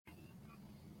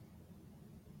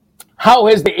How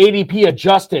has the ADP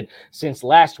adjusted since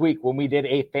last week when we did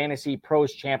a Fantasy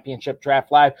Pros Championship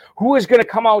Draft Live? Who is going to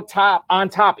come out on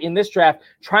top in this draft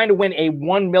trying to win a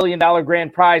 $1 million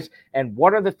grand prize? And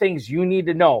what are the things you need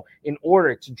to know in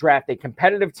order to draft a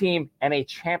competitive team and a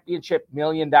championship $1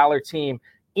 million team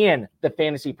in the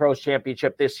Fantasy Pros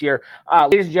Championship this year?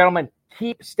 Ladies and gentlemen,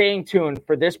 keep staying tuned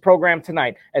for this program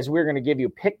tonight as we're going to give you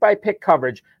pick-by-pick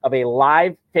coverage of a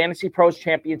live Fantasy Pros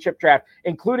Championship draft,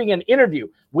 including an interview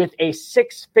with a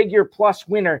six-figure plus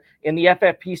winner in the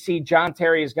FFPC. John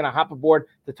Terry is going to hop aboard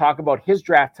to talk about his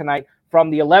draft tonight from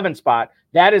the 11th spot.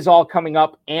 That is all coming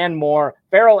up and more.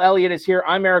 Farrell Elliott is here.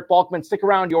 I'm Eric Balkman. Stick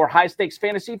around. Your high-stakes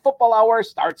fantasy football hour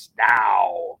starts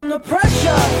now. The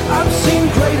pressure, I've seen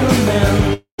greater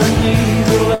men need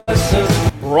a lesson.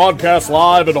 Broadcast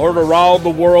live and heard around the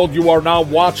world, you are now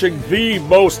watching the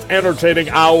most entertaining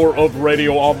hour of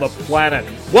radio on the planet.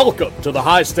 Welcome to the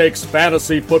High Stakes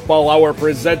Fantasy Football Hour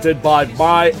presented by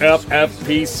MyFFPC.com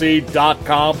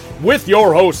with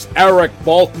your hosts Eric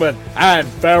Balkman and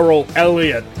Farrell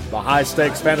Elliott. The High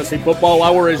Stakes Fantasy Football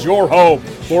Hour is your home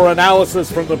for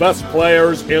analysis from the best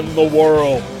players in the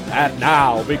world. And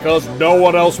now, because no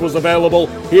one else was available,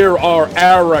 here are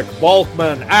Eric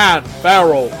Balkman and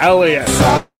Farrell Elliott.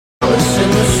 In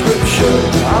the scripture,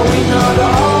 are we not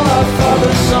all our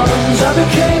father's sons? I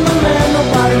became a man,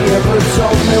 nobody ever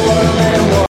told me what a man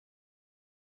was.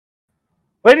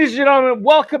 Ladies and gentlemen,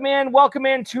 welcome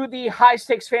in to the High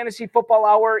Stakes Fantasy Football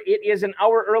Hour. It is an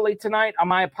hour early tonight.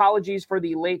 My apologies for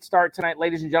the late start tonight,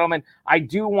 ladies and gentlemen. I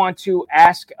do want to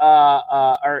ask,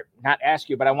 or not ask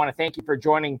you, but I want to thank you for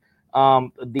joining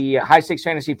the High Stakes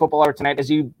Fantasy Football Hour tonight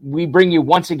as we bring you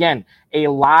once again a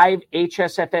live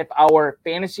HSFF Hour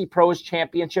Fantasy Pros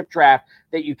Championship Draft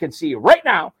that you can see right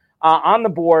now on the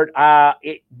board.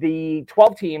 The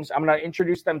 12 teams, I'm going to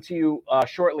introduce them to you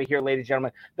shortly here, ladies and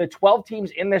gentlemen. The 12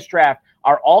 teams in this draft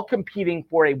are all competing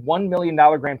for a $1 million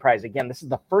grand prize. Again, this is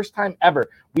the first time ever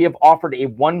we have offered a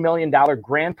 $1 million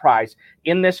grand prize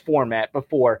in this format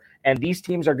before. And these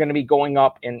teams are going to be going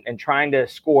up and trying to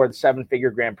score the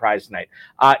seven-figure grand prize tonight.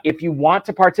 If you want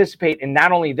to participate in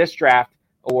not only this draft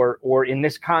or in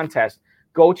this contest,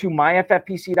 go to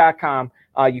myffpc.com.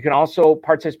 You can also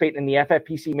participate in the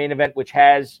FFPC main event, which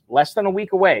has less than a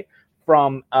week away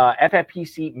from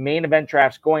FFPC main event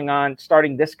drafts going on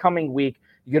starting this coming week.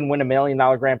 You can win a $1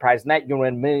 million grand prize in that. You can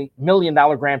win $1 million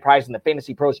grand prize in the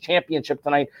Fantasy Pros Championship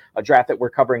tonight, a draft that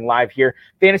we're covering live here.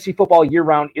 Fantasy football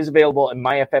year-round is available at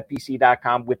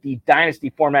myffpc.com with the Dynasty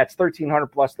formats, 1,300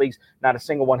 plus leagues. Not a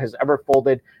single one has ever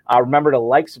folded. Remember to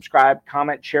like, subscribe,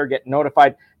 comment, share, get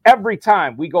notified every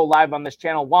time we go live on this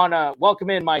channel. Want to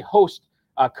welcome in my host,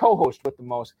 co-host with the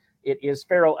most. It is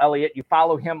Farrell Elliott. You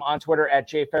follow him on Twitter at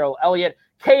jfarrellelliott.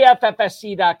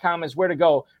 KFFSC.com is where to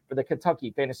go for the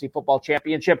Kentucky Fantasy Football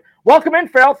Championship. Welcome in,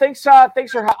 Farrell. Thanks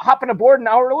for hopping aboard an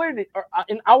hour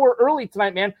early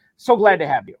tonight, man. So glad to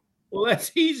have you. Well,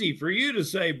 that's easy for you to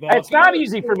say, Bob. It's not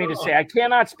easy for me to say. I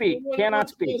cannot speak.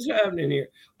 What's happening here?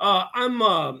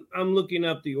 I'm looking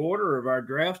up the order of our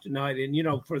draft tonight,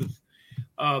 and for the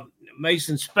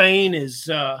Mason Spain is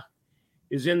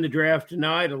in the draft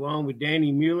tonight along with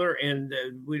Danny Mueller, and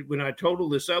when I total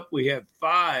this up, we have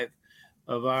 5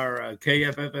 of our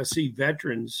KFFSC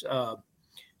veterans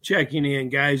checking in,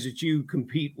 guys that you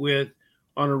compete with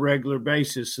on a regular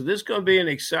basis. So this is going to be an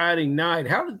exciting night.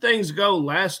 How did things go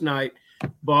last night,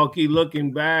 Balky?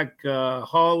 Looking back,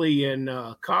 Hawley and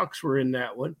Cox were in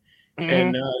that one,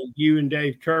 and you and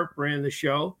Dave Turp ran the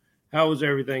show. How was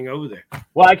everything over there?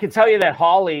 Well, I can tell you that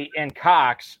Hawley and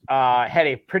Cox had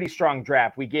a pretty strong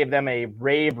draft. We gave them a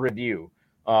rave review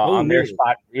on their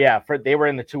spot. Yeah, they were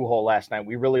in the 2-hole last night.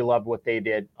 We really loved what they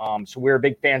did. So we were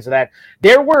big fans of that.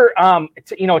 There were,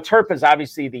 Turp is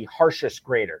obviously the harshest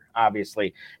grader,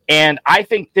 obviously. And I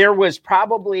think there was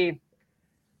probably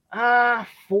 4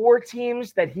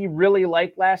 teams that he really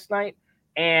liked last night.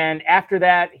 And after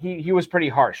that, he was pretty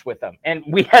harsh with them. And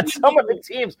we had some of the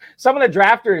teams, some of the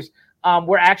drafters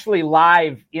were actually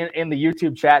live in the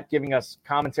YouTube chat giving us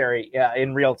commentary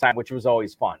in real time, which was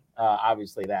always fun,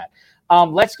 obviously that.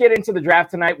 Let's get into the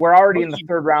draft tonight. We're already in the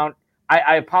third round.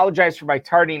 I apologize for my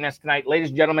tardiness tonight. Ladies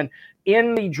and gentlemen,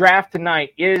 in the draft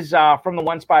tonight is from the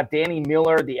 1 spot, Danny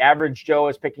Mueller. The average Joe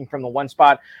is picking from the 1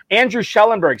 spot. Andrew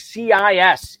Schellenberg,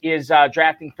 CIS, is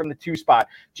drafting from the 2 spot.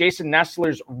 Jason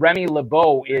Nestler's Remy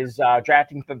LeBeau is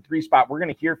drafting from the 3 spot. We're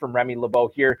going to hear from Remy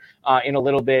LeBeau here in a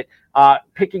little bit.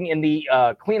 Picking in the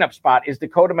cleanup spot is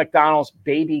Dakota McDonald's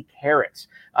Baby Carrots.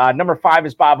 Number 5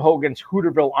 is Bob Hogan's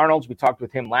Hooterville Arnolds. We talked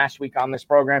with him last week on this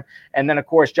program. And then, of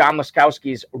course, John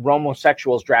Laskowski's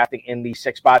Romosexuals drafting in the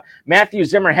 6th spot. Matthew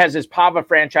Zimmer has his Pava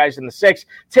franchise in the 6th.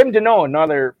 Tim Deneau,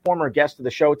 another former guest of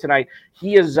the show tonight,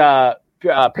 he is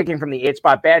picking from the 8th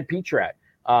spot. Bad Petrat.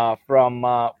 From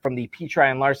the Petri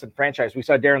and Larson franchise. We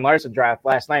saw Darren Larson draft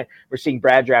last night. We're seeing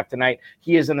Brad draft tonight.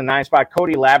 He is in the 9th spot.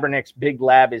 Cody Labernick's Big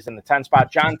Lab is in the 10th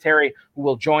spot. John Terry, who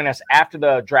will join us after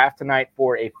the draft tonight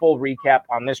for a full recap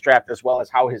on this draft as well as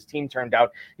how his team turned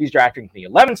out. He's drafting from the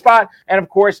 11th spot. And, of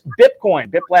course,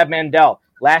 Bipcoin, Biplab Mandel,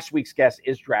 last week's guest,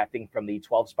 is drafting from the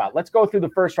 12th spot. Let's go through the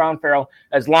first round, Farrell,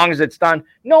 as long as it's done.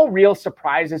 No real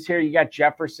surprises here. You got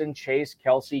Jefferson, Chase,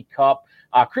 Kelsey, Kupp.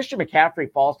 Christian McCaffrey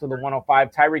falls to the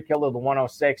 105. Tyreek Hill to the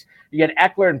 106. You get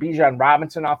Eckler and Bijan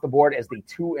Robinson off the board as the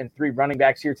 2 and 3 running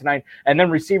backs here tonight. And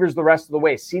then receivers the rest of the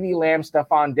way. CeeDee Lamb,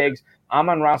 Stephon Diggs,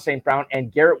 Amon-Ra St. Brown,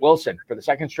 and Garrett Wilson for the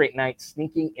second straight night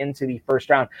sneaking into the first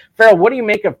round. Farrell, what do you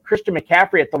make of Christian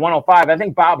McCaffrey at the 105? I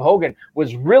think Bob Hogan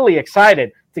was really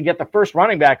excited to get the first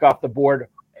running back off the board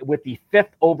with the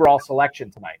 5th overall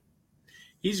selection tonight.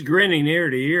 He's grinning ear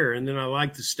to ear, and then I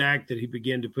like the stack that he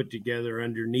began to put together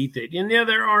underneath it. And, yeah,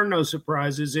 there are no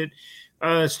surprises.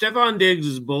 Stephon Diggs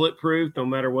is bulletproof no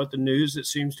matter what the news that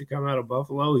seems to come out of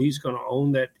Buffalo. He's going to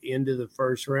own that into the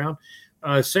first round.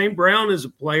 St. Brown is a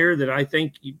player that I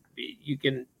think you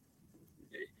can,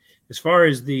 as far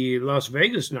as the Las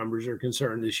Vegas numbers are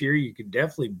concerned this year, you could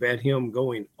definitely bet him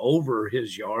going over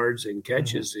his yards and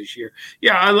catches this year.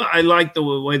 Yeah, I like the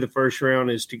way the first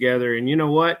round is together. And you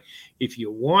know what? If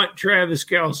you want Travis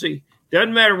Kelce,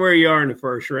 doesn't matter where you are in the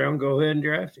first round, go ahead and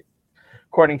draft him.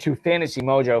 According to Fantasy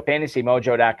Mojo,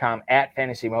 fantasymojo.com, at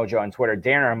Fantasy Mojo on Twitter,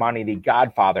 Darren Armani, the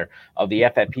godfather of the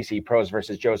FFPC Pros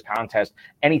versus Joe's contest.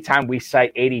 Anytime we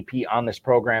cite ADP on this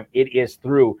program, it is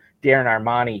through Darren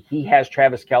Armani. He has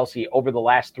Travis Kelce over the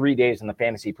last 3 days in the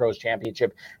Fantasy Pros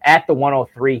Championship at the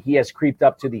 103. He has creeped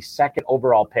up to the 2nd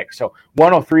overall pick. So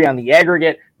 103 on the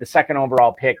aggregate, the 2nd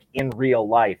overall pick in real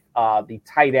life. The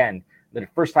tight end. The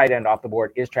first tight end off the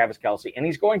board is Travis Kelce, and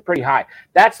he's going pretty high.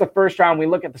 That's the first round. We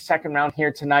look at the second round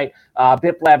here tonight.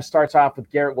 Biplab starts off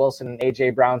with Garrett Wilson and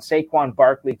A.J. Brown, Saquon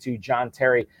Barkley to John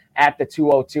Terry at the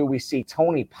 202. We see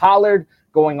Tony Pollard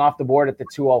going off the board at the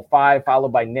 205,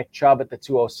 followed by Nick Chubb at the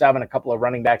 207, a couple of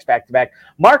running backs back-to-back.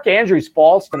 Mark Andrews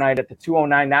falls tonight at the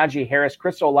 209, Najee Harris,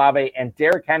 Chris Olave, and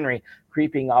Derrick Henry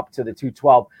creeping up to the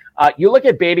 212. You look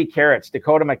at Baby Carrots,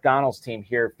 Dakota McDonald's team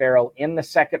here, Farrell, in the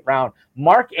second round.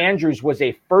 Mark Andrews was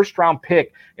a first-round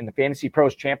pick in the Fantasy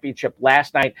Pros Championship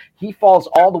last night. He falls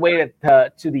all the way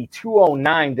to the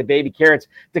 209 to Baby Carrots.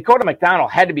 Dakota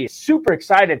McDonald had to be super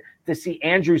excited to see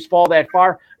Andrews fall that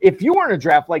far. If you were in a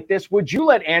draft like this, would you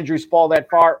let Andrews fall that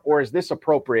far, or is this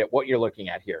appropriate, what you're looking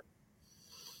at here?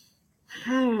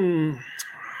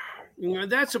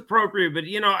 That's appropriate, but,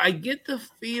 I get the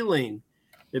feeling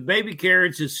that Baby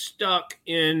Carrots is stuck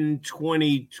in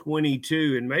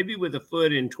 2022 and maybe with a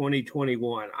foot in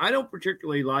 2021. I don't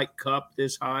particularly like Kupp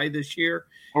this high this year.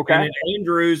 Okay. And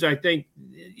Andrews, I think,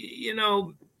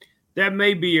 that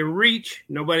may be a reach.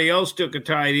 Nobody else took a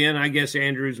tight end. I guess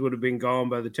Andrews would have been gone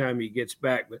by the time he gets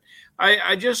back. But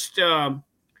I just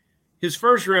his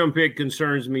first round pick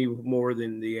concerns me more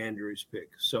than the Andrews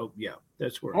pick. So, yeah,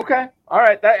 that's where. Okay. All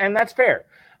right. That's fair.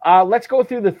 Let's go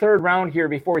through the third round here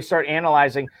before we start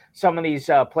analyzing some of these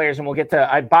players, and we'll get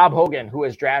to Bob Hogan, who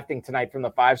is drafting tonight from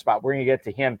the 5 spot. We're going to get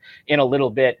to him in a little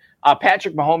bit.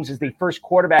 Patrick Mahomes is the first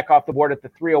quarterback off the board at the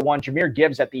 301. Jahmyr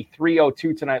Gibbs at the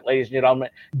 302 tonight, ladies and gentlemen.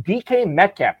 DK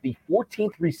Metcalf, the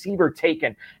 14th receiver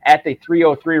taken at the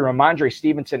 303. Ramondre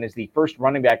Stevenson is the first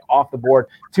running back off the board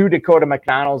to Dakota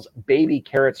McDonald's Baby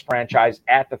Carrots franchise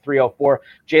at the 304.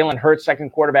 Jalen Hurts,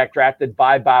 second quarterback drafted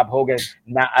by Bob Hogan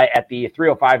at the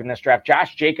 305 in this draft.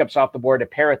 Josh Jacobs off the board to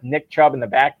pair with Nick Chubb in the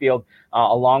backfield,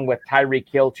 along with Tyreek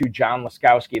Hill to John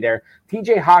Laskowski there.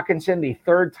 TJ Hawkinson, the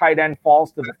third tight end,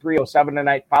 falls to the 307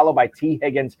 tonight, followed by T.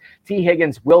 Higgins. T.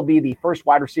 Higgins will be the first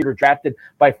wide receiver drafted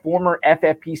by former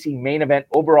FFPC main event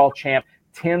overall champ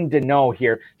Tim Deneau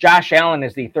here. Josh Allen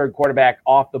is the third quarterback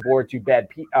off the board to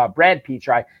Brad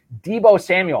Petri. Deebo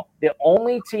Samuel, the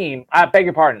only team, I beg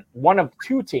your pardon, one of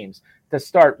 2 teams to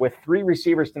start with 3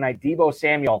 receivers tonight. Deebo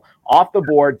Samuel off the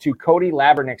board to Cody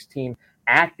Labernick's team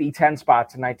at the 10 spot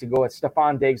tonight to go with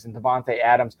Stephon Diggs and Devontae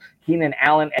Adams, Keenan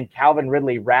Allen, and Calvin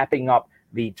Ridley wrapping up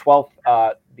the 12th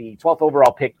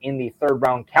overall pick in the third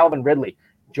round. Calvin Ridley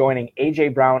joining A.J.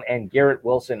 Brown and Garrett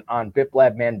Wilson on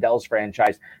Biplab Mandel's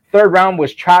franchise. Third round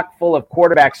was chock full of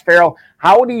quarterbacks. Farrell,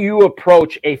 how do you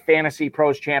approach a Fantasy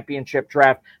Pros Championship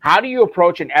draft? How do you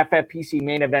approach an FFPC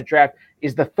main event draft?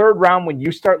 Is the third round when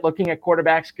you start looking at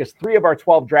quarterbacks? Because 3 of our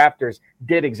 12 drafters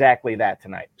did exactly that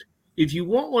tonight. If you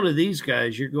want one of these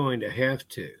guys, you're going to have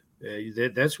to.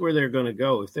 That's where they're going to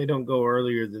go if they don't go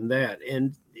earlier than that.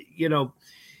 And,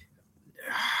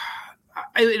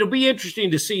 it'll be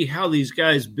interesting to see how these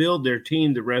guys build their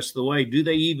team the rest of the way. Do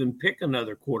they even pick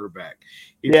another quarterback?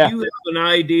 If you have an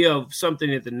idea of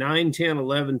something at the 9, 10,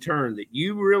 11 turn that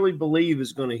you really believe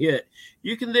is going to hit,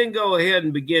 you can then go ahead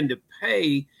and begin to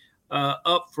pay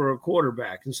up for a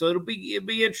quarterback. And so it'll be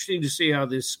interesting to see how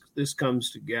this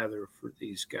comes together for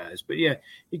these guys. But, yeah,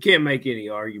 you can't make any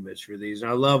arguments for these. And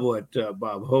I love what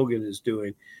Bob Hogan is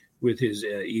doing with his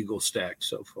Eagle stack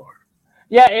so far.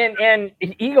 Yeah, and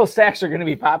Eagle stacks are going to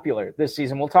be popular this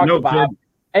season. We'll talk about Bob.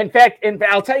 In fact,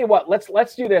 I'll tell you what,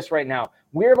 let's do this right now.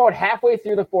 We're about halfway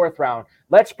through the 4th round.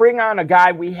 Let's bring on a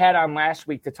guy we had on last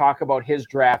week to talk about his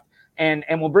draft, and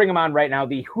we'll bring him on right now,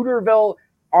 the Hooterville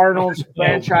Arnold's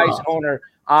franchise owner,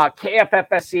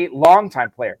 KFFSC,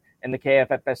 longtime player in the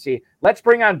KFFSC. Let's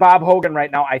bring on Bob Hogan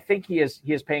right now. I think he is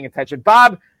paying attention.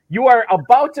 Bob, you are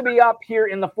about to be up here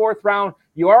in the 4th round.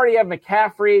 You already have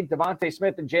McCaffrey, Devontae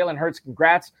Smith, and Jalen Hurts.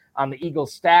 Congrats on the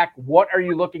Eagles stack. What are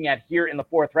you looking at here in the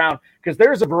 4th round? Because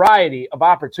there's a variety of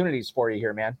opportunities for you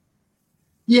here, man.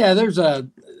 Yeah, there's a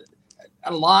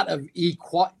lot of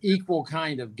equal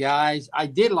kind of guys. I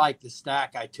did like the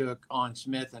stack I took on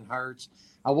Smith and Hurts.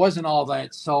 I wasn't all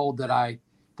that sold that I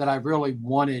really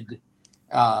wanted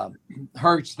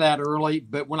Hurts that early,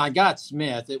 but when I got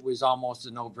Smith, it was almost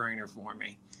a no-brainer for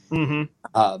me.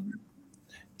 Mm-hmm.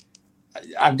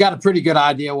 I've got a pretty good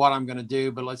idea what I'm going to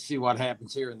do, but let's see what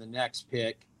happens here in the next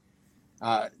pick.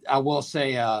 I will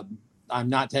say I'm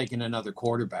not taking another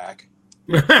quarterback.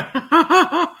 Quarterback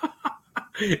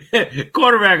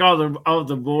off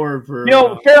the board for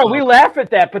Farrell, we laugh at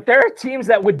that, but there are teams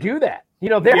that would do that.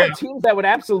 There are teams that would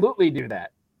absolutely do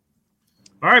that.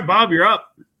 All right, Bob, you're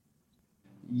up.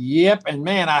 Yep, and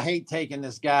man, I hate taking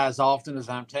this guy as often as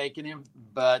I'm taking him,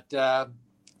 but I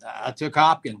took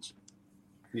Hopkins.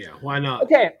 Yeah, why not?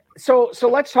 Okay, so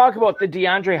let's talk about the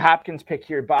DeAndre Hopkins pick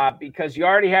here, Bob, because you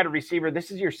already had a receiver. This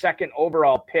is your 2nd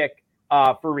overall pick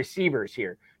for receivers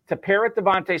here. To pair with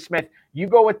Devontae Smith, you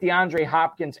go with DeAndre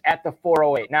Hopkins at the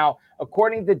 408. Now,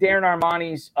 according to Darren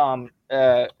Armani's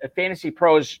Fantasy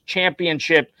Pros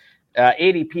Championship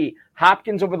ADP,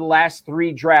 Hopkins over the last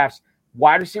 3 drafts,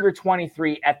 wide receiver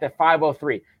 23 at the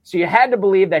 503. So you had to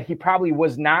believe that he probably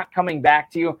was not coming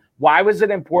back to you. Why was it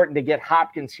important to get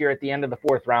Hopkins here at the end of the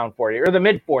 4th round for you, or the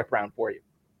mid-4th round for you?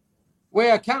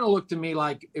 Well, it kind of looked to me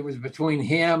like it was between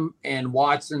him and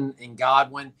Watson and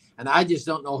Godwin, and I just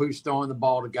don't know who's throwing the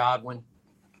ball to Godwin.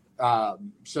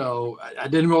 So I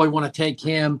didn't really want to take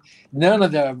him. None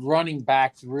of the running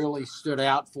backs really stood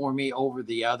out for me over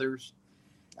the others.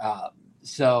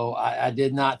 So I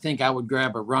did not think I would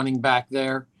grab a running back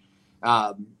there.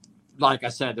 Like I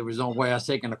said, there was no way I was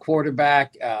taking a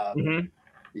quarterback.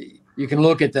 You can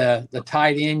look at the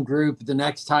tight end group. The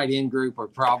next tight end group are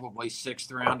probably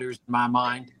 6th rounders in my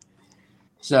mind.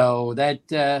 So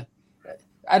that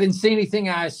I didn't see anything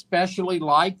I especially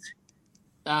liked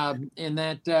in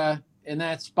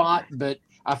that spot, but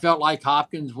I felt like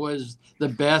Hopkins was the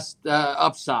best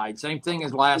upside. Same thing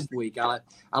as last week.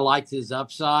 I liked his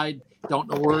upside. Don't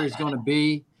know where he's going to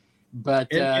be, but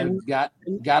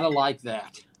got to like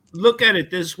that. Look at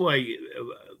it this way,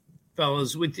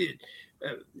 fellas. With it,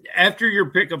 after your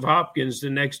pick of Hopkins, the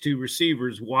next 2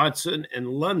 receivers, Watson and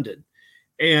London,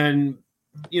 and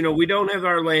we don't have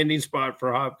our landing spot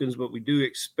for Hopkins, but we do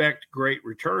expect great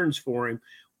returns for him.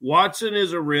 Watson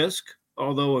is a risk,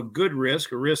 although a good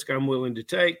risk, a risk I'm willing to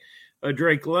take.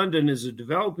 Drake London is a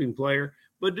developing player,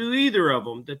 but do either of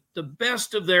them the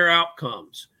best of their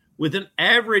outcomes with an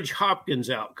average Hopkins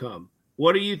outcome?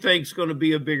 What do you think is going to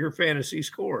be a bigger fantasy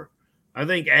score? I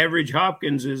think average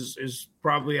Hopkins is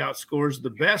probably outscores the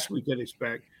best we could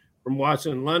expect from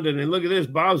Watson and London. And look at this,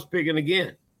 Bob's picking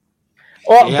again.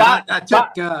 Well, yeah, I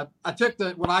took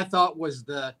what I thought was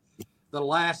the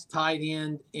last tight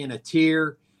end in a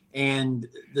tier, and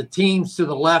the teams to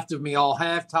the left of me all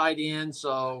have tight ends.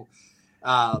 So,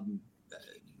 the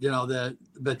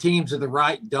teams to the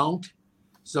right don't.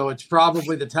 So it's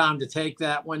probably the time to take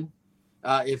that one.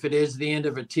 If it is the end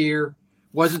of a tier,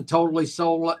 wasn't totally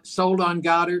sold on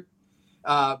Goddard.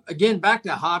 Again, back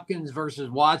to Hopkins versus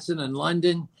Watson and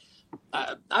London.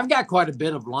 I've got quite a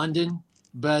bit of London,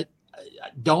 but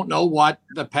don't know what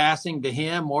the passing to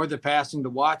him or the passing to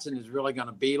Watson is really going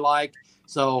to be like.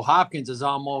 So Hopkins is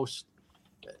almost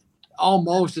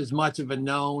as much of a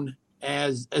known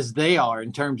as they are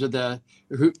in terms of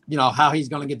how he's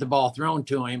going to get the ball thrown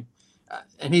to him.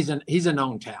 And he's a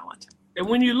known talent. And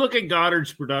when you look at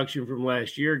Goddard's production from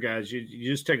last year, guys, you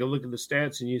just take a look at the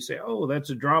stats and you say, oh, that's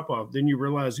a drop-off. Then you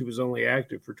realize he was only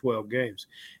active for 12 games.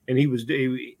 And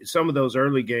some of those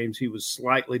early games, he was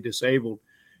slightly disabled.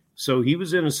 So he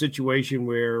was in a situation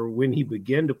where when he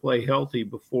began to play healthy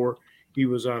before he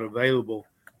was unavailable,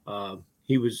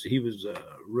 he was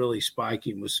really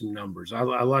spiking with some numbers. I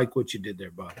like what you did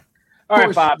there, Bob. All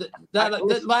right, Bob.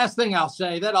 The last thing I'll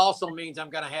say, that also means I'm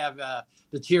going to have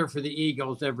the cheer for the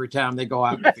Eagles every time they go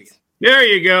out in the field. There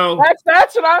you go.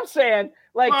 That's what I'm saying.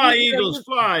 Like, fly, Eagles,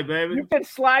 fly, baby. You can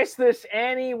slice this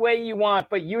any way you want,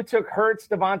 but you took Hurts,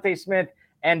 Devontae Smith,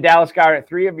 and Dallas Goedert.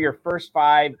 3 of your first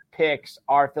 5 picks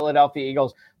are Philadelphia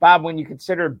Eagles. Bob, when you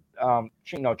consider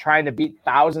trying to beat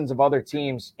thousands of other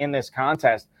teams in this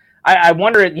contest, I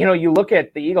wonder, you look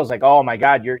at the Eagles like, oh my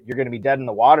God, you're going to be dead in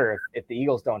the water if the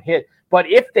Eagles don't hit. But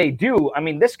if they do, I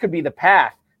mean, this could be the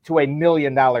path to $1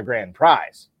 million grand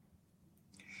prize.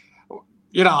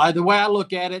 The way I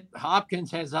look at it, Hopkins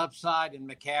has upside and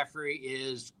McCaffrey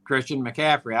is Christian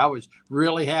McCaffrey. I was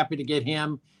really happy to get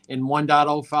him in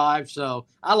 1.05. So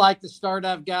I like the start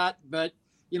I've got, but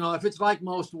if it's like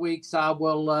most weeks, I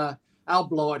will, I'll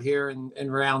blow it here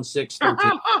in round 6.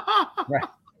 Right.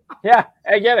 Yeah,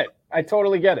 I get it. I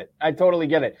totally get it. Hey,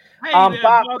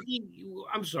 Bob,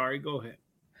 I'm sorry. Go ahead.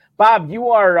 Bob, you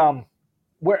are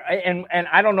where and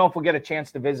I don't know if we'll get a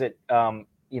chance to visit for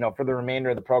the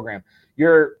remainder of the program.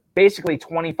 You're basically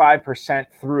 25%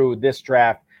 through this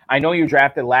draft. I know you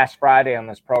drafted last Friday on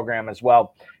this program as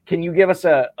well. Can you give us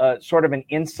a sort of an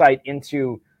insight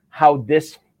into how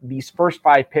these first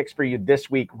 5 picks for you this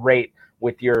week rate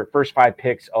with your first 5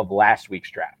 picks of last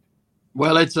week's draft?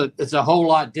 Well, it's a whole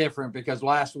lot different because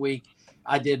last week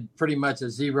I did pretty much a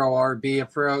 0 RB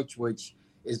approach, which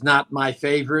is not my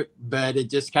favorite, but it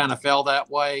just kind of fell that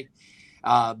way.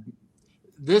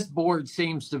 This board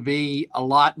seems to be a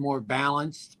lot more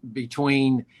balanced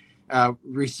between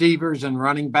receivers and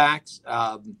running backs,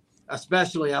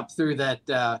 especially up through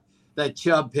that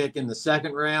Chubb pick in the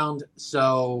 2nd round.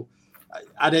 So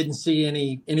I didn't see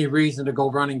any reason to go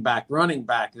running back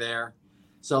there.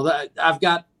 So that I've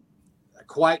got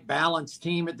quite balanced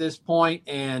team at this point,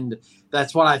 and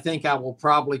that's what I think I will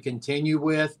probably continue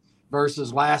with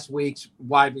versus last week's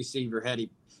wide receiver heavy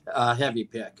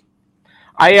pick.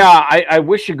 I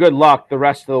wish you good luck the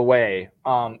rest of the way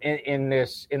in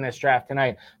this draft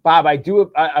tonight, Bob. I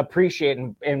do appreciate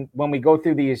and when we go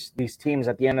through these teams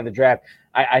at the end of the draft,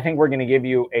 I think we're going to give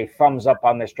you a thumbs up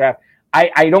on this draft.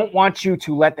 I don't want you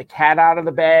to let the cat out of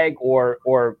the bag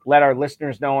or let our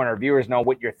listeners know and our viewers know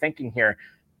what you're thinking here.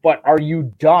 But are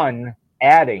you done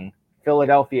adding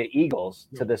Philadelphia Eagles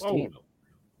to this team?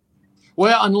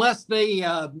 Well, unless they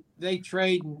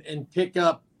trade and pick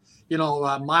up,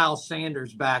 Miles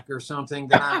Sanders back or something,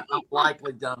 then I'm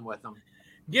likely done with them.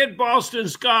 Get Boston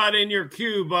Scott in your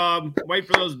queue, Bob. Wait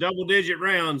for those double-digit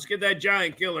rounds. Get that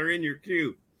giant killer in your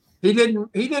queue. He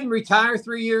didn't retire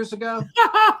 3 years ago.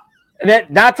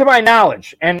 Not to my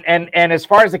knowledge, and as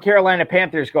far as the Carolina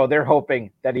Panthers go, they're hoping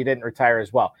that he didn't retire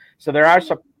as well. So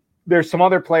there's some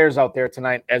other players out there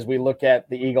tonight as we look at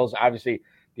the Eagles. Obviously,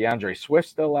 DeAndre Swift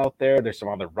still out there. There's some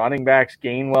other running backs,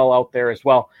 Gainwell out there as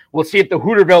well. We'll see if the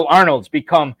Hooterville Arnolds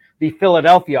become the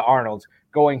Philadelphia Arnolds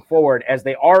going forward, as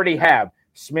they already have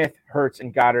Smith, Hurts,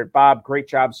 and Goddard. Bob, great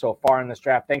job so far in this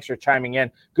draft. Thanks for chiming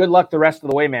in. Good luck the rest of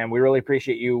the way, man. We really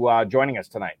appreciate you joining us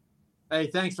tonight. Hey,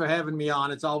 thanks for having me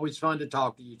on. It's always fun to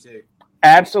talk to you too.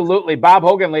 Absolutely. Bob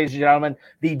Hogan, ladies and gentlemen,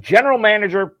 the general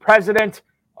manager, president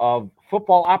of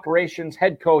football operations,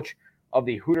 head coach of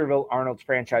the Hooterville Arnolds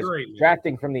franchise. Great.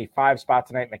 Drafting from the 5 spot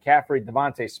tonight, McCaffrey,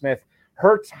 Devontae Smith,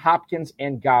 Hurts, Hopkins,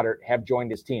 and Goddard have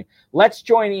joined his team. Let's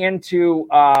join into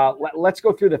let's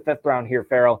go through the 5th round here,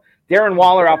 Farrell. Darren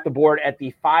Waller off the board at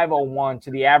the 501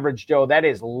 to the average Joe. That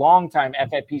is longtime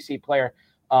FFPC player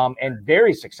and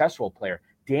very successful player.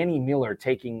 Danny Miller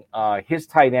taking his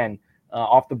tight end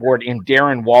off the board in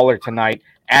Darren Waller tonight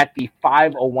at the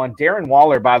 501. Darren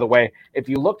Waller, by the way, if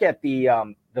you look at the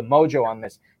mojo on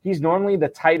this, he's normally the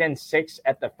tight end 6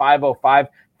 at the 505.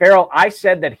 Farrell, I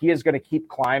said that he is going to keep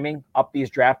climbing up these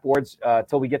draft boards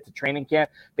till we get to training camp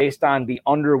based on the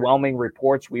underwhelming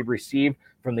reports we've received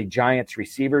from the Giants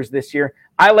receivers this year.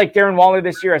 I like Darren Waller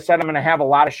this year. I said I'm going to have a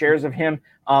lot of shares of him,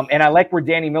 and I like where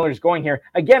Danny Miller is going here.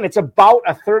 Again, it's about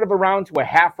a third of a round to a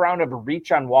half round of a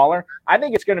reach on Waller. I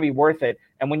think it's going to be worth it,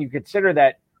 and when you consider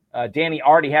that Danny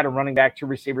already had a running back, 2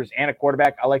 receivers, and a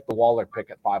quarterback. I like the Waller pick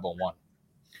at 501.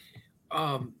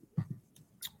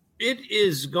 It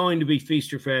is going to be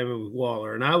feast or famine with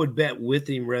Waller, and I would bet with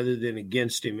him rather than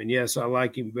against him. And yes, I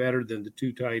like him better than the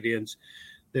 2 tight ends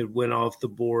that went off the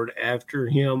board after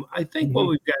him. I think what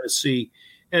we've got to see,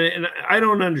 and I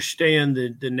don't understand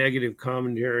the negative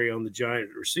commentary on the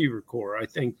Giant receiver core. I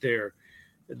think it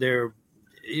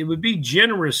would be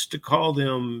generous to call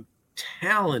them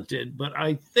talented, but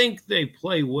I think they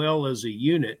play well as a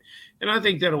unit, and I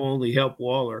think that'll only help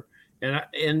Waller.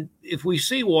 And if we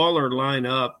see Waller line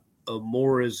up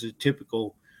more as a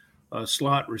typical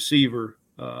slot receiver,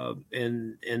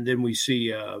 and then we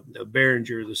see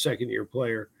Behringer, the second-year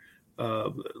player,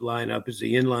 line up as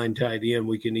the inline tight end,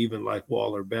 we can even like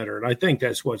Waller better. And I think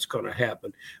that's what's going to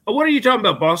happen. What are you talking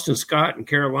about, Boston Scott and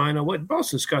Carolina?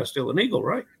 Boston Scott's still an Eagle,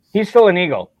 right? He's still an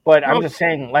Eagle, but I'm just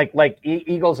saying, like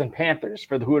Eagles and Panthers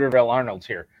for the Hooterville Arnolds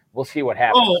here. We'll see what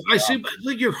happens. Oh, I see.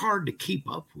 But you're hard to keep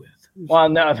up with. Well,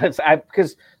 no,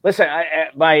 because listen,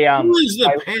 who is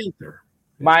the Panther?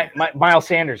 My Miles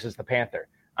Sanders is the Panther.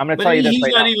 I'm going to tell you this. He's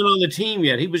right not now. even on the team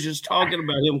yet. He was just talking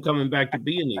about him coming back to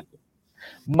be an Eagle.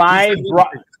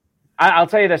 I'll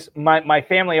tell you this. My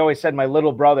family always said my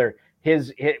little brother.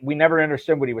 We never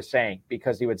understood what he was saying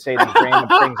because he would say these random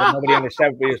things and nobody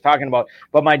understood what he was talking about.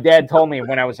 But my dad told me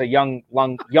when I was a young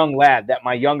lad that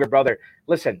my younger brother,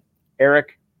 listen,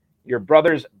 Eric, your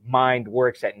brother's mind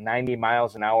works at 90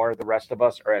 miles an hour. The rest of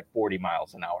us are at 40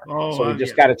 miles an hour. So we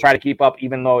just got to try to keep up,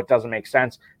 even though it doesn't make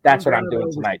sense. That's what I'm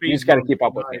doing tonight. You just got to keep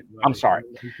up with me. I'm sorry.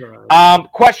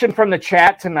 Question from the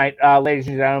chat tonight, ladies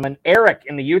and gentlemen. Eric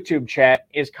in the YouTube chat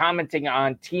is commenting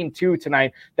on Team 2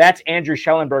 tonight. That's Andrew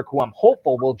Schellenberg, who I'm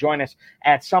hopeful will join us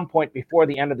at some point before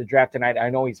the end of the draft tonight. I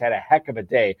know he's had a heck of a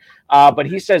day. But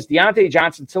he says, Deontay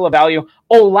Johnson still a value.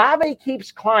 Olave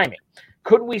keeps climbing.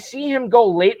 Could we see him go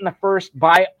late in the first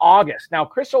by August? Now,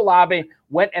 Chris Olave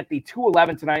went at the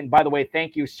 211 tonight. And by the way,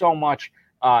 thank you so much,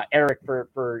 Eric,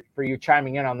 for you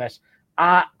chiming in on this.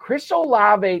 Chris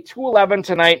Olave, 211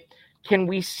 tonight. Can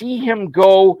we see him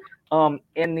go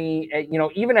in the,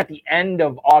 even at the end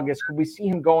of August? Could we see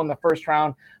him go in the first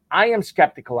round? I am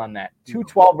skeptical on that.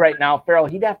 212 right now, Farrell,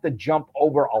 he'd have to jump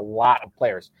over a lot of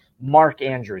players. Mark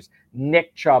Andrews,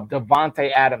 Nick Chubb,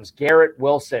 Devontae Adams, Garrett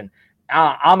Wilson,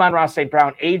 Amon-Ra St.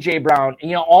 Brown, A.J. Brown,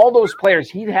 all those players,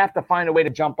 he'd have to find a way to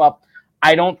jump up.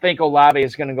 I don't think Olave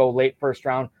is going to go late first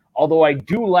round, although I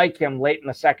do like him late in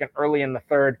the second, early in the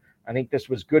third. I think this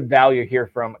was good value here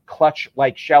from Clutch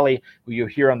Like Shelley, who you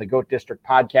hear on the GOAT District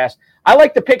podcast. I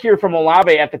like the pick here from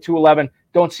Olave at the 211.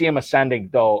 Don't see him ascending,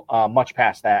 though, much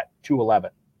past that,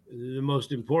 211. The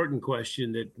most important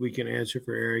question that we can answer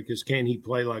for Eric is, can he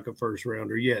play like a first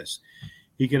rounder? Yes.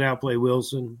 He can outplay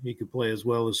Wilson. He could play as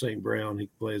well as St. Brown. He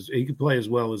could play as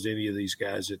well as any of these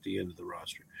guys at the end of the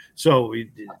roster. So,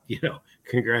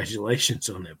 congratulations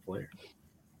on that player.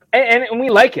 And we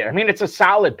like it. I mean, it's a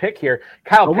solid pick here.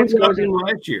 Kyle Pitts goes in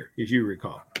last year, if you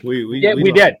recall. We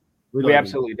did. We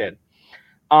absolutely did.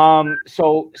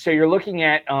 So you're looking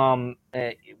at Kyle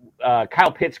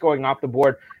Pitts going off the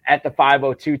board at the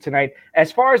 502 tonight.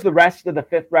 As far as the rest of the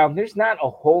fifth round, there's not a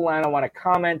whole lot I want to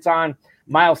comment on.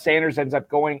 Miles Sanders ends up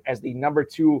going as the number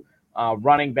 2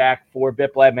 running back for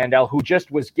Biplab Mandel, who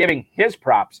just was giving his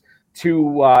props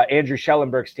to Andrew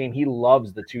Schellenberg's team. He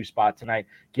loves the 2 spot tonight.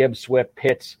 Gibbs, Swift,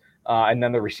 Pitts, and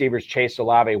then the receivers Chase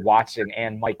Olave, Watson,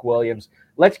 and Mike Williams.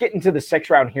 Let's get into the 6th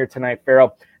round here tonight,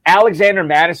 Farrell. Alexander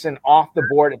Madison off the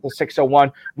board at the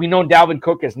 601. We know Dalvin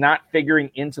Cook is not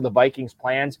figuring into the Vikings'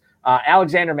 plans.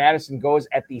 Alexander Madison goes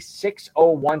at the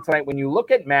 601 tonight. When you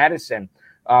look at Madison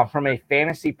from a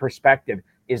fantasy perspective,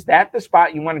 is that the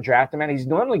spot you want to draft him at? He's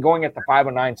normally going at the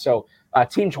 509. So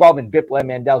Team 12 and Biplab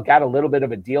Mandel got a little bit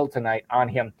of a deal tonight on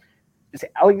him. Is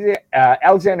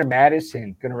Alexander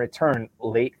Madison going to return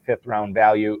late 5th round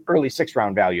value, early 6th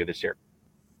round value this year?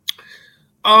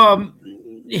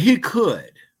 He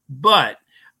could, but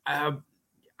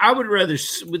I would rather,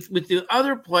 with the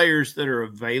other players that are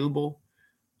available,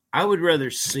 I would rather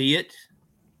see it.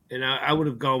 And I would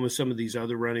have gone with some of these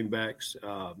other running backs.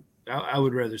 I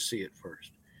would rather see it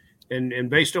first. And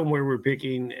based on where we're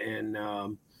picking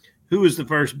and who was the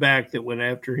first back that went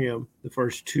after him, the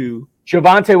first 2?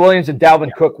 Javonte Williams and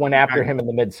Dalvin Cook went after him in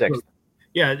the mid-6th.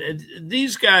 Yeah,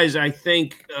 these guys I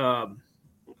think have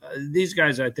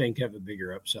a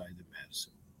bigger upside than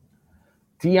Madison.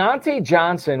 Deontay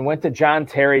Johnson went to John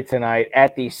Terry tonight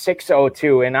at the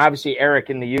 602. And obviously, Eric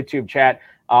in the YouTube chat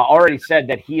already said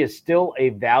that he is still a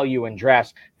value in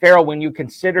drafts. Farrell, when you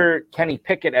consider Kenny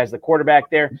Pickett as the quarterback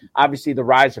there, obviously the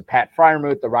rise of Pat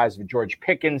Freiermuth, the rise of George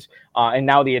Pickens, and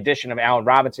now the addition of Allen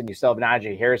Robinson, you still have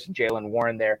Najee Harris and Jalen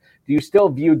Warren there. Do you still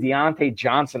view Deontay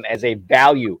Johnson as a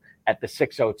value at the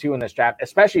 602 in this draft,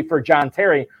 especially for John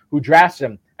Terry, who drafts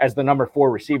him as the number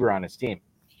 4 receiver on his team?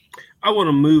 I want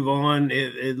to move on.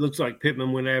 It looks like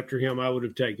Pittman went after him. I would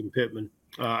have taken Pittman.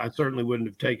 I certainly wouldn't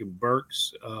have taken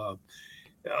Burks.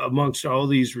 Amongst all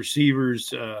these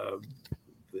receivers,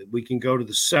 we can go to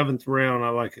the 7th round. I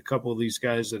like a couple of these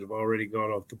guys that have already gone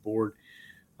off the board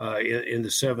in the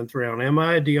 7th round. Am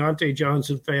I a Deontay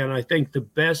Johnson fan? I think the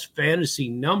best fantasy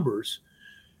numbers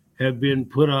have been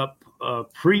put up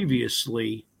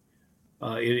previously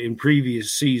in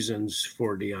previous seasons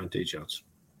for Deontay Johnson.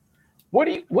 What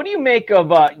do you make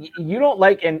of you don't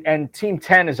like and Team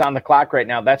 10 is on the clock right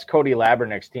now. That's Cody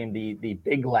Labernick's team, the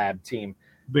Big Lab team.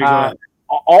 Big Lab.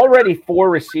 Already 4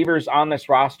 receivers on this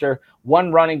roster,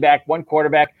 1 running back, 1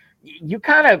 quarterback. You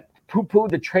kind of poo-pooed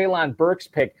the Treylon Burks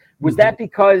pick. Was that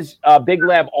because Big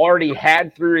Lab already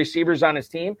had 3 receivers on his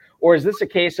team? Or is this a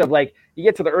case of like you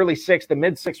get to the early 6th, the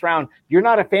mid-6th round, you're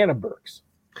not a fan of Burks?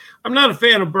 I'm not a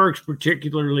fan of Burks,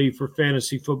 particularly for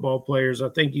fantasy football players. I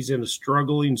think he's in a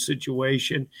struggling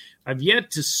situation. I've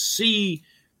yet to see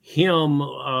him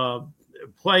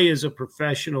play as a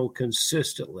professional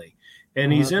consistently.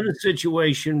 And he's in a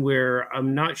situation where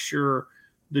I'm not sure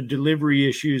the delivery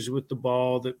issues with the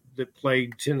ball that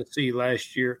plagued Tennessee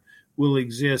last year will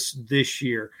exist this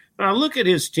year. Now, I look at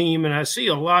his team, and I see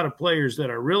a lot of players that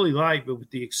I really like, but with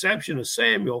the exception of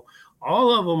Samuel,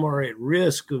 all of them are at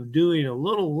risk of doing a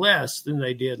little less than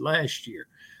they did last year.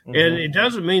 And it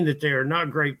doesn't mean that they are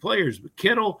not great players. But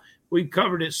Kittle, we've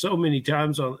covered it so many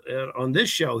times on this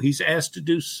show. He's asked to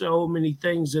do so many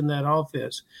things in that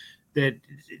offense that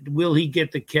will he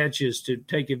get the catches to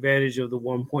take advantage of the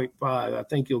 1.5? I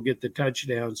think he'll get the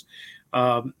touchdowns.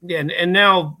 And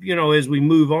now, as we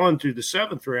move on through the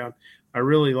 7th round, I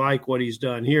really like what he's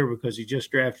done here because he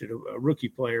just drafted a rookie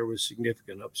player with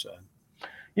significant upside.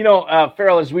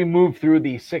 Farrell, as we move through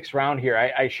the 6th round here,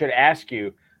 I should ask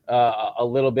you a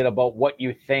little bit about what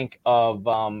you think of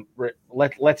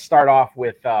let's start off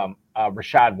with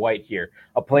Rachaad White here,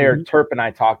 a player Terp and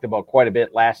I talked about quite a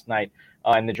bit last night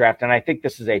in the draft. And I think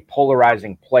this is a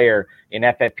polarizing player in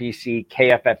FFPC,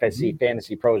 KFFSC,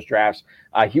 Fantasy Pros drafts.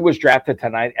 He was drafted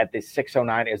tonight at the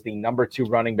 609 as the number 2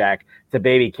 running back to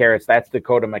Baby Carrots. That's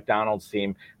Dakota McDonald's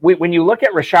team. When you look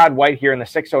at Rachaad White here in the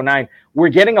 609, we're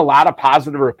getting a lot of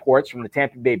positive reports from the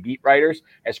Tampa Bay beat writers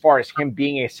as far as him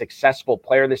being a successful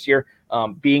player this year,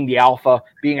 being the alpha,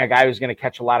 being a guy who's going to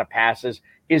catch a lot of passes.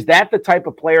 Is that the type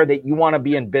of player that you want to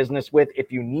be in business with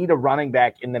if you need a running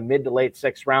back in the mid to late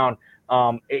 6th round?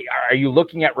 Are you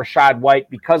looking at Rachaad White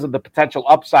because of the potential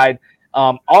upside?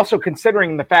 Also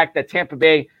considering the fact that Tampa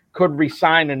Bay could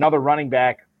re-sign another running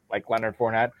back like Leonard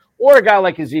Fournette or a guy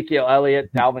like Ezekiel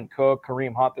Elliott, Dalvin Cook,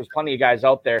 Kareem Hunt. There's plenty of guys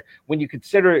out there. When you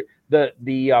consider the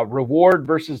reward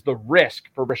versus the risk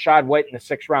for Rachaad White in the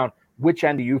 6th round, which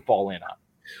end do you fall in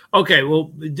on? Okay,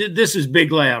 well, this is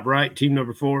Big Lab, right? Team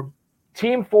number 4?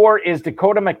 Team 4 is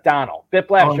Dakota McDonald.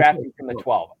 Biplab drafted from the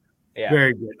 12. Yeah.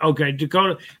 Very good. Okay,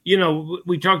 Dakota,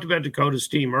 we talked about Dakota's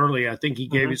team earlier. I think he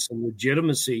gave it some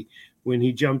legitimacy when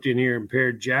he jumped in here and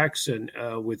paired Jackson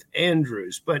with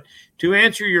Andrews. But to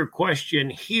answer your question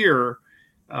here,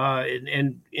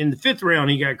 and in the 5th round,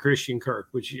 he got Christian Kirk,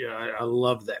 which I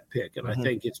love that pick. And I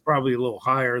think it's probably a little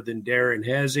higher than Darren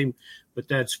has him, but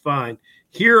that's fine.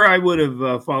 Here I would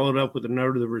have followed up with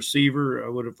another receiver. I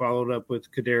would have followed up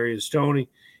with Kadarius Toney.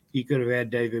 He could have had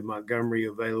David Montgomery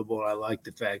available. I like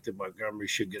the fact that Montgomery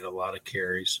should get a lot of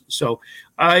carries. So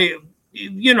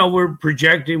we're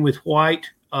projecting with White.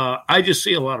 I just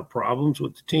see a lot of problems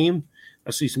with the team.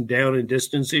 I see some down and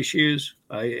distance issues.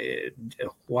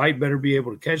 White better be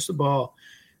able to catch the ball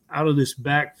out of this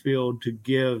backfield to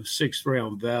give 6th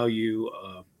round value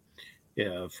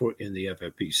for in the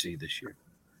FFPC this year.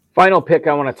 Final pick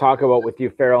I want to talk about with you,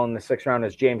 Farrell, in the 6th round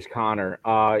is James Conner.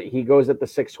 He goes at the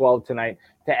 612 tonight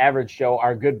to Average Joe.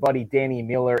 Our good buddy Danny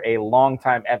Mueller, a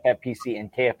longtime FFPC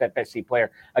and KFFSC player,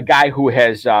 a guy who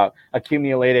has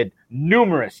accumulated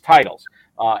numerous titles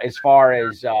as far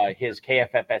as his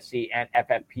KFFSC and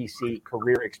FFPC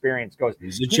career experience goes.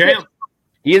 He's a champ.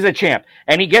 He is a champ,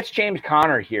 and he gets James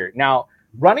Conner here. Now,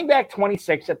 Running back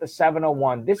 26 at the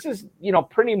 701. This is,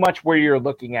 pretty much where you're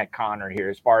looking at Connor here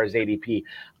as far as ADP.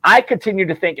 I continue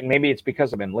to think, and maybe it's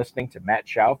because I've been listening to Matt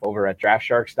Schauf over at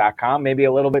DraftSharks.com, maybe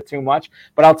a little bit too much.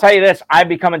 But I'll tell you this, I've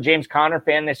become a James Conner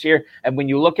fan this year. And when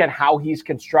you look at how he's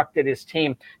constructed his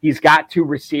team, he's got 2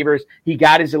 receivers. He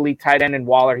got his elite tight end in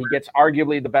Waller. He gets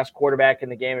arguably the best quarterback in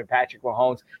the game in Patrick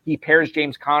Mahomes. He pairs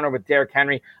James Conner with Derrick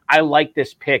Henry. I like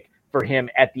this pick for him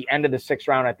at the end of the 6th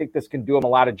round. I think this can do him a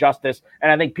lot of justice. And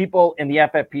I think people in the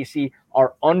FFPC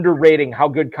are underrating how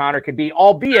good Connor could be,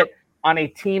 albeit on a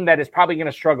team that is probably going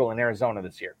to struggle in Arizona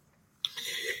this year.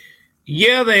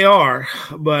 Yeah, they are.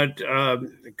 But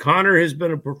Connor has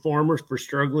been a performer for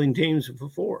struggling teams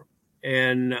before.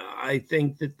 And I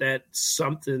think that that's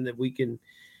something that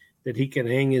he can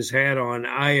hang his hat on.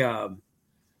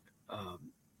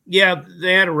 They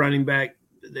had a running back.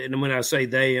 And when I say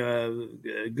they,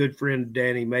 a good friend,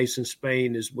 Danny Mason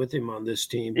Spain, is with him on this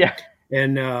team. Yeah.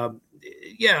 And,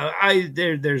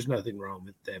 there's nothing wrong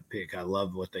with that pick. I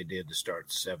love what they did to start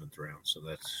the 7th round. So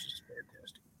that's just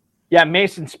fantastic. Yeah,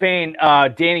 Mason Spain,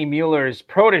 Danny Mueller's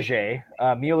protege,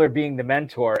 Mueller being the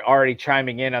mentor, already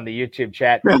chiming in on the YouTube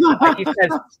chat. He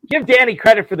says, give Danny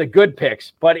credit for the good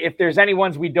picks, but if there's any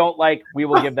ones we don't like, we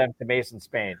will give them to Mason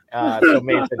Spain. So,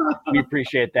 Mason, we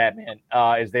appreciate that, man,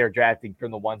 as they're drafting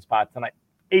from the 1 spot tonight.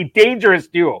 A dangerous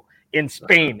duo in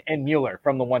Spain and Mueller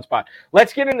from the 1 spot.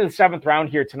 Let's get into the 7th round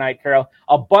here tonight, Farrell.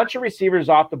 A bunch of receivers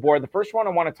off the board. The first one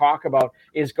I want to talk about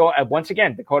is once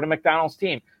again, Dakota McDonald's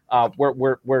team.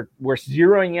 We're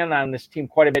zeroing in on this team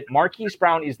quite a bit. Marquise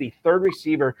Brown is the 3rd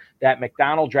receiver that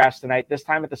McDonald drafts tonight, this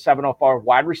time at the 704,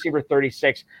 wide receiver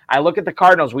 36. I look at the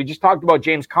Cardinals. We just talked about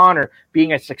James Conner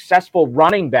being a successful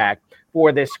running back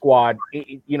for this squad,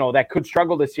 that could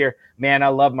struggle this year. Man, I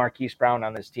love Marquise Brown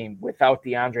on this team. Without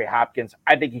DeAndre Hopkins,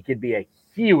 I think he could be a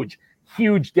huge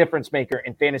difference maker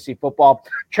in fantasy football.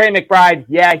 Trey McBride,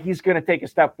 yeah, he's going to take a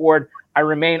step forward. I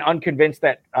remain unconvinced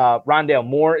that Rondale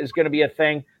Moore is going to be a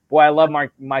thing. Boy, I love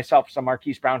myself some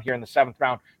Marquise Brown here in the 7th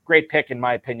round. Great pick, in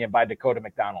my opinion, by Dakota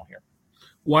McDonald here.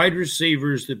 Wide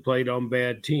receivers that played on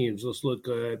bad teams. Let's look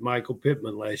at Michael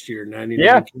Pittman last year,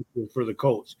 99 for the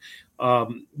Colts.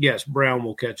 Yes, Brown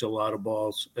will catch a lot of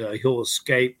balls. He'll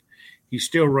escape. He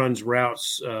still runs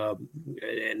routes,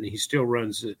 and he still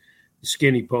runs the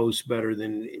skinny post better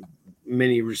than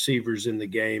many receivers in the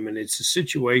game. And it's a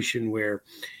situation where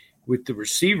with the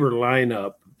receiver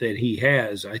lineup that he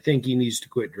has, I think he needs to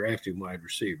quit drafting wide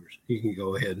receivers. He can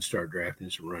go ahead and start drafting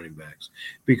some running backs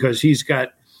because he's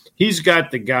got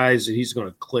the guys that he's going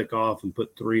to click off and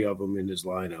put 3 of them in his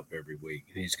lineup every week.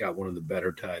 And he's got one of the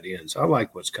better tight ends. I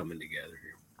like what's coming together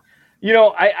here.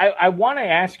 I want to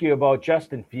ask you about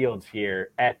Justin Fields here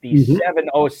at the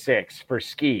 706 for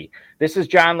Ski. This is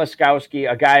John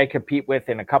Laskowski, a guy I compete with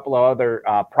in a couple of other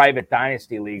private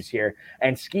dynasty leagues here.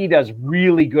 And Ski does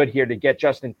really good here to get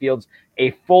Justin Fields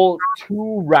a full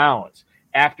 2 rounds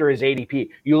after his ADP.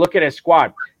 You look at his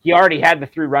squad. He already had the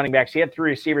 3 running backs. He had 3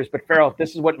 receivers. But, Farrell,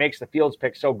 this is what makes the Fields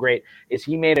pick so great is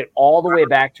he made it all the way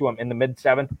back to him in the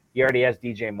mid-7th. He already has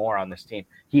DJ Moore on this team.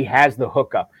 He has the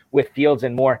hookup with Fields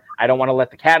and Moore. I don't want to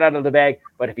let the cat out of the bag,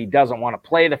 but if he doesn't want to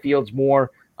play the Fields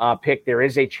Moore pick, there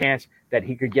is a chance that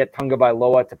he could get Tunga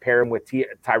Bailoa to pair him with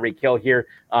Tyreek Hill here,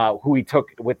 who he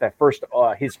took with the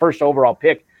his first overall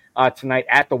pick tonight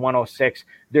at the 106.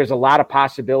 There's a lot of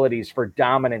possibilities for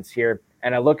dominance here.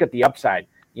 And I look at the upside,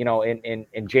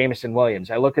 in Jameson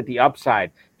Williams. I look at the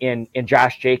upside in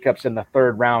Josh Jacobs in the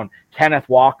 3rd round, Kenneth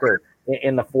Walker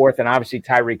in the 4th, and obviously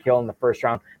Tyreek Hill in the 1st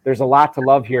round. There's a lot to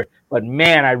love here. But,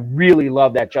 man, I really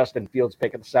love that Justin Fields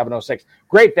pick at the 706.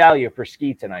 Great value for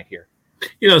Ski tonight here.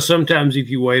 Sometimes if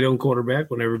you wait on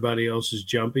quarterback when everybody else is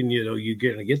jumping, you're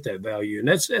going to get that value. And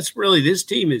that's really this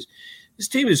team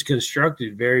is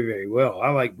constructed very, very well. I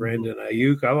like Brandon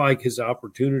Ayuk. I like his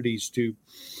opportunities to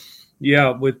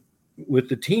with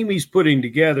the team he's putting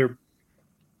together,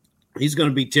 he's going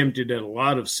to be tempted at a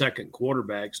lot of second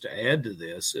quarterbacks to add to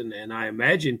this. And I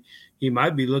imagine he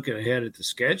might be looking ahead at the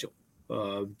schedule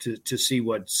to see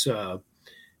which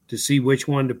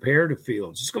one to pair to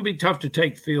Fields. It's going to be tough to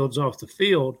take Fields off the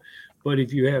field, but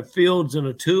if you have Fields and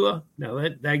a Tua, now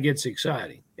that gets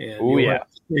exciting. And you'll have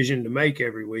a decision to make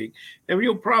every week, and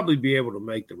you'll probably be able to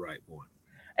make the right one.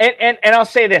 And I'll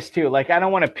say this too, I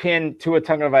don't want to pin Tua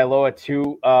Tagovailoa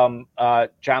to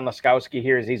John Laskowski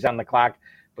here as he's on the clock,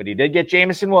 but he did get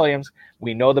Jameson Williams.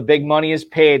 We know the big money is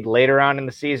paid later on in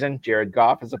the season. Jared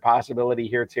Goff is a possibility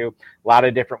here too. A lot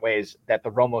of different ways that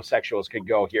the Romosexuals could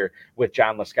go here with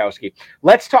John Laskowski.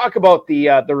 Let's talk about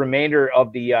the remainder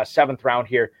of the 7th round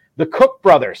here. The Cook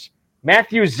brothers,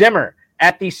 Matthew Zimmer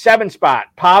at the 7 spot.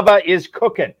 Pava is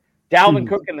cooking. Dalvin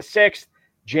Cook in the 6th.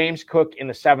 James Cook in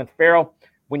the 7th. Farrell,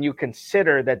 when you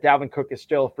consider that Dalvin Cook is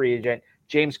still a free agent,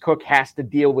 James Cook has to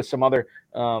deal with some other,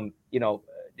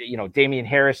 Damian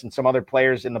Harris and some other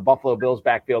players in the Buffalo Bills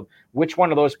backfield. Which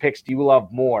one of those picks do you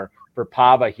love more for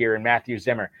Pava here and Matthew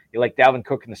Zimmer? You like Dalvin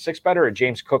Cook in the 6th better or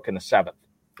James Cook in the 7th?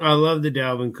 I love the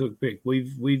Dalvin Cook pick.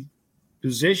 We've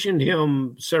positioned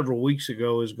him several weeks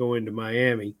ago as going to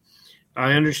Miami.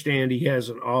 I understand he has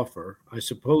an offer. I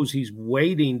suppose he's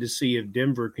waiting to see if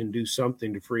Denver can do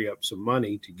something to free up some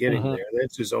money to get him there.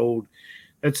 That's his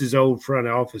old front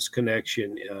office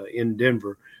connection in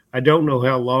Denver. I don't know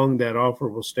how long that offer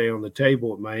will stay on the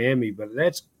table at Miami, but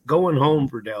that's going home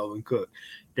for Dalvin Cook.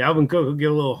 Dalvin Cook will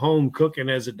get a little home cooking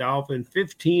as a Dolphin.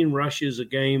 15 rushes a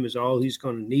game is all he's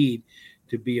going to need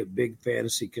to be a big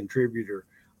fantasy contributor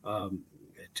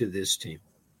to this team.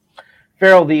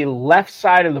 Farrell, the left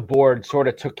side of the board sort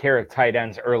of took care of tight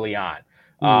ends early on.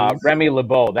 Remy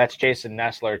LeBeau, that's Jason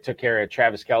Nessler, took care of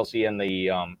Travis Kelce in the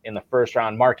 1st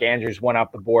round. Mark Andrews went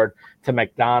off the board to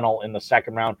McDonald in the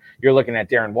 2nd round. You're looking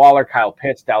at Darren Waller, Kyle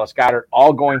Pitts, Dallas Goedert,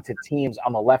 all going to teams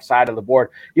on the left side of the board.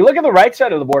 You look at the right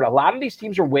side of the board, a lot of these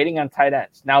teams are waiting on tight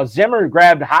ends. Now, Zimmer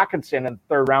grabbed Hawkinson in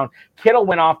the 3rd round. Kittle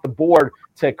went off the board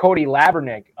to Cody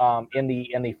Labernick in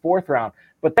the 4th round.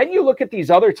 But then you look at these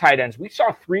other tight ends. We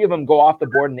saw 3 of them go off the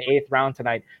board in the 8th round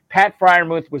tonight. Pat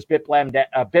Freiermuth was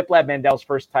Biplab Mandel's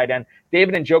first tight end.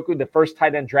 David Njoku, the first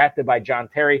tight end drafted by John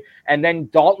Terry. And then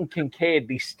Dalton Kincaid,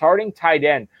 the starting tight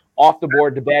end, off the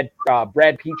board to Brad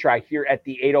Petri here at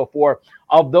the 804.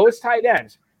 Of those tight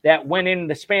ends that went in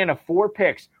the span of 4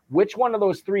 picks, which one of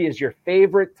those 3 is your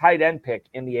favorite tight end pick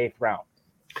in the 8th round?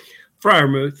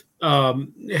 Freiermuth.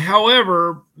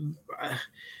 However,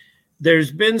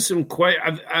 there's been some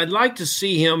I'd like to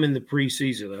see him in the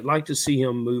preseason. I'd like to see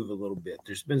him move a little bit.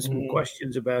 There's been some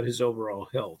questions about his overall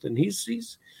health, and he's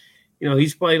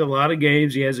played a lot of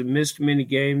games. He hasn't missed many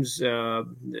games.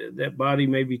 That body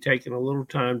may be taking a little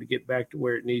time to get back to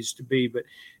where it needs to be. But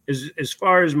as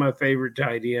far as my favorite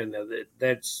tight end,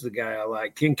 that's the guy I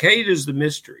like. Kincaid is the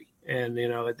mystery, and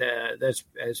that's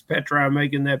as Petri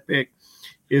making that pick.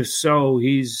 If so,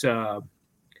 he's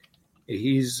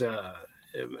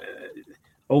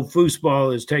old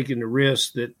foosball is taking the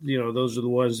risk that, those are the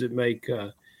ones that make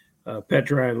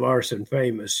Petri and Larson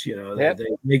famous. They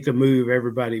make the move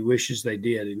everybody wishes they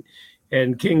did.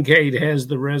 And Kincaid has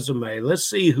the resume. Let's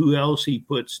see who else he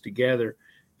puts together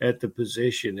at the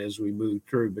position as we move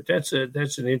through. But that's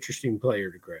an interesting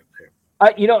player to grab there.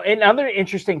 Another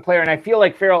interesting player, and I feel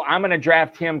like, Farrell, I'm going to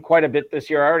draft him quite a bit this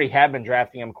year. I already have been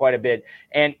drafting him quite a bit.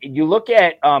 And you look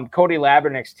at Cody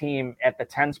Labernick's team at the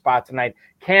 10 spot tonight.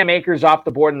 Cam Akers off the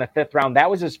board in the 5th round. That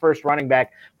was his first running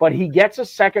back, but he gets a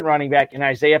second running back in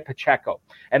Isaiah Pacheco.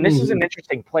 And this is an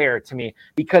interesting player to me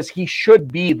because he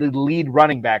should be the lead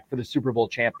running back for the Super Bowl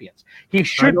champions. He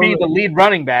should be the lead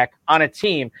running back on a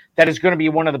team that is going to be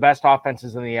one of the best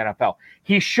offenses in the NFL.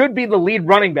 He should be the lead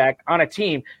running back on a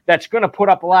team that's going to put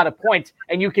up a lot of points,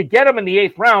 and you could get him in the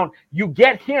 8th round. You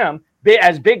get him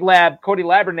as Big Lab, Cody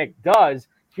Labernick does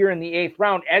here in the 8th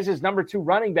round as his number 2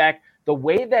 running back. The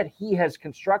way that he has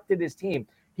constructed his team,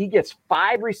 he gets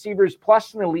 5 receivers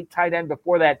plus an elite tight end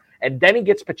before that, and then he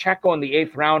gets Pacheco in the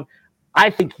 8th round.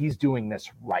 I think he's doing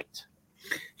this right.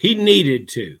 He needed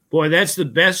to. Boy, that's the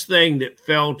best thing that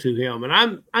fell to him.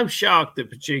 And I'm shocked that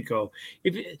Pacheco.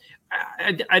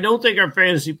 I don't think our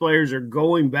fantasy players are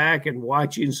going back and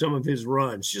watching some of his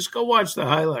runs. Just go watch the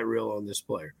highlight reel on this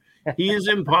player. He is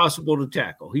impossible to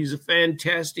tackle. He's a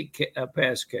fantastic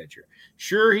pass catcher.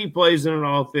 Sure, he plays in an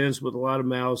offense with a lot of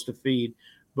mouths to feed,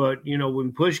 but,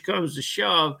 when push comes to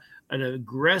shove, an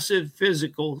aggressive,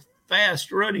 physical,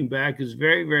 fast running back is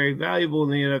very, very valuable in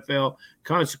the NFL,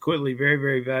 consequently very,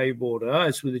 very valuable to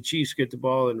us when the Chiefs get the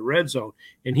ball in the red zone.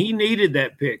 And he needed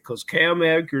that pick because Cam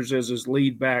Akers as his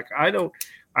lead back. I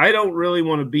don't really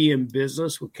want to be in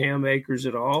business with Cam Akers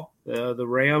at all. The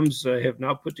Rams have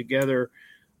not put together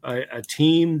a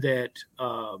team that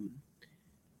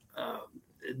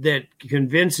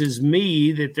convinces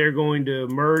me that they're going to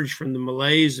emerge from the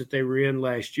malaise that they were in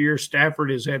last year. Stafford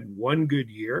has had one good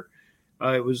year.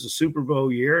 It was the Super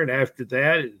Bowl year, and after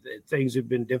that, things have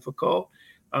been difficult.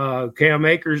 Cam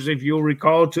Akers, if you'll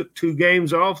recall, took 2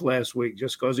 games off last year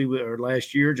just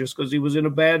because he was in a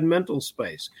bad mental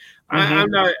space. I'm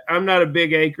not a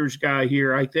big Akers guy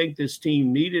here. I think this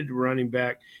team needed a running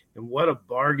back, and what a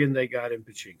bargain they got in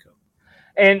Pacheco.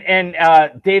 And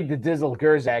Dave the Dizzle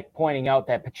Gerzak pointing out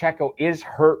that Pacheco is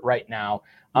hurt right now,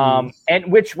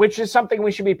 and which is something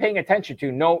we should be paying attention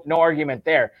to. No argument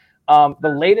there.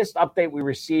 The latest update we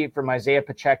received from Isaiah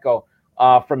Pacheco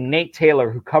from Nate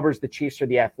Taylor, who covers the Chiefs for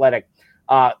The Athletic,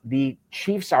 the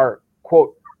Chiefs are,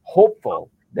 quote, hopeful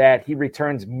that he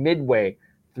returns midway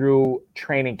through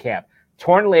training camp.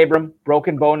 Torn labrum,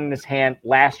 broken bone in his hand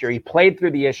last year. He played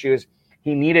through the issues.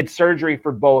 He needed surgery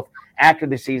for both after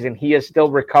the season. He is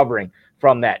still recovering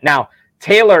from that. Now,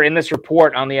 Taylor, in this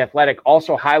report on The Athletic,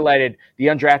 also highlighted the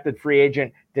undrafted free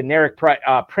agent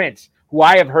Deneric Prince, who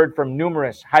I have heard from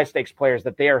numerous high-stakes players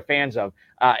that they are fans of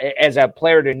as a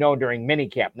player to know during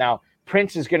minicamp. Now,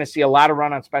 Prince is going to see a lot of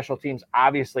run on special teams,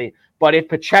 obviously, but if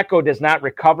Pacheco does not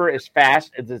recover as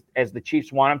fast as the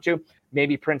Chiefs want him to,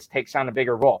 maybe Prince takes on a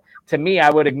bigger role. To me, I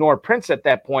would ignore Prince at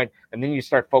that point, and then you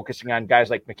start focusing on guys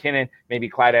like McKinnon, maybe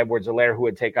Clyde Edwards-Helaire, who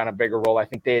would take on a bigger role. I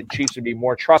think the Chiefs would be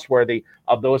more trustworthy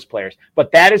of those players.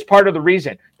 But that is part of the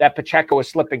reason that Pacheco is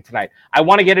slipping tonight. I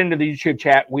want to get into the YouTube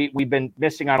chat. We've been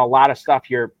missing on a lot of stuff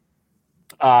here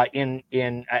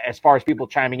in as far as people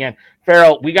chiming in.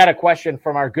 Farrell, we got a question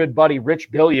from our good buddy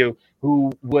Rich Bilyeu,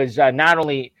 who was not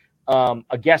only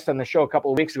a guest on the show a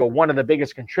couple of weeks ago, one of the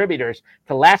biggest contributors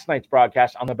to last night's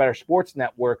broadcast on the Better Sports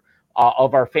Network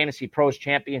of our Fantasy Pros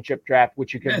Championship Draft,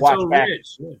 which you can watch back.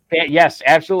 Yes,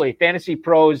 absolutely. Fantasy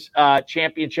Pros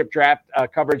Championship Draft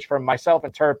coverage from myself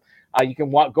and Terp. You can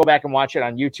go back and watch it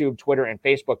on YouTube, Twitter, and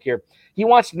Facebook here. He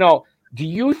wants to know, do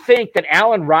you think that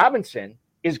Allen Robinson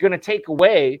is going to take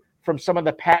away from some of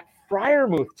the Pat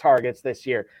Freiermuth targets this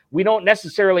year? We don't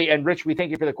necessarily, and Rich, we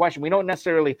thank you for the question, we don't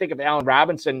necessarily think of Allen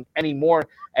Robinson anymore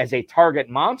as a target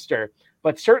monster,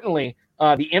 but certainly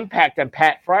the impact on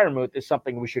Pat Freiermuth is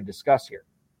something we should discuss here.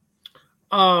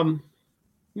 No.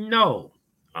 No.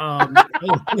 We're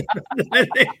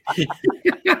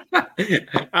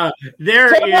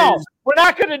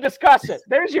not going to discuss it.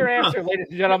 There's your answer, ladies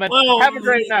and gentlemen. Well, have a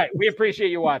great night. We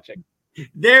appreciate you watching.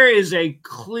 There is a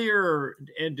clear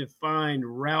and defined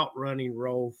route running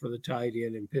role for the tight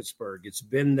end in Pittsburgh. It's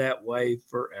been that way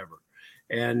forever.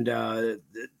 And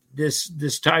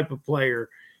this type of player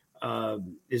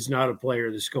is not a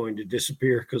player that's going to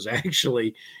disappear, because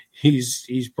actually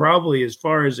he's probably, as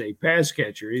far as a pass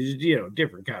catcher, he's a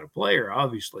different kind of player,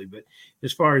 obviously. But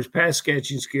as far as pass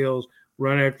catching skills,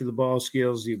 run after the ball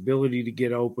skills, the ability to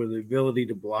get open, the ability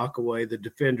to block away the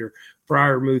defender,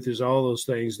 Freiermuth is all those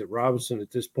things that Robinson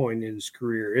at this point in his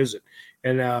career isn't.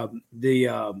 And the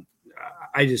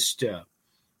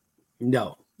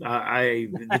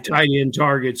tight end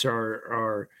targets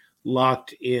are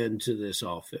locked into this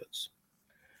offense.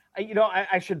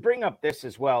 I should bring up this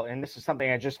as well, and this is something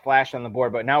I just flashed on the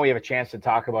board, but now we have a chance to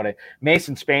talk about it.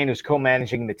 Mason Spain, who's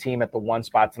co-managing the team at the one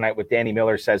spot tonight with Danny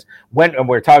Miller, says, and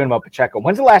we're talking about Pacheco,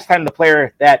 when's the last time the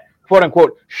player that,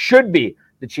 quote-unquote, should be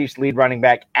the Chiefs' lead running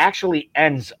back actually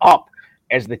ends up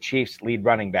as the Chiefs' lead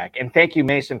running back? And thank you,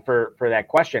 Mason, for that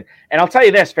question. And I'll tell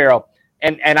you this, Farrell,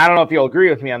 and I don't know if you'll agree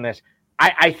with me on this.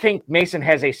 I think Mason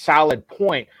has a solid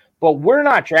point. But we're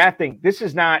not drafting. This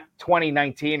is not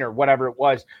 2019 or whatever it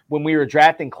was when we were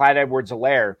drafting Clyde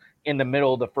Edwards-Helaire in the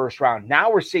middle of the first round.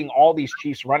 Now we're seeing all these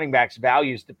Chiefs running backs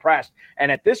values depressed.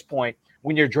 And at this point,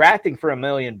 when you're drafting for $1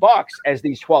 million, as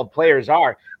these 12 players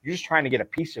are, you're just trying to get a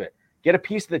piece of it. Get a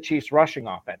piece of the Chiefs rushing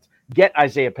offense. Get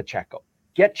Isaiah Pacheco.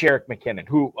 Get Jerick McKinnon,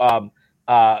 who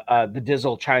the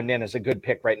Dizzle chimed in as a good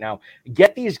pick right now.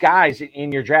 Get these guys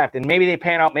in your draft. And maybe they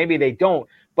pan out, maybe they don't.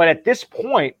 But at this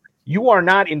point, you are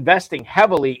not investing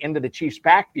heavily into the Chiefs'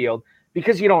 backfield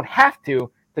because you don't have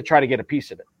to try to get a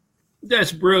piece of it.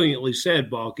 That's brilliantly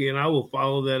said, Balky, and I will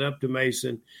follow that up to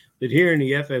Mason, that here in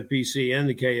the FFPC and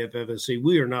the KFFSC,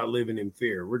 we are not living in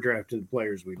fear. We're drafting the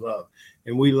players we love,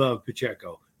 and we love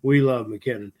Pacheco. We love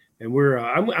McKinnon, and we're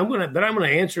I'm going to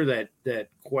answer that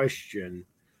question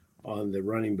on the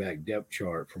running back depth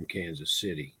chart from Kansas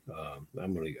City.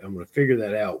 I'm going to figure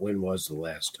that out. When was the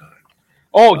last time?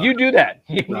 Oh, you do that.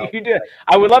 You do it.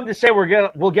 I would love to say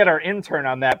we'll get our intern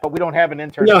on that, but we don't have an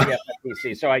intern at the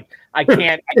FFPC, so I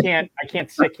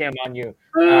can't sick him on you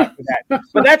for that.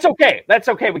 But that's okay. That's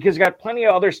okay, because we got plenty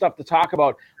of other stuff to talk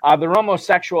about. The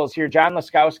Romosexuals here. John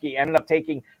Laskowski ended up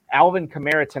taking Alvin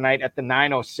Kamara tonight at the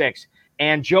 9:06,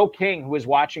 and Joe King, who is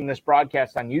watching this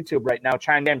broadcast on YouTube right now,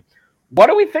 chimed in. What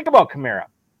do we think about Kamara?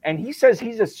 And he says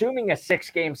he's assuming a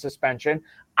 6-game suspension.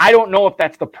 I don't know if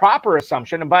that's the proper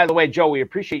assumption. And by the way, Joe, we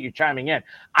appreciate you chiming in.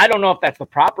 I don't know if that's the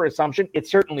proper assumption. It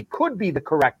certainly could be the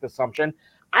correct assumption.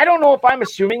 I don't know if I'm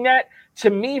assuming that.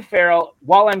 To me, Farrell,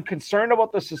 while I'm concerned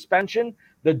about the suspension,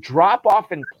 the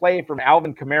drop-off in play from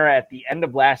Alvin Kamara at the end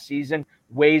of last season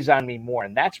weighs on me more.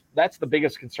 And that's the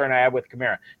biggest concern I have with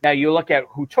Kamara. Now, you look at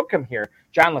who took him here.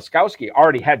 John Laskowski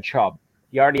already had Chubb.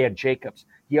 He already had Jacobs.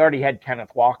 He already had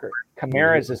Kenneth Walker.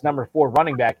 Kamara is his number 4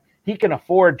 running back. He can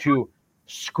afford to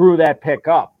screw that pick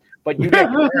up. But you get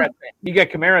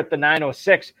Kamara at the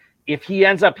 9:06. If he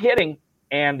ends up hitting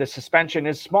and the suspension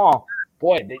is small,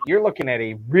 boy, you're looking at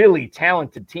a really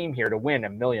talented team here to win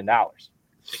 $1 million.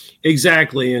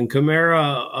 Exactly. And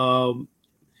Kamara,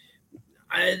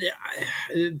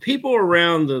 people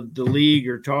around the league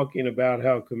are talking about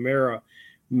how Kamara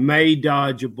may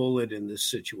dodge a bullet in this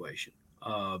situation.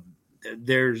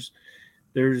 There's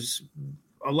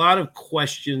a lot of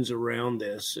questions around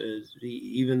this,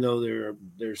 even though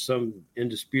there's some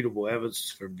indisputable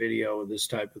evidence for video of this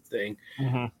type of thing.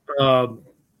 Mm-hmm.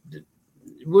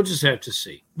 We'll just have to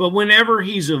see. But whenever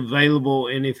he's available,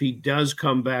 and if he does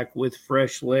come back with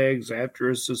fresh legs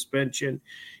after a suspension,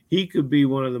 he could be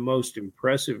one of the most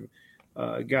impressive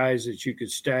guys that you could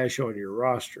stash on your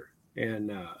roster.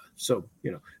 And so,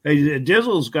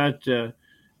 Dizzle's got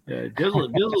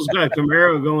Dizzle's got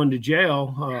Kamara going to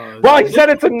jail. Well, he said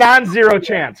it's a non-zero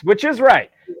chance, which is right.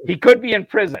 He could be in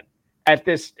prison at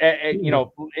this,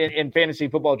 in fantasy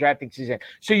football drafting season.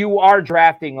 So you are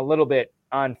drafting a little bit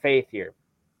on faith here.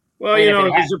 Well,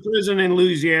 if it's a prison in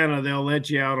Louisiana, they'll let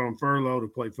you out on furlough to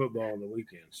play football on the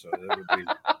weekend. So that would be.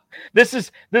 This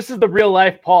is the real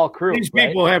life Paul Crew. These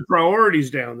people have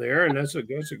priorities down there, and that's a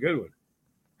good one.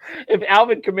 If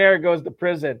Alvin Kamara goes to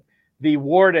prison, the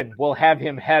warden will have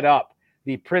him head up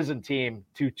the prison team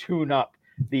to tune up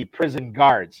the prison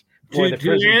guards. To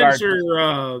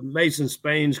answer Mason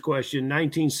Spain's question,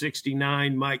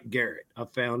 1969, Mike Garrett. I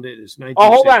found it. It's 1969. Oh,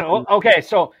 hold on. Okay,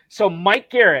 so Mike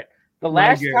Garrett, the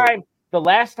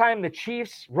last time the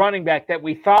Chiefs running back that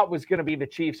we thought was going to be the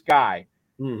Chiefs guy,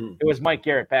 it was Mike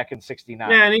Garrett back in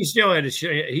 '69. Yeah, and he still had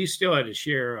to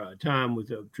share time with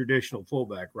a traditional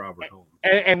fullback, Robert Holmes.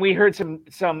 And we heard some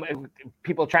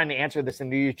people trying to answer this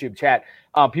in the YouTube chat.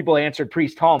 People answered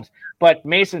Priest Holmes, but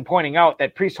Mason pointing out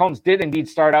that Priest Holmes did indeed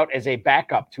start out as a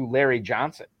backup to Larry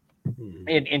Johnson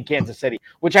in Kansas City,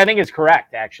 which I think is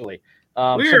correct, actually. We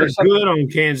are good on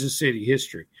Kansas City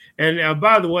history. And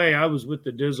by the way, I was with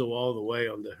the Dizzle all the way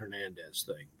on the Hernandez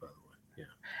thing, by the way.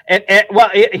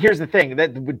 Yeah. Here's the thing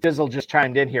that Dizzle just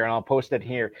chimed in here, and I'll post it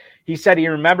here. He said he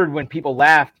remembered when people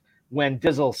laughed when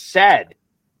Dizzle said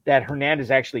that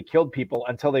Hernandez actually killed people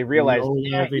until they realized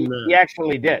he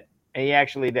actually did. And he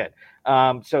actually did.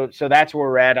 So that's where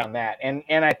we're at on that.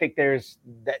 And I think there's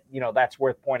that, that's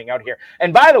worth pointing out here.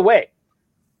 And by the way,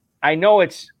 I know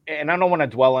and I don't want to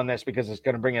dwell on this because it's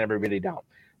going to bring everybody down,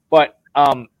 but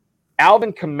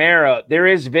Alvin Kamara, there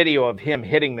is video of him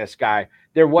hitting this guy.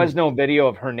 There was no video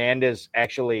of Hernandez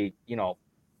actually,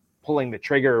 pulling the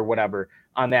trigger or whatever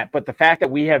on that. But the fact that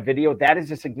we have video, that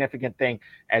is a significant thing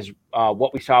as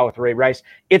what we saw with Ray Rice.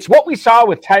 It's what we saw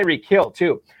with Tyreek Hill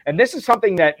too. And this is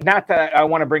something that, not that I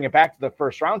want to bring it back to the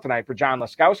first round tonight for John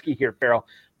Laskowski here, Farrell,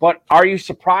 but are you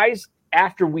surprised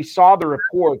after we saw the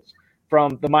reports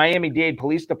from the Miami-Dade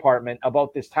Police Department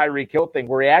about this Tyreek Hill thing,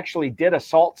 where he actually did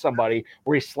assault somebody,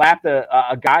 where he slapped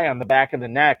a guy on the back of the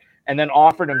neck and then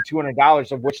offered him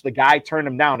 $200, of which the guy turned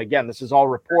him down? Again, this is all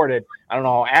reported. I don't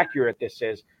know how accurate this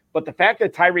is. But the fact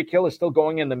that Tyreek Hill is still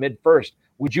going in the mid-first,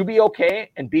 would you be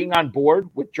okay and being on board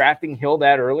with drafting Hill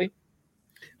that early?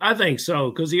 I think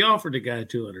so, because he offered the guy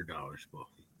 $200. Well,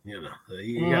 he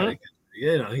offered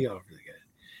the guy.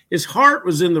 His heart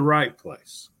was in the right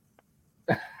place.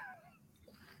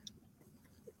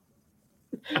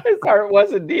 His heart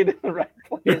was indeed in the right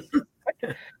place.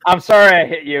 I'm sorry I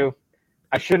hit you.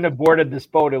 I shouldn't have boarded this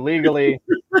boat illegally.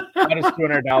 How does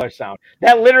 $200 sound?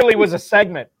 That literally was a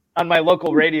segment on my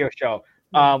local radio show.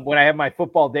 When I have my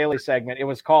Football Daily segment, it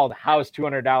was called "How's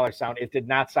 $200 Sound?" It did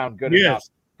not sound good enough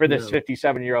for this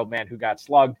 57-year-old man who got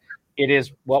slugged. It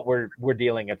is what we're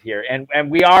dealing with here, and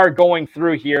we are going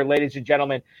through here, ladies and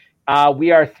gentlemen.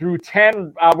 We are through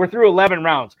 10. We're through 11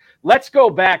 rounds. Let's go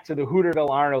back to the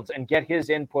Hooterville Arnolds and get his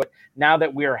input now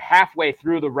that we're halfway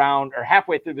through the round or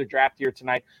halfway through the draft here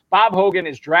tonight. Bob Hogan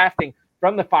is drafting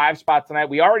from the 5 spot tonight.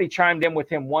 We already chimed in with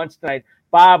him once tonight.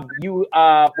 Bob, you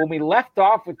when we left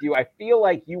off with you, I feel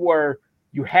like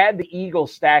you had the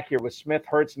Eagles stack here with Smith,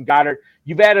 Hurts, and Goddard.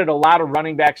 You've added a lot of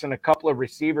running backs and a couple of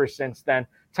receivers since then.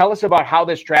 Tell us about how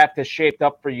this draft has shaped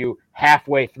up for you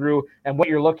halfway through and what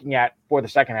you're looking at for the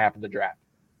second half of the draft.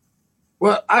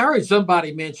 Well, I heard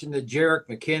somebody mention that Jerick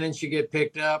McKinnon should get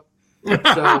picked up.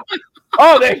 So,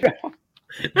 there you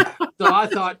go. So I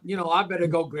thought, I better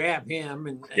go grab him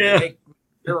and make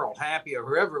Harold happy, or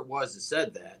whoever it was that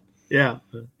said that. Yeah.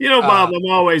 Bob,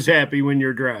 I'm always happy when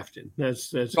you're drafting.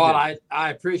 That's God,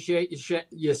 I appreciate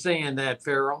you saying that,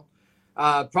 Farrell.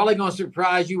 Probably going to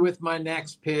surprise you with my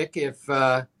next pick if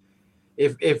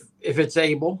it's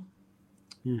able.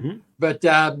 Mm-hmm. But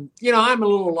I'm a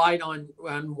little light on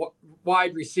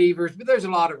wide receivers, but there's a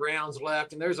lot of rounds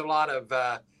left, and there's a lot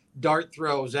of dart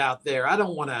throws out there. I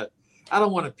don't want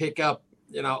to pick up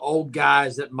old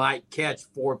guys that might catch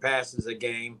 4 passes a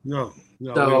game. No.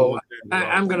 So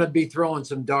I'm going to be throwing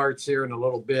some darts here in a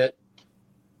little bit.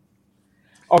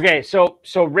 Okay, so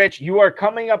Rich, you are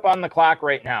coming up on the clock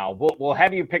right now. We'll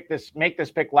have you make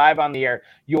this pick live on the air.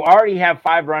 You already have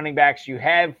 5 running backs. You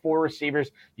have 4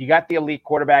 receivers. You got the elite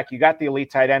quarterback. You got the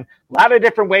elite tight end. A lot of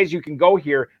different ways you can go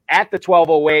here at the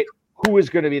 12:08. Who is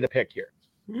going to be the pick here?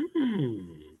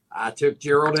 I took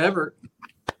Gerald Everett.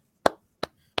 All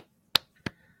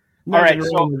right,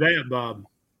 so with that, Bob.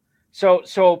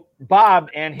 So Bob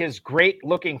and his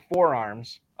great-looking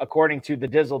forearms, according to the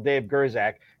Dizzle Dave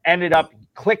Gerzak, ended up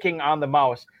clicking on the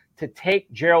mouse to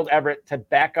take Gerald Everett to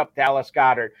back up Dallas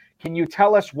Goedert. Can you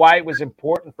tell us why it was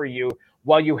important for you,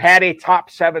 while you had a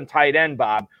top 7 tight end,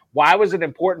 Bob, why was it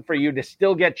important for you to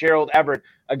still get Gerald Everett,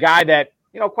 a guy that,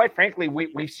 quite frankly,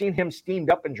 we've seen him steamed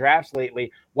up in drafts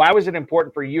lately. Why was it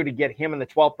important for you to get him in the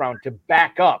 12th round to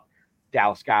back up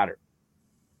Dallas Goedert?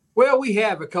 Well, we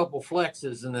have a couple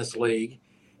flexes in this league,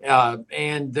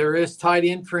 and there is tight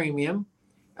end premium.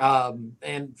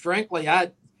 And frankly,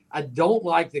 I don't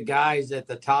like the guys at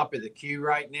the top of the queue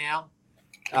right now.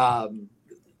 And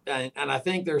I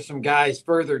think there's some guys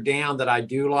further down that I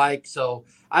do like. So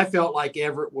I felt like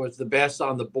Everett was the best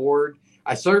on the board.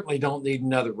 I certainly don't need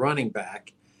another running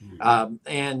back.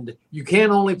 And you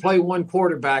can only play one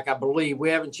quarterback, I believe. We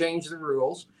haven't changed the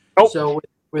rules. Oh. So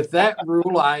with that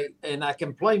rule, I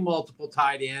can play multiple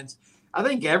tight ends. I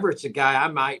think Everett's a guy I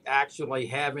might actually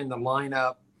have in the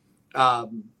lineup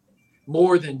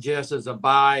more than just as a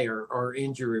buy or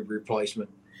injury replacement.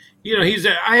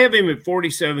 I have him at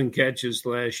 47 catches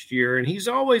last year, and he's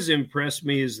always impressed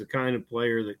me as the kind of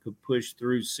player that could push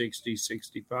through 60,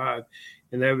 65,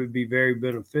 and that would be very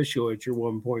beneficial at your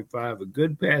 1.5. A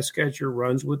good pass catcher,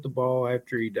 runs with the ball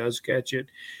after he does catch it.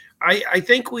 I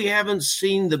think we haven't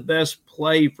seen the best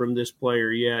play from this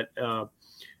player yet. And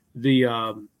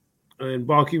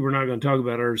Balky, we're not going to talk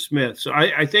about Irv Smith. So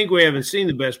I think we haven't seen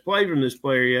the best play from this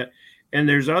player yet. And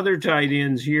there's other tight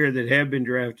ends here that have been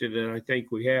drafted, and I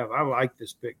think we have. I like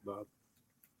this pick, Bob.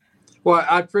 Well,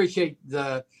 I appreciate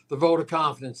the vote of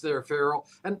confidence there, Farrell.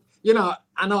 And,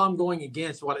 I know I'm going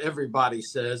against what everybody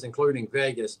says, including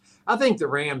Vegas. I think the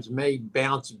Rams may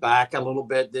bounce back a little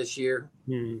bit this year.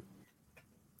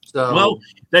 So,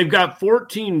 they've got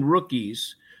 14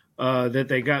 rookies that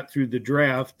they got through the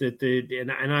draft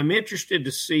and I'm interested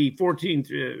to see 14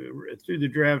 through the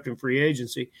draft and free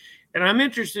agency. And I'm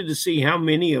interested to see how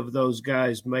many of those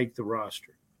guys make the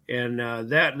roster. And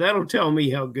that'll tell me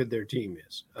how good their team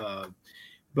is.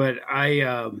 But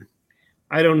I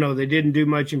don't know. They didn't do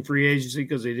much in free agency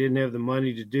because they didn't have the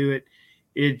money to do it.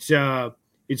 It's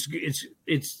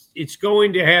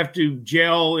going to have to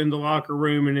gel in the locker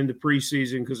room and in the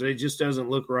preseason because it just doesn't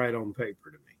look right on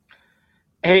paper to me.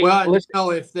 Hey, well,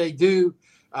 if they do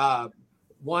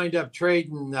wind up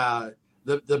trading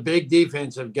the big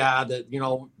defensive guy that,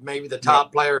 maybe the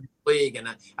top player in the league, and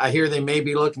I hear they may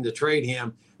be looking to trade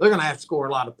him, they're going to have to score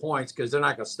a lot of points because they're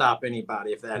not going to stop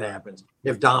anybody if that happens,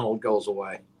 if Donald goes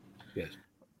away. Yes.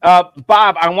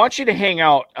 Bob, I want you to hang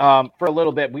out for a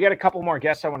little bit. We got a couple more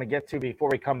guests I want to get to before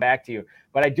we come back to you.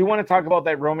 But I do want to talk about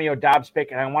that Romeo Doubs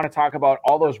pick, and I want to talk about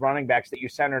all those running backs that you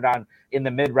centered on in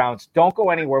the mid-rounds. Don't go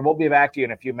anywhere. We'll be back to you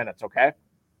in a few minutes, okay?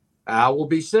 I will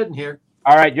be sitting here.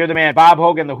 All right, you're the man. Bob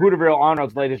Hogan, the Hooterville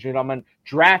Arnolds, ladies and gentlemen,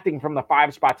 drafting from the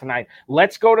 5 spot tonight.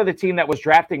 Let's go to the team that was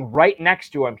drafting right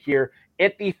next to him here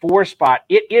at the 4 spot.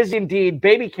 It is indeed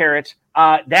Baby Carrots.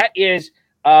 That is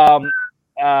no,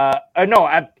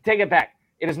 I take it back.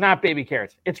 It is not Baby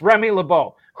Carrots. It's Remy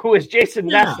LeBeau, who is Jason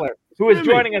Nessler, who is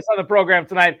joining us on the program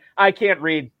tonight. I can't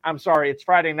read. I'm sorry. It's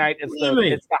Friday night. It's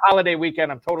the holiday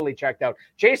weekend. I'm totally checked out.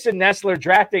 Jason Nessler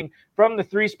drafting from the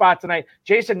 3 spot tonight.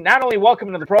 Jason, not only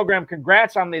welcome to the program,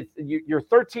 congrats on your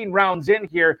 13 rounds in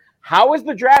here. How is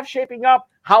the draft shaping up?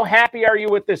 How happy are you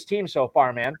with this team so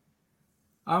far, man?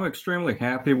 I'm extremely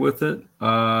happy with it.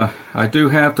 I do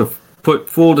have to put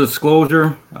full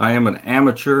disclosure. I am an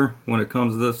amateur when it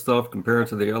comes to this stuff compared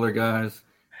to the other guys.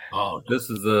 Oh,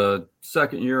 this is the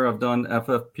second year I've done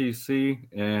FFPC,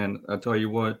 and I tell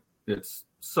you what, it's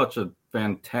such a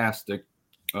fantastic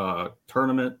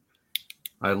tournament.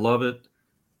 I love it.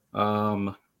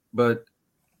 But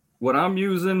what I'm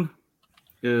using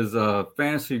is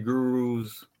Fantasy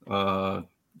Gurus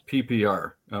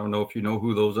PPR. I don't know if you know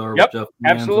who those are. Yep, Jeff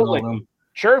absolutely.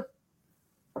 Sure.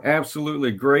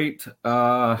 Absolutely great.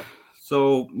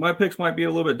 So my picks might be a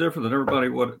little bit different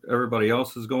than what everybody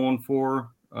else is going for.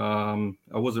 I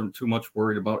wasn't too much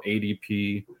worried about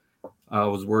ADP. I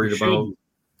was worried about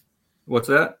what's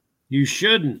that? You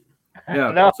shouldn't.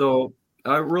 Yeah. No. So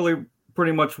I really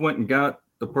pretty much went and got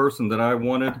the person that I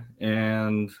wanted.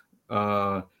 And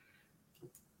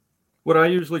what I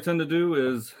usually tend to do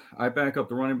is I back up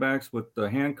the running backs with the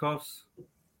handcuffs.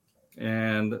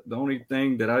 And the only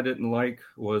thing that I didn't like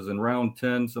was in round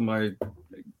 10, somebody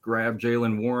grabbed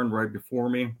Jaylen Warren right before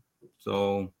me.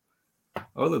 So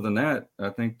other than that, I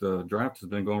think the draft has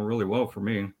been going really well for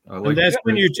me. And that's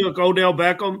when you took Odell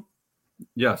Beckham?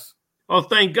 Yes. Oh,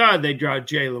 thank God they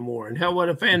dropped Jaylen Warren. What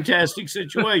a fantastic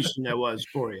situation that was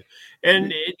for you.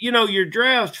 And, your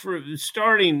draft for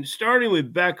starting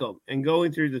with Beckham and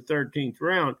going through the 13th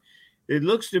round, it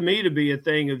looks to me to be a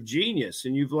thing of genius.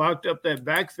 And you've locked up that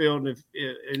backfield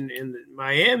in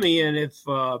Miami. And if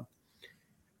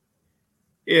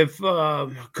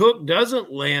Cook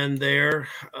doesn't land there,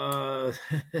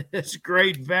 it's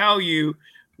great value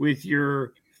with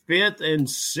your 5th and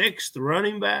 6th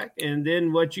running back. And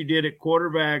then what you did at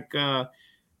quarterback, I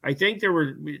think there were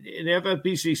in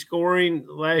FFPC scoring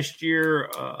last year,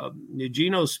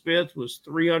 Geno Smith was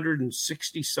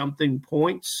 360 something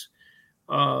points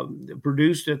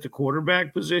produced at the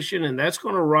quarterback position. And that's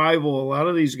going to rival a lot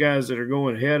of these guys that are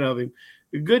going ahead of him.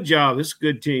 Good job. It's a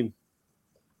good team.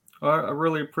 I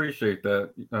really appreciate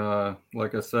that.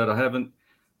 Like I said,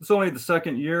 it's only the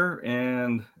second year,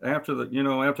 and after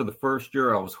the first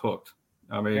year, I was hooked.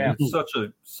 I mean, It's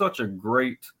such a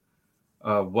great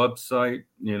website.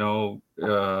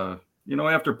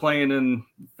 After playing in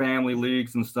family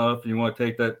leagues and stuff, you want to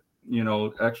take that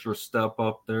extra step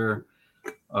up there.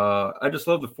 I just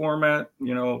love the format.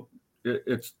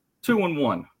 It's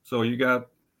 2-1, so you got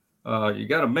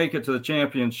to make it to the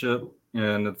championship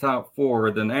and the top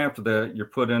 4. Then after that, you're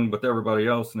put in with everybody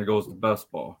else, and it goes to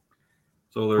best ball.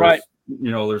 So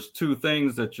there's 2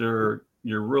 things that you're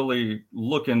really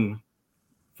looking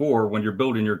for when you're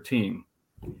building your team,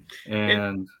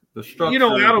 and the structure.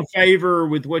 Out of favor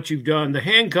with what you've done. The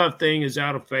handcuff thing is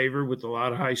out of favor with a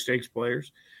lot of high stakes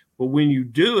players, but when you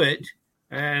do it,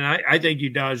 and I think you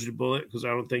dodged a bullet because I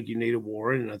don't think you need a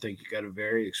Warren, and I think you got a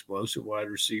very explosive wide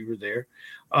receiver there.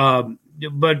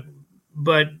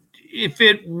 But if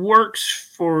it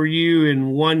works for you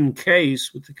in one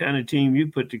case with the kind of team you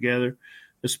put together,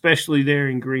 especially there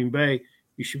in Green Bay,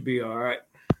 you should be all right.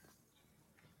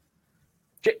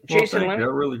 Jason, I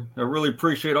really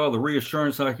appreciate all the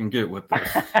reassurance I can get with this.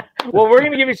 Well, we're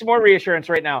going to give you some more reassurance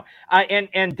right now.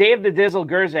 And Dave the Dizzle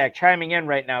Gerzak chiming in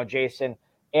right now, Jason,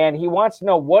 and he wants to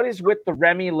know what is with the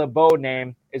Remy LeBeau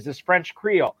name. Is this French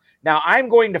Creole? Now, I'm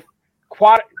going to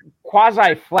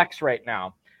quasi flex right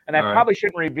now, and I probably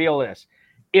shouldn't reveal this.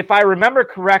 If I remember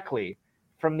correctly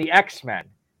from the X-Men,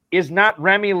 is not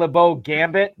Remy LeBeau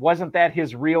Gambit? Wasn't that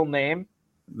his real name?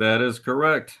 That is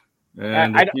correct.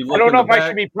 And I don't know if I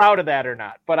should be proud of that or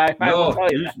not, but I will tell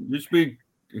you that. You should be.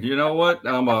 You know what?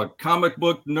 I'm a comic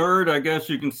book nerd, I guess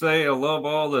you can say. I love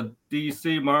all the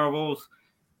DC Marvels.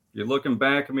 You're looking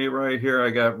back at me right here. I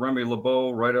got Remy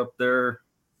LeBeau right up there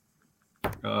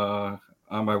on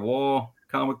my wall,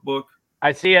 comic book.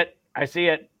 I see it.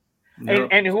 Yep.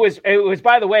 And it was,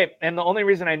 by the way, and the only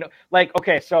reason I know,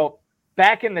 so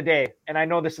back in the day, and I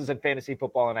know this isn't fantasy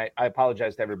football, and I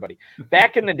apologize to everybody.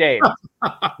 Back in the day,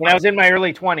 when I was in my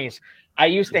early 20s, I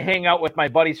used to hang out with my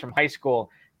buddies from high school,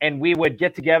 and we would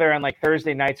get together on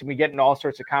Thursday nights, and we get into all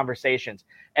sorts of conversations.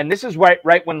 And this is right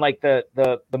when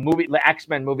the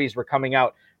X-Men movies were coming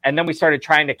out, and then we started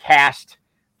trying to cast,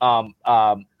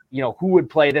 who would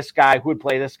play this guy,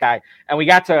 and we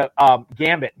got to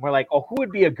Gambit. And we're like, who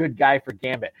would be a good guy for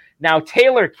Gambit? Now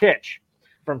Taylor Kitsch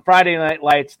from Friday Night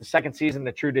Lights, the second season,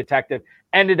 The True Detective,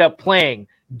 ended up playing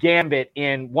Gambit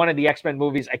in one of the X-Men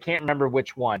movies. I can't remember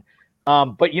which one.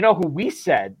 But you know who we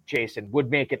said, Jason,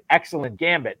 would make an excellent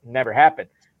Gambit? Never happened.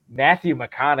 Matthew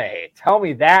McConaughey. Tell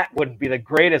me that wouldn't be the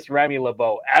greatest Remy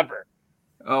LeBeau ever.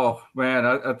 Oh, man,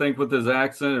 I think with his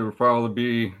accent,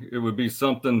 it would be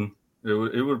something.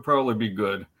 It would probably be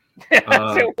good.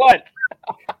 What?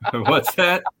 What's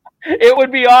that? It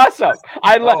would be awesome.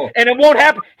 And it won't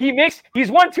happen.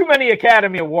 He's won too many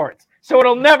Academy Awards, so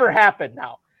it'll never happen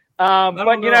now.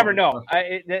 But you never know.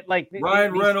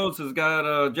 Ryan Reynolds has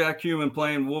got Jack Human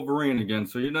playing Wolverine again,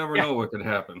 so you never know what could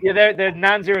happen. Yeah, there's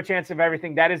non-zero chance of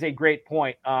everything. That is a great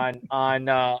point on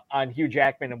Hugh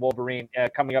Jackman and Wolverine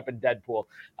coming up in Deadpool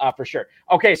for sure.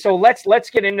 Okay, so let's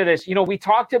get into this. We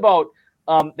talked about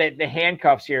the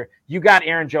handcuffs here. You got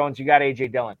Aaron Jones, you got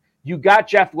AJ Dillon. You got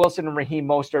Jeff Wilson and Raheem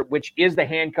Mostert, which is the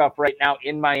handcuff right now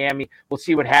in Miami. We'll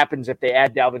see what happens if they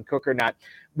add Dalvin Cook or not.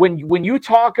 When you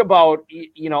talk about,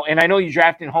 and I know you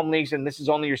drafted in home leagues, and this is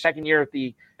only your second year at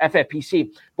the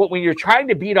FFPC, but when you're trying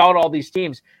to beat out all these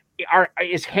teams,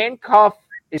 is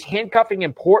handcuffing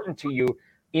important to you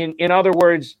In other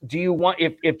words, do you want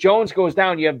if Jones goes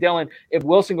down, you have Dillon. If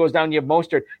Wilson goes down, you have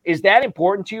Mostert. Is that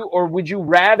important to you, or would you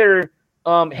rather?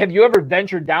 Have you ever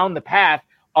ventured down the path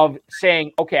of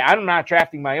saying, okay, I'm not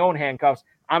drafting my own handcuffs.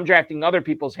 I'm drafting other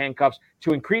people's handcuffs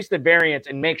to increase the variance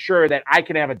and make sure that I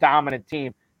can have a dominant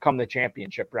team come the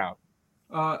championship round?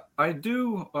 I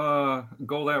do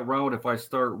go that route if I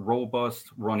start robust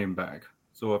running back.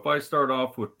 So if I start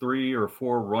off with 3 or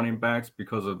 4 running backs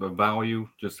because of the value,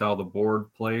 just how the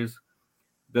board plays,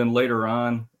 then later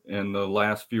on in the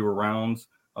last few rounds,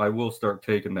 I will start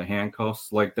taking the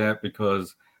handcuffs like that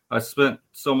because I spent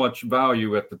so much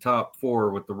value at the top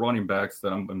 4 with the running backs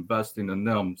that I'm investing in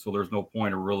them. So there's no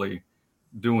point of really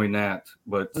doing that.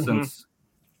 But since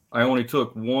I only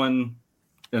took 1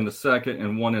 in the second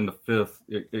and 1 in the 5th,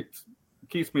 it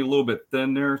keeps me a little bit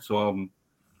thin there. So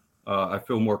I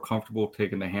feel more comfortable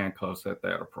taking the handcuffs at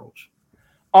that approach.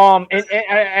 And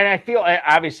I feel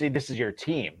obviously this is your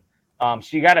team. So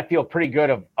you got to feel pretty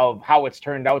good of how it's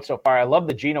turned out so far. I love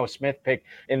the Geno Smith pick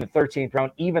in the 13th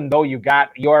round, even though you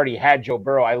already had Joe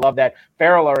Burrow. I love that.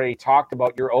 Farrell already talked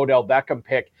about your Odell Beckham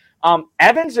pick.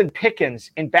 Evans and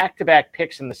Pickens in back-to-back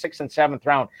picks in the 6th and 7th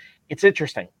round. It's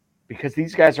interesting because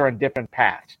these guys are on different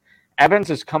paths.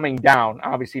 Evans is coming down.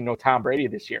 Obviously, no Tom Brady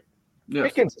this year. Yes.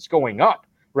 Pickens is going up,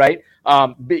 right?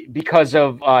 Because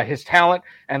of his talent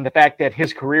and the fact that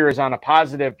his career is on a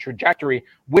positive trajectory.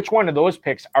 Which one of those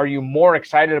picks are you more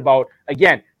excited about?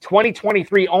 Again,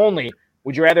 2023 only.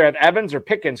 Would you rather have Evans or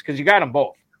Pickens? Because you got them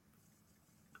both.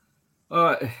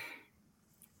 Like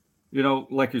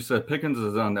you said, Pickens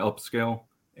is on the upscale.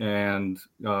 And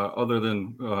other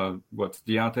than what's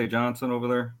Deontay Johnson over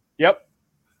there? Yep.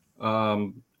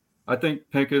 I think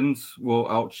Pickens will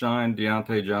outshine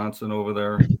Deontay Johnson over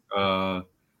there.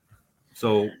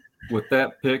 So with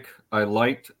that pick, I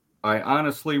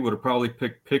honestly would have probably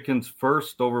picked Pickens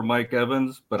first over Mike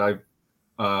Evans, but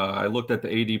I looked at the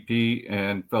ADP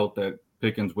and felt that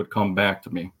Pickens would come back to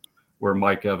me where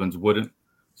Mike Evans wouldn't.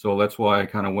 So that's why I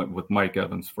kind of went with Mike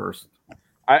Evans first.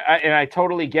 I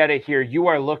totally get it here. You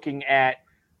are looking at,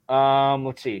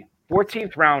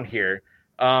 14th round here.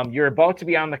 You're about to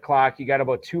be on the clock. You got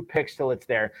about 2 picks till it's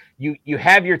there. You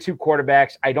have your 2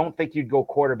 quarterbacks. I don't think you'd go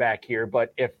quarterback here,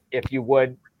 but if you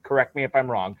would, correct me if I'm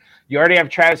wrong. You already have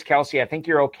Travis Kelce. I think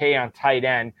you're okay on tight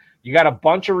end. You got a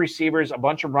bunch of receivers, a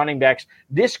bunch of running backs.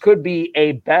 This could be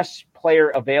a best player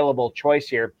available choice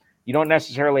here. You don't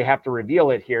necessarily have to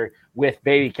reveal it here with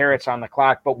baby carrots on the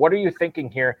clock. But what are you thinking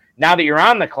here now that you're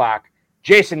on the clock?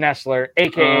 Jason Nestler,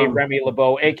 a.k.a. Remy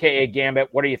LeBeau, a.k.a. Gambit.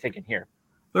 What are you thinking here?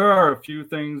 There are a few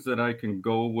things that I can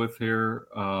go with here.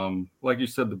 Like you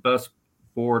said, the best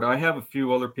board. I have a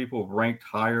few other people ranked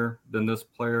higher than this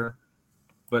player,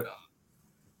 but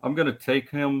I'm going to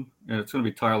take him, and it's going to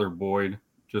be Tyler Boyd,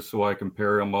 just so I can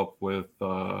pair him up with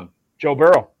Joe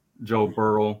Burrow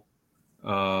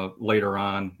later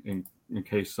on in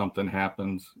case something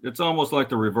happens. It's almost like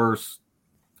the reverse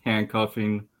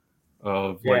handcuffing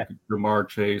of like Jamar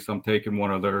Chase. I'm taking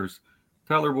one of theirs.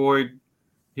 Tyler Boyd,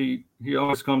 he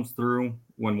always comes through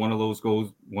when one of those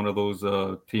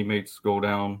teammates go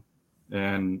down.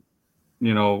 And,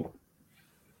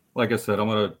 like I said, I'm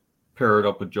going to pair it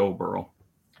up with Joe Burrow.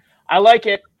 I like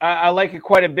it. I like it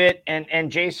quite a bit.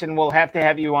 And Jason, we'll have to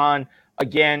have you on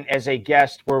again as a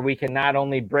guest where we can not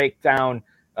only break down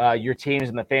your teams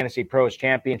in the Fantasy Pros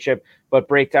Championship, but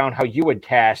break down how you would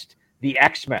cast the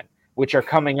X-Men, which are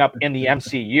coming up in the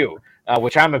MCU,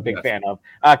 which I'm a big fan of.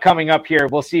 Coming up here,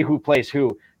 we'll see who plays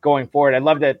who going forward. I'd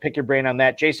love to pick your brain on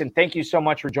that. Jason, thank you so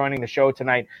much for joining the show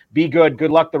tonight. Be good.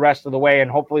 Good luck the rest of the way, and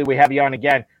hopefully we have you on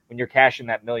again when you're cashing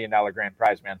that $1 million grand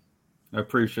prize, man. I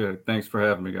appreciate it. Thanks for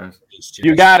having me, guys.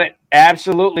 You got it.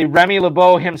 Absolutely. Remy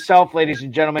LeBeau himself, ladies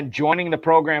and gentlemen, joining the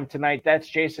program tonight. That's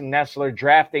Jason Nestler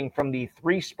drafting from the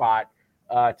 3 spot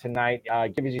tonight.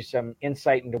 Gives you some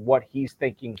insight into what he's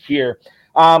thinking here.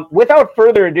 Without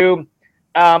further ado,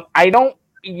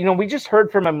 we just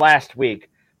heard from him last week,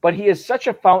 but he is such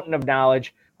a fountain of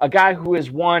knowledge, a guy who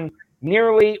has won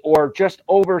nearly or just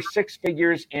over 6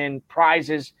 figures in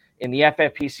prizes in the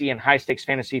FFPC and high-stakes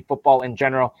fantasy football in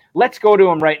general. Let's go to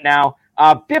him right now.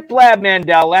 Biplab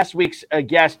Mandel, last week's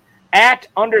guest,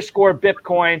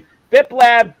 @_Bipcoin.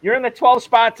 Biplab, you're in the 12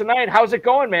 spot tonight. How's it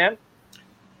going, man?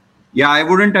 Yeah, I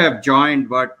wouldn't have joined,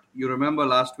 but you remember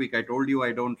last week I told you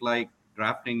I don't like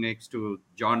drafting next to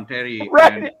John Terry.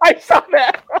 Right, I saw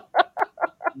that.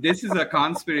 This is a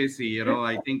conspiracy,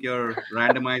 I think your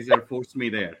randomizer forced me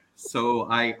there. So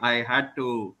I had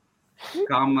to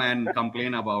come and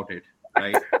complain about it,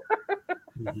 right?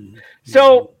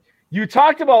 So you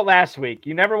talked about last week,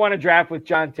 you never want to draft with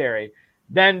John Terry.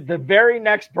 Then the very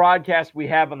next broadcast we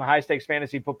have on the High Stakes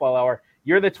Fantasy Football Hour,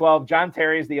 you're the 12. John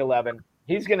Terry is the 11.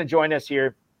 He's going to join us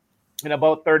here in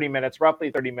about 30 minutes, roughly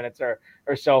 30 minutes or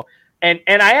so. And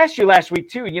I asked you last week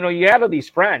too, you have all these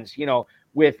friends,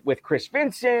 with Chris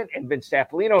Vincent and Vince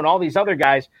Staffolino and all these other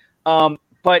guys.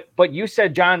 But you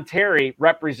said John Terry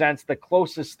represents the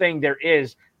closest thing there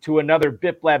is to another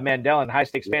Biplab Mandel in high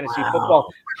stakes fantasy football.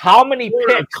 How many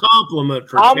picks? A compliment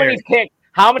for Terry.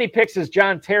 How many picks has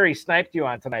John Terry sniped you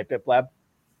on tonight, Biplab?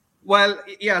 Well,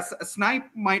 yes, snipe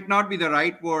might not be the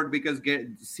right word because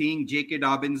seeing J.K.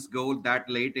 Dobbins go that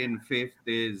late in fifth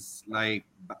is like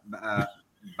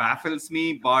baffles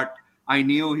me, but I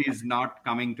knew he's not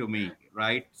coming to me,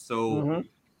 right? So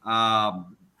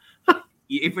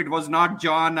if it was not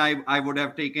John, I would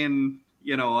have taken,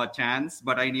 a chance,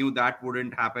 but I knew that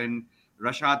wouldn't happen.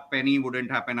 Rashad Penny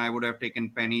wouldn't happen. I would have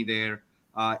taken Penny there.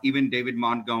 Even David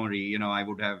Montgomery, I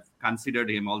would have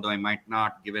considered him, although I might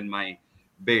not given my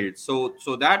build. So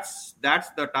that's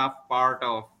the tough part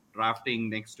of drafting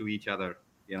next to each other,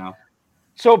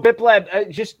 So Biplab,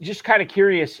 just kind of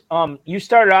curious. You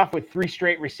started off with 3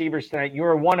 straight receivers tonight. You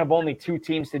were one of only 2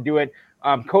 teams to do it.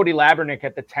 Cody Labernick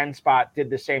at the 10 spot did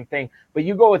the same thing. But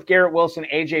you go with Garrett Wilson,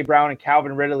 A.J. Brown, and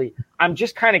Calvin Ridley. I'm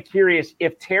just kind of curious,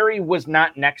 if Terry was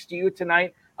not next to you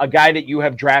tonight, a guy that you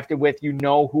have drafted with,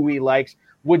 who he likes,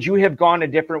 would you have gone a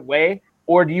different way?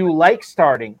 Or do you like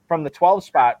starting from the 12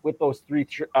 spot with those 3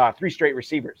 straight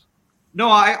receivers? No,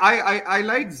 I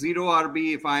like 0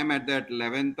 RB if I'm at that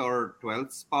 11th or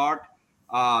 12th spot.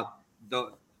 I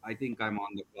think I'm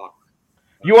on the clock.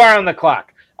 You are on the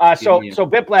clock. So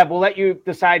Biplab, we'll let you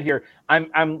decide here.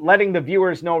 I'm letting the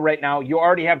viewers know right now. You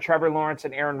already have Trevor Lawrence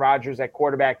and Aaron Rodgers at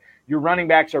quarterback. Your running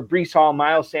backs are Breece Hall,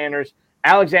 Miles Sanders,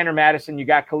 Alexander Madison. You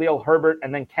got Khalil Herbert,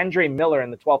 and then Kendre Miller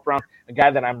in the 12th round, a guy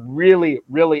that I'm really,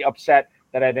 really upset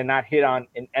that I did not hit on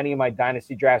in any of my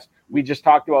dynasty drafts. We just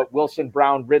talked about Wilson,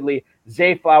 Brown, Ridley,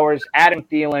 Zay Flowers, Adam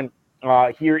Thielen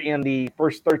here in the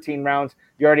first 13 rounds.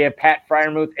 You already have Pat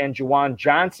Freiermuth and Juwan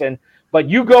Johnson, but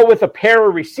you go with a pair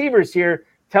of receivers here.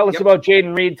 Tell us about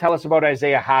Jaden Reed. Tell us about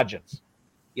Isaiah Hodgins.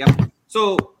 Yep.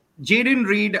 So Jaden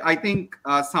Reed, I think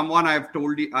someone I've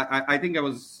told you, I think I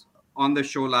was on the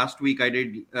show last week. I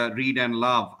did Reed and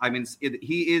Love. I mean,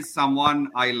 he is someone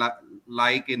I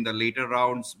like in the later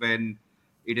rounds when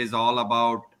it is all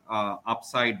about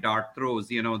upside dart throws,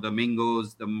 the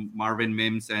Mingos, the Marvin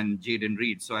Mims, and Jaden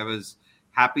Reed. So I was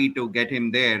happy to get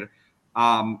him there.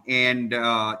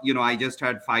 I just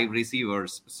had 5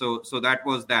 receivers. So that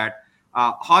was that.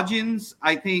 Hodgins,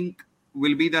 I think,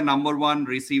 will be the number 1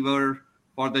 receiver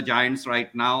for the Giants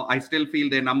right now. I still feel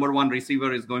their number 1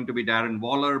 receiver is going to be Darren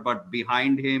Waller, but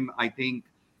behind him, I think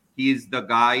he is the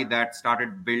guy that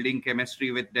started building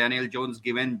chemistry with Daniel Jones,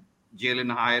 given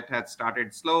Jalen Hyatt had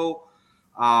started slow.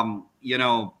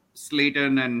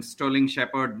 Slayton and Sterling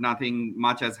Shepard, nothing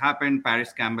much has happened.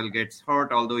 Paris Campbell gets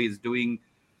hurt, although he's doing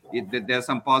it. There's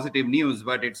some positive news,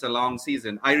 but it's a long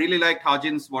season. I really liked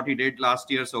Hodgins, what he did last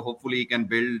year, so hopefully he can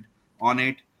build on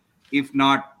it. If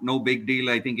not, no big deal.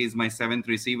 I think he's my 7th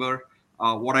receiver.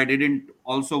 What I didn't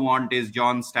also want is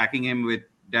John stacking him with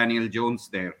Daniel Jones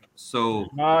there. So,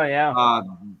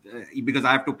 because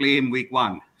I have to play him week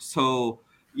 1. So,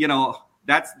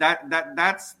 that's that.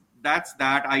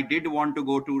 I did want to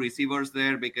go 2 receivers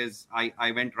there because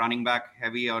I went running back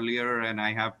heavy earlier, and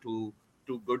I have two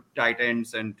good tight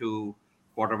ends and 2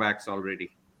 quarterbacks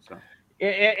already. So,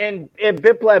 and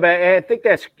Biplab, I think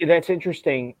that's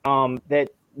interesting. That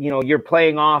you're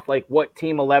playing off like what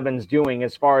Team 11's doing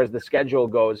as far as the schedule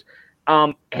goes.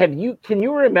 Can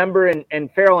you remember?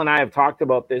 And Farrell and I have talked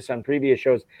about this on previous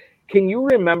shows. Can you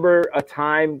remember a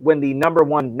time when the number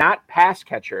 1, not pass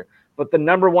catcher, but the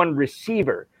number 1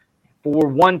 receiver for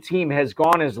one team has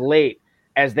gone as late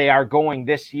as they are going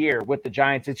this year with the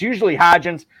Giants? It's usually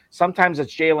Hodgins. Sometimes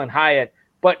it's Jalen Hyatt.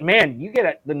 But, man, you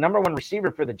get the number 1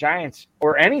 receiver for the Giants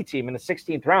or any team in the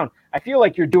 16th round. I feel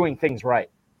like you're doing things right.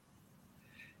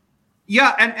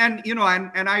 Yeah, and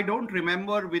I don't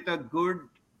remember with a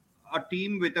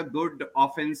team with a good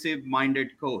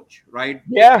offensive-minded coach, right?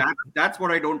 Yeah. That's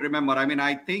what I don't remember. I mean,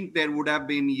 I think there would have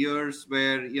been years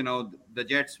where, the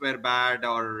Jets were bad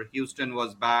or Houston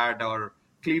was bad or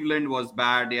Cleveland was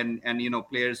bad and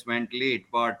players went late,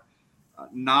 but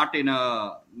not in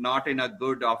a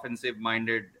good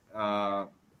offensive-minded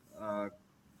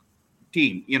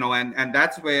team, and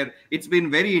that's where it's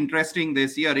been very interesting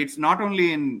this year. It's not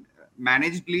only in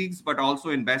managed leagues, but also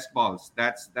in best balls.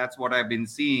 That's what I've been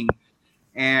seeing.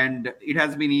 And it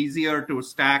has been easier to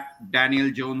stack Daniel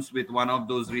Jones with one of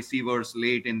those receivers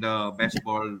late in the best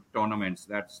ball tournaments.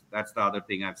 That's the other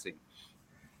thing I've seen.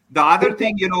 The other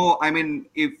thing,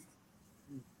 if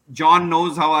John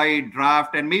knows how I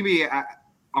draft, and maybe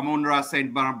Amon-Ra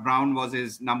St. Brown was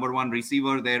his number one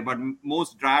receiver there. But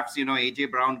most drafts,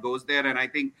 AJ Brown goes there, and I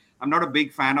think I'm not a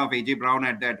big fan of AJ Brown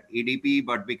at that ADP,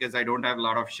 but because I don't have a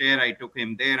lot of share, I took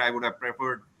him there. I would have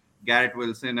preferred Garrett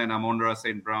Wilson and Amon-Ra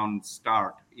St. Brown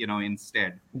start,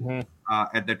 instead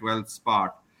at the 12th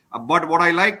spot. But what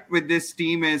I like with this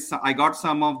team is I got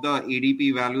some of the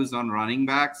ADP values on running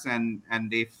backs, and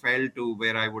they fell to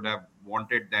where I would have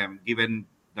wanted them given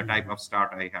the type of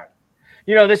start I had.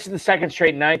 This is the second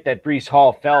straight night that Breece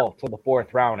Hall fell to the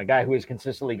fourth round, a guy who is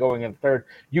consistently going in the third.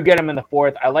 You get him in the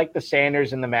fourth. I like the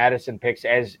Sanders and the Madison picks,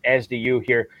 as do you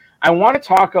here. I want to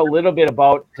talk a little bit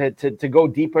about, to go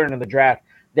deeper into the draft,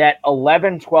 that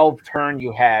 11-12 turn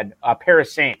you had, a pair of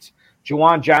Saints,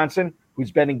 Juwan Johnson,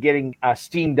 who's been getting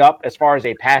steamed up as far as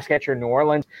a pass catcher in New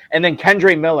Orleans, and then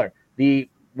Kendre Miller,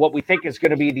 what we think is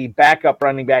going to be the backup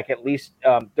running back, at least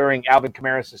during Alvin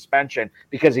Kamara's suspension,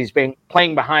 because he's been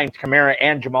playing behind Kamara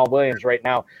and Jamal Williams right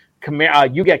now.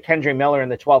 You get Kendre Miller in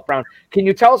the 12th round. Can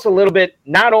you tell us a little bit,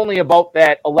 not only about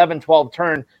that 11-12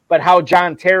 turn, but how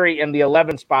John Terry in the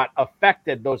 11 spot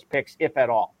affected those picks, if at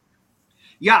all?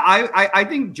 Yeah, I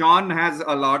think John has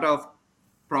a lot of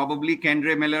probably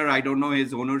Kendre Miller. I don't know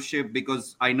his ownership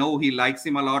because I know he likes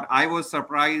him a lot. I was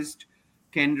surprised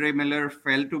Kendre Miller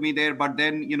fell to me there, but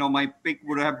then, my pick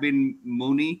would have been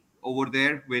Mooney over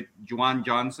there with Juwan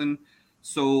Johnson.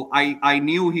 So I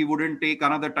knew he wouldn't take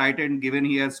another tight end given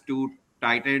he has two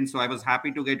tight ends. So I was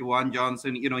happy to get Juwan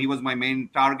Johnson. He was my main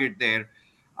target there.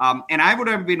 And I would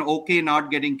have been okay not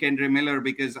getting Kendre Miller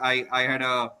because I had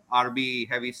a RB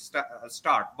heavy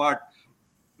start. But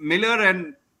Miller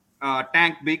and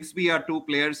Tank Bigsby are two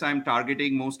players I'm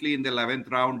targeting mostly in the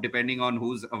 11th round, depending on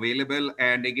who's available.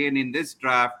 And again, in this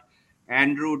draft,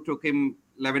 Andrew took him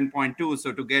 11.2.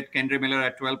 So to get Kendre Miller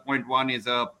at 12.1 is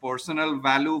a personal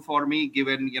value for me,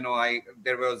 given,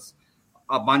 there was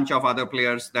a bunch of other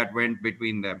players that went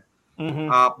between them.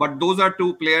 But those are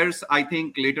two players I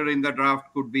think later in the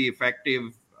draft could be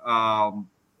effective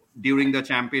during the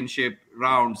championship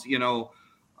rounds.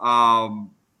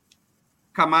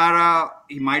 Kamara,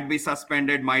 he might be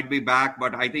suspended, might be back,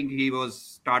 but I think he was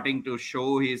starting to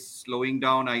show he's slowing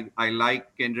down. I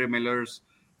like Kendre Miller's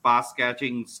pass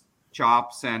catching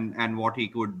chops and what he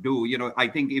could do. I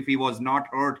think if he was not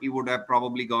hurt, he would have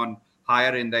probably gone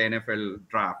higher in the NFL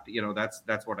draft.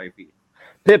 That's what I feel.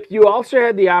 Pip, you also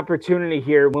had the opportunity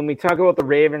here when we talk about the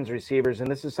Ravens receivers,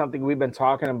 and this is something we've been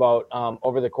talking about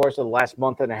over the course of the last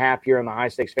month and a half here on the High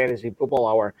Stakes Fantasy Football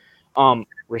Hour.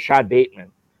 Rashad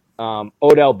Bateman,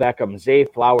 Odell Beckham, Zay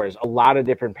Flowers, a lot of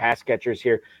different pass catchers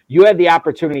here. You had the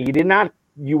opportunity.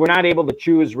 You were not able to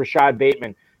choose Rashad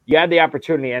Bateman. You had the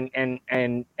opportunity,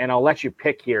 and I'll let you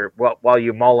pick here while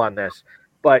you mull on this.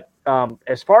 But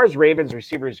as far as Ravens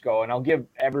receivers go, and I'll give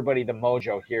everybody the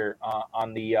mojo here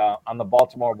on the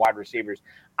Baltimore wide receivers.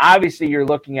 Obviously, you're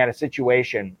looking at a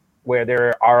situation where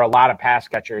there are a lot of pass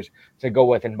catchers to go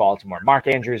with in Baltimore. Mark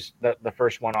Andrews, the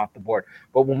first one off the board.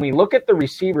 But when we look at the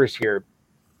receivers here,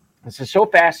 this is so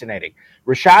fascinating.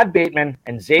 Rashad Bateman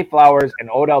and Zay Flowers and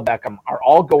Odell Beckham are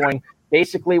all going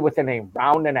basically within a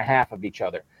round and a half of each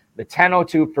other. The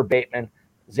 10:02 for Bateman,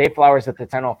 Zay Flowers at the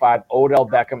 10:05, Odell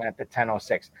Beckham at the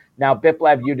 10:06. Now,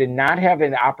 Biplab, you did not have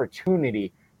an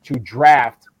opportunity to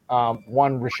draft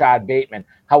one Rashad Bateman.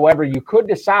 However, you could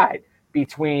decide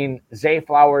between Zay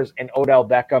Flowers and Odell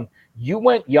Beckham. You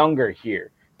went younger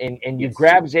here, and you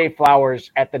grabbed Zay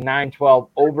Flowers at the 9:12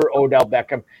 over Odell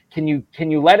Beckham. Can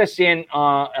you let us in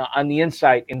on the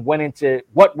insight and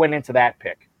what went into that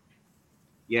pick?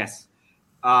 Yes.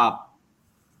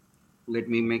 Let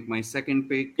me make my second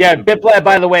pick. Yeah, Biplab,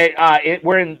 by the way,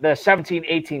 we're in the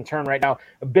 17-18 turn right now.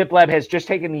 Biplab has just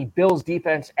taken the Bills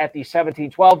defense at the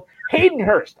 17-12. Hayden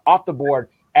Hurst off the board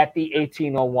at the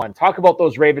 18-01. Talk about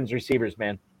those Ravens receivers,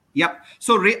 man. Yep.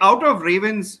 So out of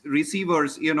Ravens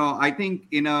receivers, I think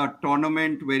in a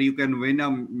tournament where you can win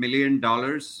 $1 million,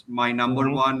 my number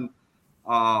one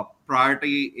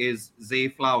priority is Zay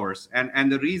Flowers.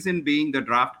 And the reason being the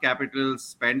draft capital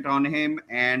spent on him,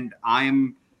 and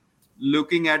I'm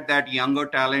looking at that younger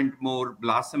talent more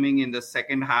blossoming in the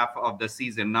second half of the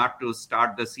season, not to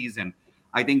start the season.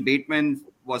 I think Bateman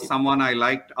was someone I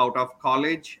liked out of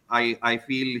college. I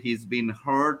feel he's been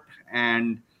hurt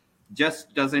and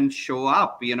just doesn't show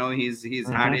up. He's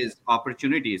had his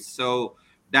opportunities. So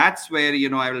that's where,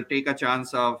 I will take a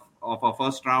chance of a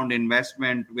first round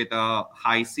investment with a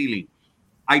high ceiling.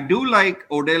 I do like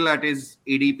Odell at his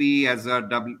ADP as a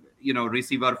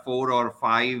receiver 4 or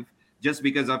 5, just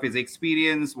because of his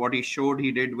experience, what he showed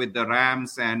he did with the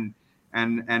Rams, and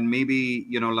maybe,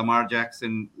 Lamar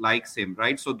Jackson likes him,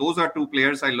 right? So those are two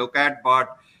players I look at.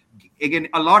 But again,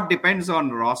 a lot depends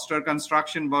on roster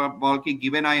construction, Balky.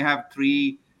 Given I have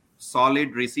 3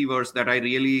 solid receivers that I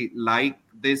really like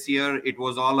this year, it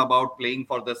was all about playing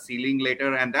for the ceiling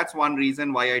later, and that's one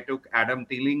reason why I took Adam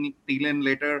Thielen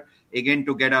later, again,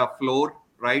 to get a floor,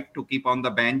 right, to keep on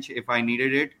the bench if I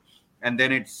needed it, and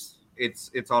then it's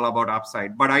all about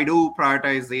upside. But I do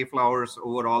prioritize Zay Flowers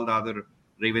over all the other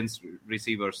Ravens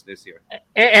receivers this year.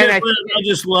 And I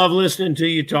just love listening to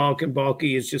you talk, and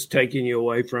Balky is just taking you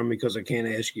away from me because I can't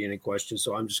ask you any questions,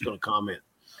 so I'm just going to comment.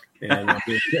 And I'm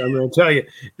going to tell you,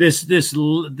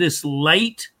 this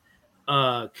late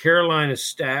Carolina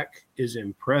stack is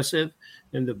impressive,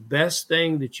 and the best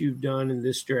thing that you've done in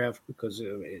this draft, because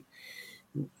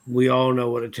we all know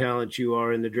what a talent you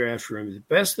are in the draft room. The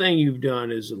best thing you've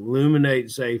done is illuminate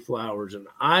Zay Flowers. And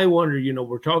I wonder,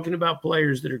 we're talking about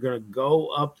players that are going to go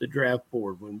up the draft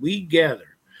board. When we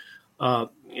gather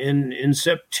in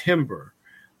September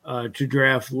to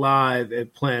draft live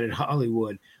at Planet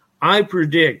Hollywood, I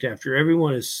predict, after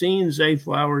everyone has seen Zay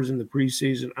Flowers in the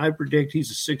preseason, I predict he's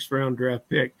a 6th-round draft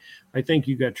pick. I think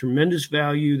you got tremendous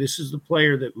value. This is the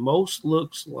player that most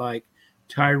looks like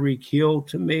Tyreek Hill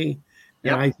to me.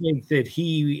 Yep. And I think that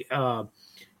he,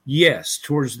 yes,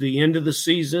 towards the end of the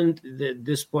season, that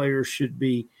this player should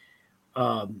be,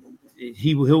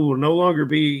 he will no longer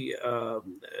be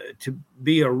to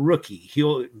be a rookie.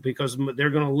 Because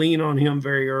they're going to lean on him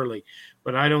very early.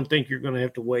 But I don't think you're going to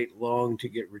have to wait long to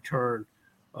get return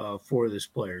for this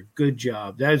player. Good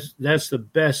job. That's the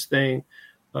best thing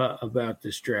about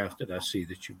this draft that I see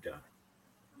that you've done.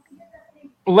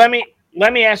 Let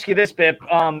me ask you this, Bip.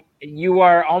 You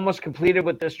are almost completed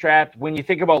with this draft. When you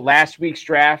think about last week's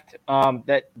draft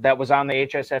that was on the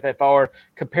HSFF Hour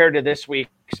compared to this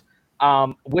week's,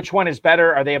 which one is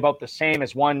better? Are they about the same?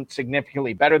 Is one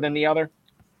significantly better than the other?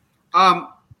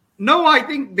 No, I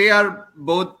think they are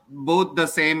both the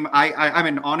same. I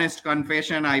mean, honest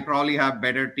confession, I probably have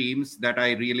better teams that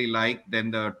I really like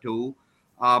than the 2.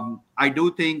 I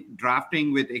do think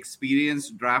drafting with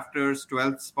experienced drafters,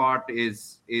 12th spot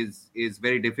is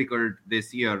very difficult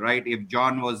this year, right? If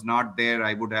John was not there,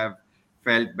 I would have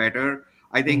felt better.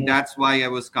 I think that's why I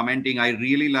was commenting. I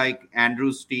really like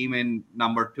Andrew's team in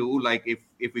number 2. Like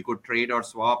if we could trade or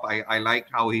swap, I liked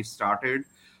how he started.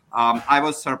 I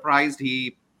was surprised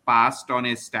he passed on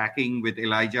his stacking with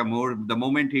Elijah Moore. The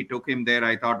moment he took him there,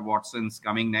 I thought Watson's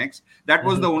coming next. That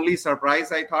was the only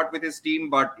surprise I thought with his team.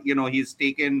 But, he's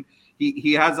taken,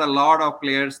 he has a lot of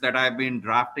players that I've been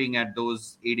drafting at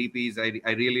those ADPs.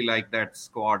 I really like that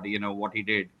squad, what he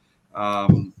did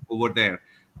over there.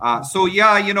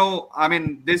 I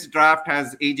mean, this draft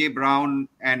has AJ Brown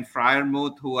and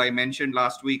Freiermuth, who I mentioned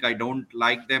last week. I don't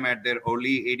like them at their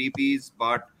early ADPs,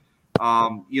 but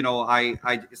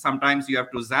I sometimes you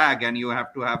have to zag and you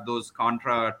have to have those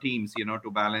contra teams,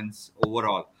 to balance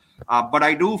overall. But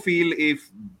I do feel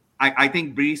I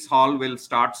think Breece Hall will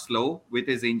start slow with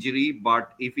his injury,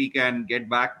 but if he can get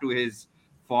back to his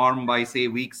form by say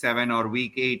week 7 or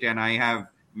week 8, and I have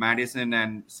Madison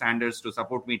and Sanders to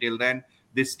support me till then,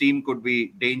 this team could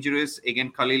be dangerous.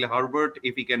 Again, Khalil Herbert,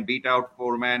 if he can beat out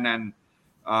Foreman and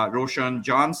Roshan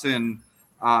Johnson,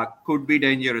 could be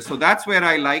dangerous. So that's where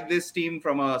I like this team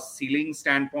from a ceiling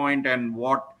standpoint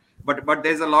but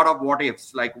there's a lot of what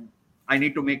ifs. Like I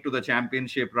need to make to the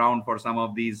championship round for some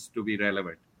of these to be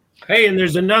relevant. Hey, and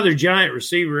there's another giant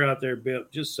receiver out there,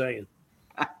 Bip. Just saying.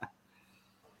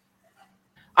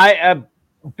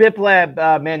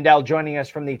 Biplab Mandel joining us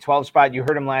from the 12 spot. You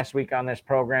heard him last week on this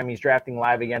program. He's drafting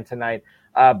live again tonight.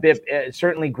 Bip,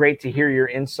 certainly great to hear your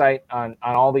insight on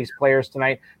all these players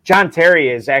tonight. John Terry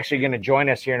is actually going to join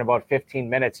us here in about 15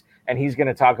 minutes, and he's going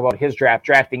to talk about his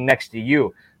drafting next to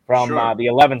you from the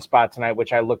 11 spot tonight,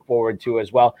 which I look forward to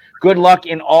as well. Good luck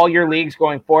in all your leagues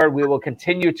going forward. We will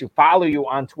continue to follow you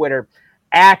on Twitter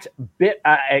at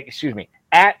 @_Bipcoin.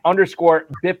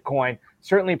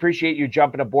 Certainly appreciate you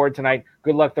jumping aboard tonight.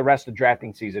 Good luck the rest of the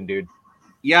drafting season, dude.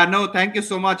 Yeah, no, thank you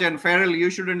so much. And Farrell, you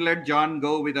shouldn't let John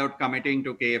go without committing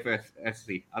to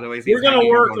KFSC. Otherwise, we're going to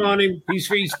work on him. He's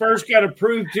first got to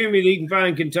prove to me that he can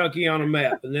find Kentucky on a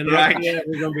map, and then after that,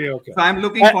 we're going to be okay. So I'm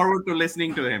looking forward to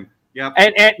listening to him. Yep.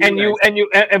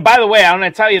 And by the way, I'm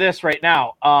going to tell you this right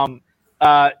now.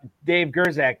 Dave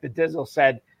Gerzak, the Dizzle,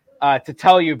 said to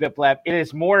tell you, Biplab, it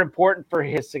is more important for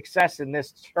his success in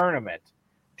this tournament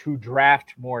to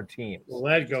draft more teams. Well,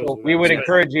 that goes. So we would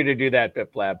encourage you to do that,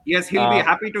 Biplab. Yes, he'll be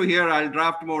happy to hear I'll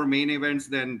draft more main events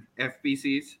than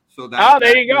FPCs. So that.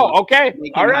 There you go. Okay.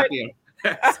 All right.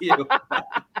 See you.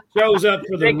 Shows up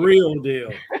for the real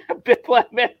deal.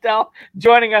 Biplab Mandel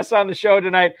joining us on the show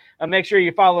tonight. Make sure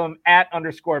you follow him at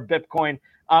 _Bipcoin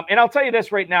And I'll tell you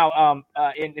this right now,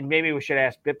 and maybe we should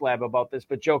ask BitLab about this,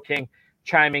 but Joe King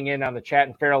chiming in on the chat,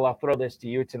 and Farrell, I'll throw this to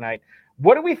you tonight.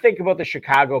 What do we think about the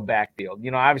Chicago backfield?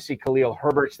 Obviously Khalil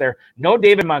Herbert's there. No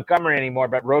David Montgomery anymore,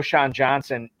 but Roschon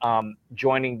Johnson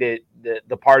joining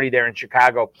the party there in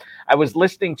Chicago. I was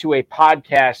listening to a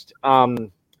podcast.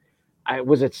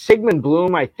 Was it Sigmund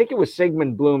Bloom? I think it was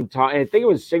Sigmund Bloom. I think it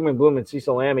was Sigmund Bloom and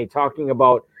Cecil Lammey talking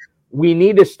about we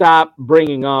need to stop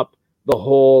bringing up the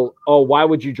whole, why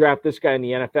would you draft this guy in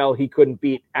the NFL? He couldn't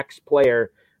beat X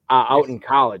player out in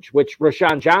college, which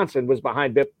Roschon Johnson was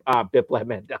behind Biplab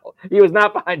Mandel. He was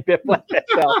not behind Biplab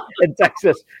Mandel in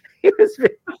Texas. He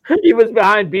was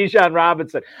behind Bijan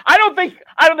Robinson. I don't think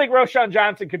Roschon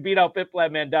Johnson could beat out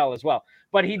Biplab Mandel as well,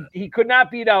 but he could not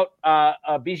beat out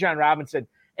Bijan Robinson.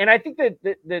 And I think that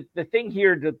the thing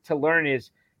here to learn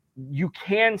is you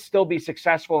can still be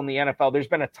successful in the NFL. There's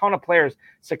been a ton of players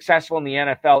successful in the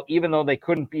NFL, even though they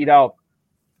couldn't beat out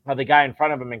the guy in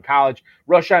front of him in college.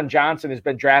 Roschon Johnson has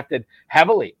been drafted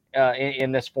heavily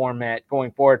in this format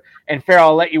going forward. And Farrell,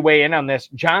 I'll let you weigh in on this.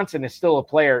 Johnson is still a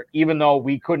player, even though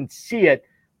we couldn't see it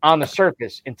on the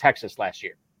surface in Texas last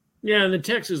year. Yeah, the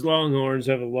Texas Longhorns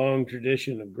have a long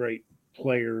tradition of great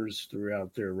players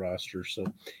throughout their roster. So,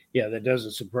 yeah, that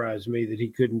doesn't surprise me that he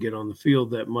couldn't get on the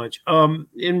field that much.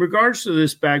 In regards to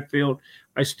this backfield,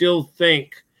 I still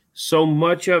think so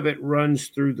much of it runs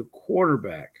through the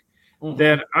quarterback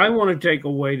that I want to take a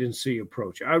wait-and-see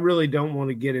approach. I really don't want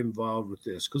to get involved with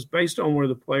this because based on where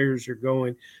the players are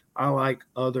going, I like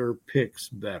other picks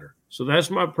better. So that's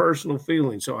my personal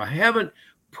feeling. So I haven't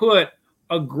put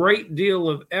a great deal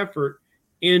of effort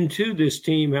into this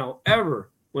team.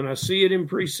 However, when I see it in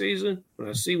preseason, when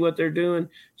I see what they're doing,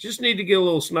 just need to get a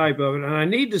little snipe of it. And I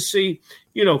need to see,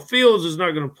 Fields is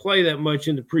not going to play that much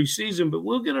in the preseason, but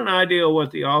we'll get an idea of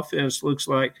what the offense looks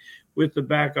like with the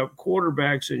backup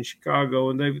quarterbacks in Chicago.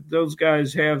 And those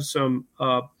guys have some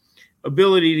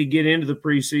ability to get into the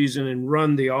preseason and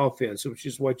run the offense, which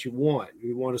is what you want.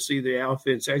 You want to see the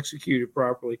offense executed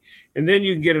properly. And then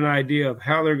you can get an idea of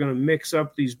how they're going to mix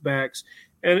up these backs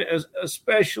and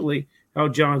especially how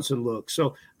Johnson looks.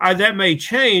 So that may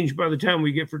change by the time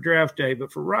we get for draft day,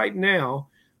 but for right now,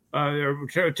 or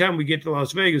by the time we get to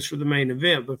Las Vegas for the main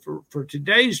event, but for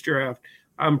today's draft,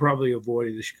 I'm probably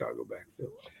avoiding the Chicago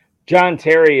backfield. John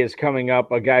Terry is coming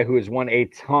up, a guy who has won a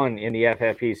ton in the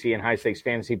FFPC and high-stakes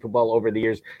fantasy football over the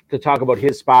years, to talk about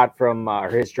his spot or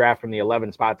his draft from the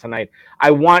 11 spot tonight.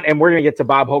 And we're going to get to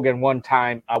Bob Hogan one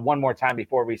more time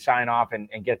before we sign off and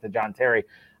get to John Terry.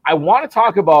 I want to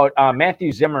talk about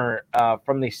Matthew Zimmer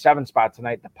from the 7 spot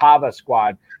tonight, the Pava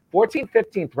squad, 14th,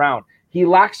 15th round. He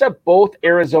locks up both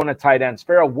Arizona tight ends.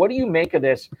 Farrell, what do you make of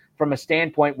this from a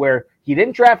standpoint where he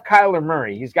didn't draft Kyler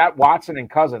Murray? He's got Watson and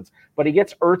Cousins, but he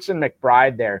gets Ertz and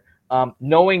McBride there,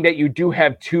 knowing that you do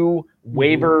have 2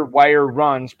 waiver wire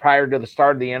runs prior to the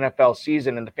start of the NFL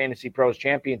season in the Fantasy Pros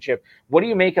Championship. What do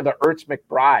you make of the Ertz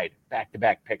McBride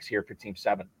back-to-back picks here for Team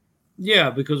 7? Yeah,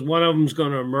 because one of them's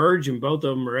going to emerge, and both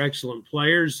of them are excellent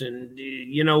players. And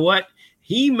you know what?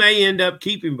 He may end up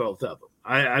keeping both of them.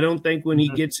 I don't think when he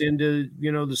gets into,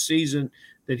 the season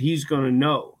that he's going to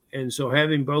know. And so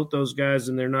having both those guys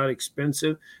and they're not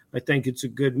expensive, I think it's a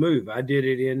good move. I did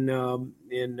it in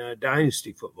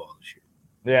Dynasty football this year.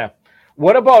 Yeah.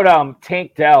 What about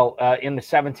Tank Dell in the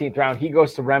 17th round? He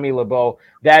goes to Remy LeBeau.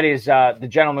 That is the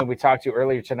gentleman we talked to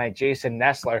earlier tonight, Jason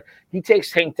Nessler. He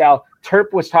takes Tank Dell.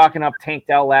 Terp was talking up Tank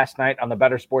Dell last night on the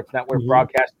Better Sports Network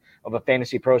broadcast of a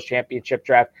Fantasy Pros Championship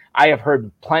draft. I have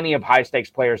heard plenty of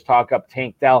high-stakes players talk up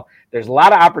Tank Dell. There's a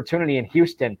lot of opportunity in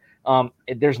Houston.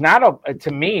 There's not a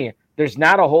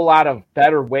whole lot of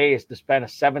better ways to spend a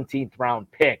 17th round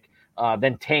pick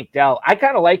than Tank Dell. I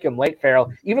kind of like him late,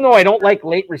 Farrell, even though I don't like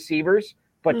late receivers,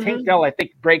 but Tank Dell, I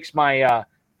think, breaks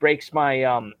my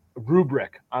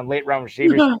rubric on late round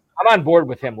receivers. I'm on board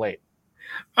with him late.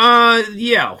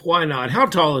 Yeah, why not? How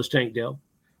tall is Tank Dell?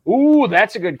 Ooh,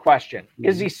 that's a good question.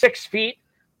 Is he 6 feet?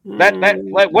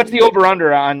 What's the over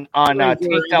under on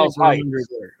Tank Dell's height?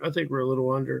 I think we're a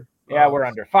little under. Yeah, we're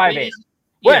under 5'8".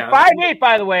 Yeah. 5'8",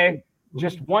 by the way,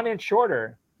 just 1 inch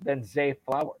shorter than Zay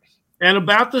Flowers, and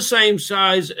about the same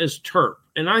size as Terp.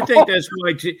 And I think that's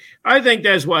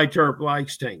why Terp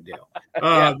likes Tank Dell.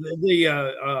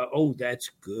 That's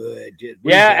good.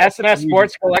 Yeah, S&S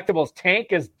Sports Collectibles. Tank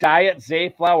is Diet Zay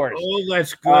Flowers. Oh,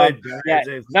 that's good.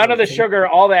 None of the sugar,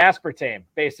 all the aspartame,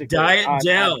 basically. Diet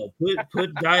Dell.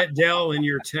 Put Diet Dell in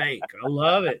your tank. I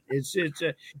love it. It's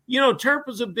Terp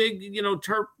was a big,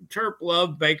 Terp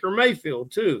loved Baker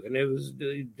Mayfield too, and it was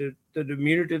the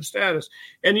diminutive status.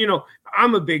 And,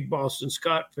 I'm a big Boston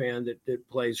Scott fan that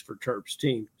plays for Terp's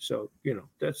team. So,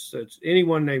 that's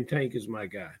anyone named Tank is my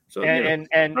guy. So, these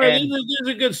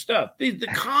are good stuff. The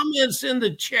comments in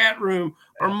the chat room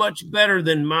are much better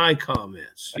than my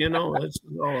comments. That's all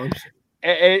I'm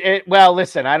saying. Well,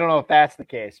 listen, I don't know if that's the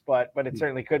case, but it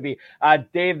certainly could be.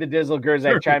 Dave the Dizzle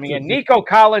Gerzak chiming in. Nico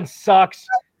Collins sucks.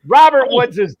 Robert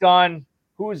Woods is done.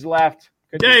 Who's left?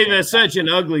 Dave, that's such an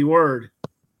ugly word.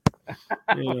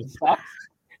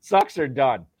 Sucks are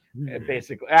done,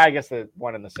 basically. I guess the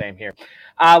one and the same here.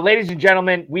 Ladies and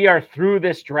gentlemen, we are through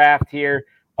this draft here,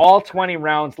 all 20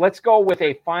 rounds. Let's go with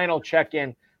a final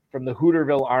check-in from the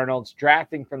Hooterville Arnolds,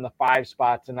 drafting from the 5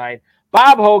 spot tonight.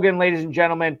 Bob Hogan, ladies and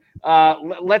gentlemen,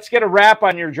 let's get a wrap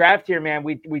on your draft here, man.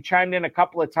 We chimed in a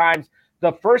couple of times.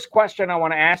 The first question I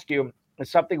want to ask you is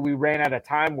something we ran out of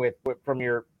time with from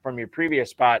your previous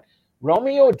spot.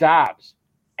 Romeo Dobbs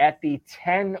at the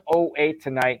 10:08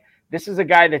 tonight. This is a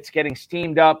guy that's getting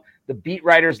steamed up. The beat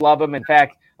writers love him. In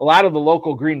fact, a lot of the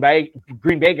local Green Bay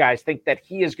guys think that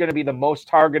he is going to be the most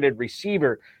targeted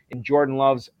receiver in Jordan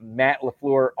Love's Matt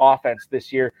LaFleur offense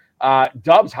this year.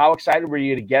 Dubs, how excited were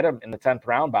you to get him in the 10th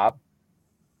round, Bob?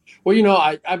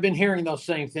 Well, I've been hearing those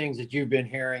same things that you've been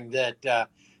hearing, that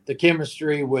the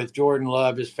chemistry with Jordan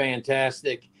Love is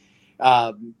fantastic.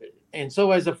 And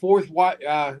so as a fourth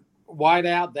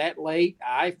wideout that late,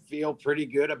 I feel pretty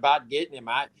good about getting him.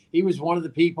 He was one of the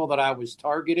people that I was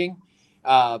targeting,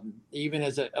 even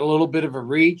as a little bit of a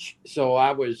reach. So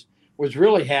I was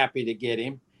really happy to get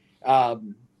him.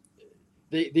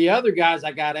 The other guys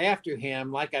I got after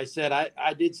him, like I said,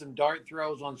 I did some dart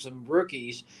throws on some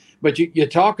rookies, but you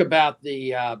talk about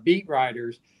the beat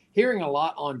writers, hearing a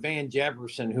lot on Van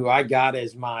Jefferson, who I got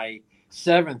as my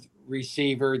 7th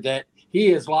receiver, that he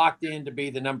is locked in to be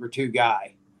the number 2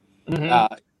 guy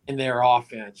in their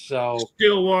offense. So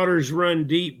Stillwater's run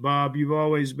deep, Bob. You've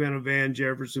always been a Van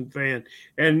Jefferson fan.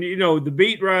 And, the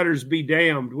beat writers be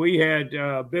damned. We had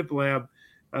Biplab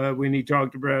when he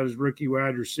talked about his rookie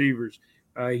wide receivers.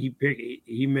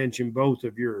 He mentioned both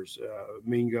of yours,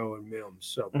 Mingo and Mims.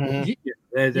 So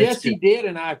yes, he did,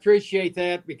 and I appreciate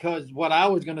that, because what I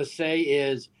was going to say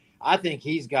is I think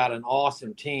he's got an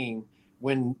awesome team.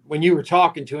 When you were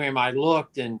talking to him, I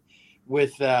looked, and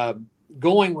with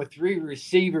going with 3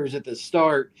 receivers at the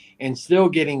start and still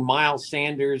getting Miles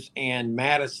Sanders and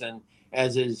Madison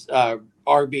as his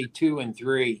RB2 and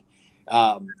 3.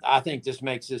 I think this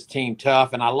makes this team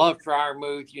tough, and I love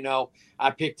Freiermuth. I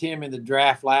picked him in the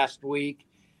draft last week,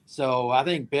 so I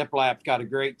think Biplap's got a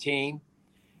great team.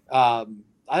 I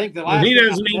think the last he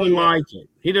doesn't even like it.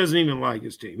 He doesn't even like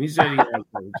his team. He said he has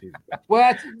a team.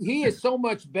 Well, he is so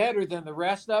much better than the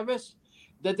rest of us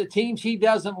that the teams he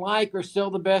doesn't like are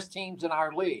still the best teams in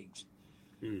our leagues.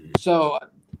 So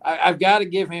I've got to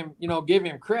give him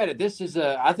credit.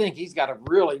 I think he's got a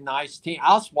really nice team.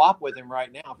 I'll swap with him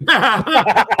right now.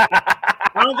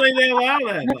 I don't think they allow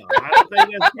that, though. I don't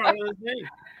think that's part of the thing.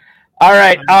 All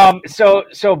right.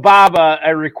 So Bob,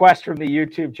 a request from the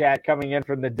YouTube chat coming in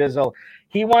from the Dizzle.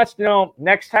 He wants to know,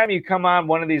 next time you come on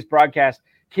one of these broadcasts,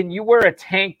 can you wear a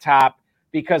tank top?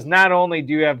 Because not only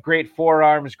do you have great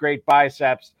forearms, great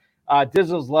biceps,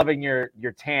 Dizzle's loving your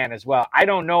tan as well. I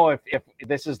don't know if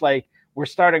this is like we're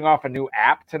starting off a new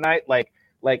app tonight, like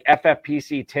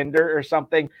FFPC Tinder or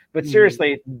something. But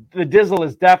seriously, the Dizzle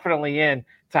is definitely in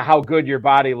to how good your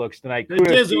body looks tonight. The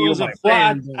Dizzle is a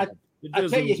fan. I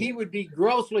tell you, he would be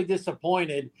grossly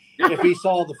disappointed if he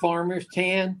saw the farmer's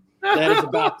tan that is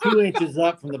about 2 inches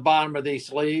up from the bottom of these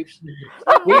sleeves.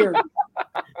 We are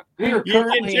you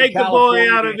can take the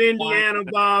boy out of Indiana,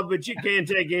 Bob, but you can't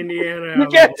take Indiana out. You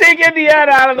can't take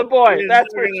Indiana out of the boy.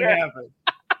 That's for sure.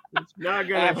 It's not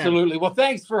going to happen. Absolutely. Well,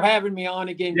 thanks for having me on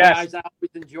again, guys. I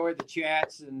always enjoy the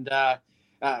chats, and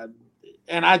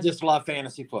I just love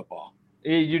fantasy football.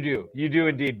 You do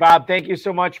indeed. Bob, thank you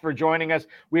so much for joining us.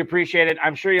 We appreciate it.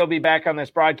 I'm sure you'll be back on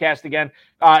this broadcast again.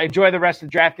 Enjoy the rest of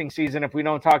the drafting season if we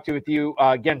don't talk with you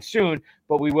again soon,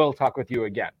 but we will talk with you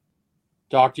again.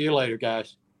 Talk to you later,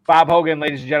 guys. Bob Hogan,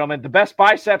 ladies and gentlemen, the best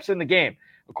biceps in the game,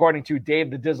 according to Dave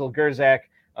the Dizzle Gerzak,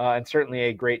 and certainly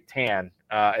a great tan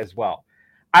as well.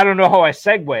 I don't know how I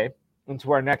segue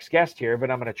into our next guest here,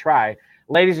 but I'm going to try.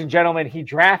 Ladies and gentlemen, he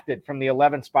drafted from the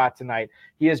 11th spot tonight.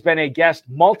 He has been a guest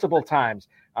multiple times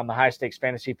on the High Stakes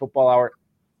Fantasy Football Hour.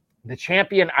 The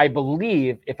champion, I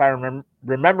believe, if I'm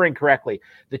remembering correctly,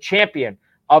 the champion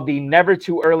of the Never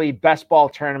Too Early Best Ball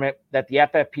Tournament that the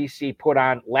FFPC put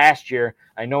on last year.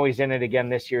 I know he's in it again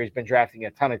this year. He's been drafting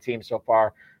a ton of teams so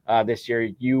far this year.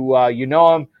 You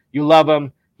know him. You love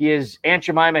him. He is Aunt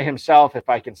Jemima himself, if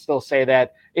I can still say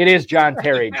that. It is John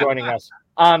Terry joining us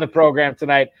on the program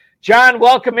tonight. John,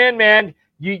 welcome in, man.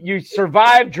 You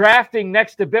survived drafting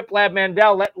next to Biplab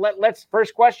Mandel. Let's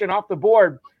first question off the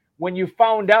board. When you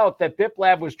found out that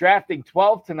Biplab was drafting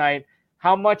 12 tonight,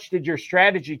 how much did your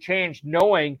strategy change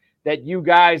knowing that you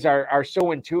guys are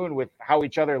so in tune with how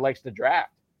each other likes to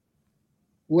draft?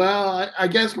 Well, I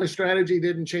guess my strategy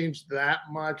didn't change that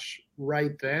much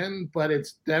right then, but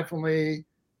it's definitely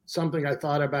something I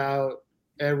thought about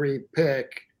every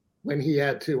pick when he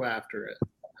had 2 after it.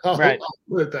 Right. I'll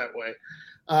put it that way.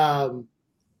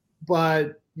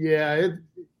 But yeah,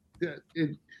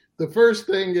 the first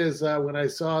thing is when I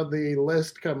saw the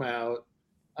list come out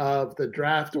of the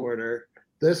draft order,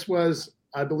 this was,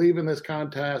 I believe in this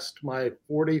contest, my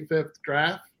 45th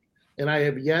draft. And I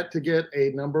have yet to get a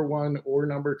number 1 or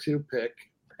number 2 pick.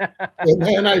 And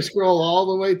then I scroll all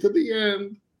the way to the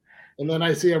end, and then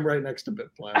I see I'm right next to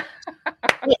Biplab.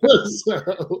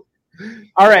 So,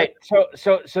 all right.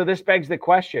 So this begs the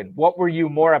question: what were you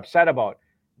more upset about?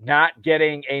 Not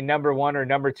getting a number 1 or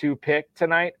number 2 pick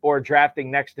tonight, or drafting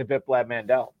next to Biplab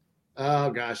Mandel? Oh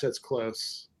gosh, that's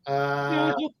close.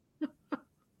 Yeah,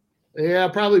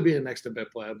 probably being next to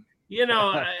Biplab.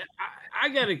 I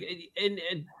gotta,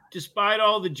 and despite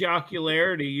all the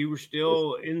jocularity, you were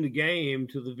still in the game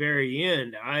to the very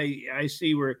end. I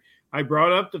see where I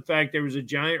brought up the fact there was a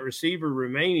giant receiver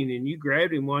remaining, and you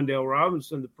grabbed him, Wan'Dale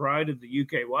Robinson, the pride of the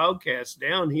UK Wildcats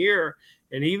down here.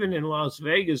 And even in Las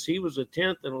Vegas, he was a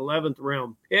 10th and 11th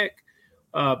round pick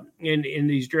in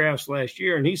these drafts last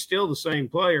year. And he's still the same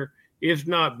player, if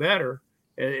not better,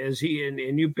 as he,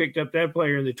 and you picked up that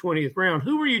player in the 20th round.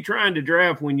 Who were you trying to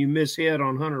draft when you mishit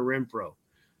on Hunter Renfrow?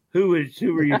 Who were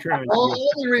you trying to Well,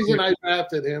 the only reason I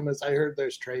drafted him is I heard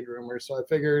there's trade rumors. So I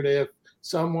figured if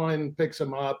someone picks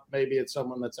him up, maybe it's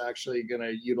someone that's actually going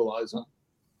to utilize him.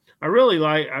 I really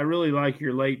like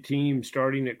your late team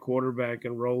starting at quarterback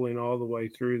and rolling all the way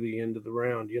through the end of the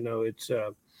round. It's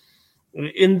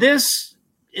in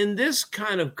this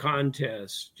kind of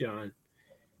contest, John,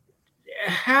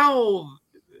 how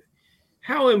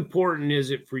important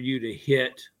is it for you to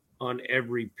hit on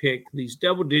every pick, these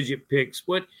double-digit picks?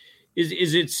 What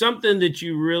is it something that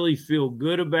you really feel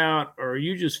good about, or are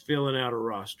you just filling out a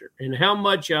roster? And how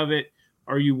much of it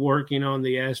are you working on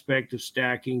the aspect of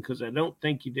stacking? Because I don't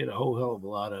think you did a whole hell of a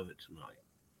lot of it tonight.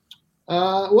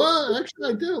 Well, actually,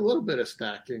 I did a little bit of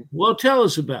stacking. Well, tell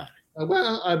us about it.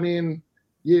 Well, I mean,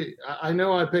 I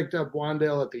know I picked up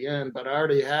Wan'Dale at the end, but I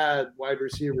already had wide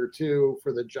receiver 2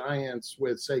 for the Giants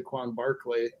with Saquon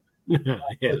Barkley. Yeah,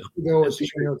 go with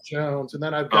Jones, and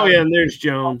then I've got and there's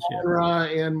Jones,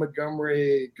 and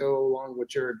Montgomery go along with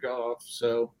Jared Goff.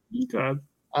 So okay,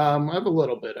 I have a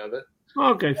little bit of it.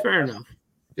 Okay, fair enough.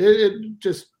 It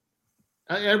just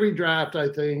every draft, I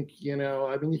think,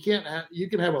 I mean, you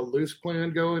can have a loose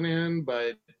plan going in,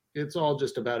 but it's all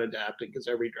just about adapting because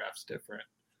every draft's different.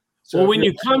 So well, when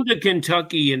you come to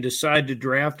Kentucky and decide to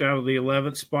draft out of the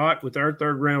 11th spot with our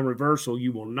 3rd round reversal,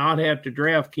 you will not have to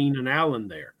draft Keenan Allen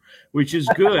there, which is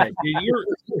good.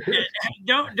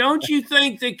 Don't you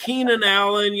think that Keenan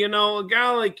Allen, a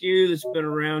guy like you that's been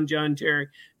around John Terry,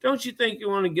 don't you think you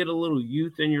want to get a little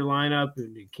youth in your lineup?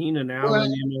 And Keenan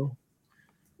Allen,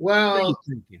 Well,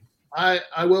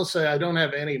 I will say I don't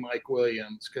have any Mike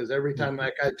Williams because every time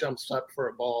that guy jumps up for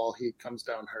a ball, he comes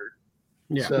down hurt.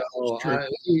 Yeah, so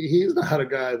he's not a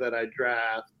guy that I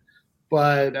draft.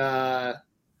 But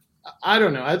I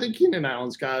don't know. I think Keenan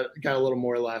Allen's got a little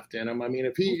more left in him. I mean,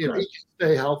 if he can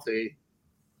stay healthy,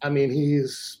 I mean,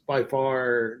 he's by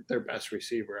far their best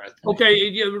receiver, I think.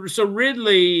 Okay, so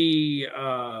Ridley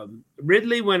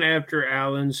went after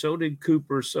Allen. So did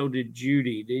Cooper. So did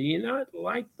Judy. Do you not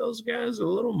like those guys a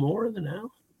little more than Allen?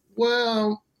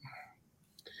 Well,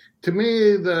 to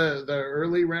me, the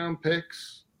early round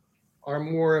picks are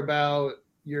more about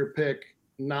your pick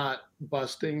not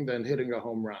busting than hitting a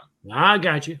home run. I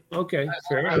got you. Okay,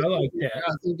 fair. I like that.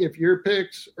 I think if your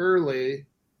picks early,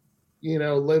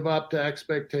 live up to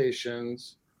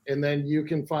expectations, and then you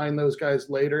can find those guys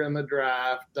later in the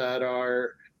draft that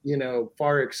are,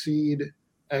 far exceed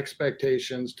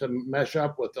expectations to mesh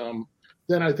up with them,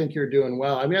 then I think you're doing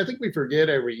well. I mean, I think we forget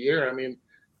every year. I mean,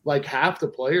 like half the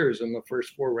players in the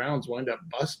first 4 rounds wind up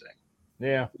busting.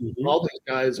 Yeah. All these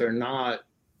guys are not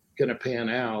going to pan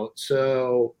out.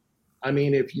 So, I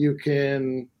mean, if you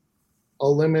can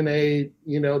eliminate,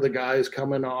 the guys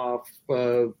coming off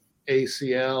of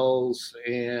ACLs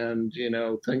and,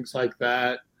 things like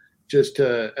that, just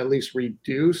to at least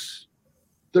reduce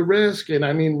the risk. And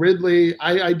I mean, Ridley,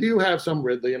 I do have some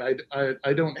Ridley, and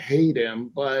I don't hate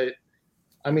him, but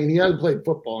I mean, he hasn't played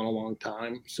football in a long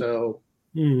time. So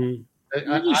I'm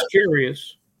just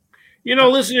curious.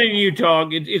 Listening to you talk,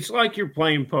 it's like you're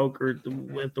playing poker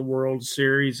at the World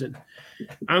Series, and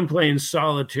I'm playing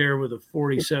solitaire with a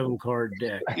 47 card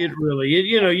deck.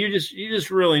 You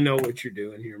just really know what you're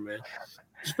doing here, man.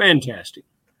 It's fantastic.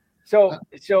 So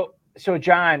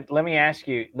John, let me ask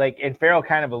you, and Farrell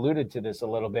kind of alluded to this a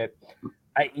little bit.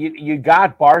 You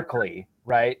got Barkley,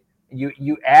 right?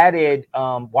 You added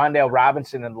Wan'Dale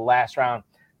Robinson in the last round,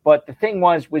 but the thing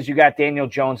was you got Daniel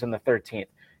Jones in the 13th.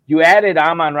 You added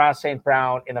Amon-Ra St.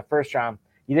 Brown in the first round.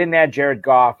 You didn't add Jared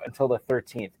Goff until the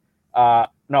 13th.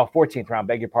 14th round,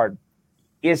 beg your pardon.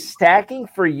 Is stacking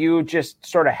for you just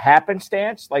sort of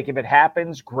happenstance? Like if it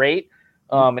happens, great.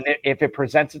 And if it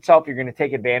presents itself, you're going to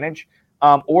take advantage.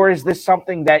 Or is this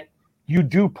something that you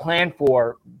do plan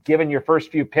for, given your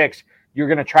first few picks, you're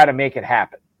going to try to make it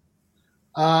happen?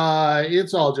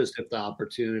 It's all just if the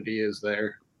opportunity is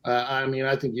there.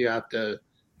 I think you have to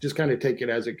just kind of take it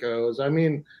as it goes. I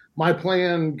mean, my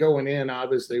plan going in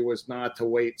obviously was not to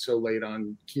wait so late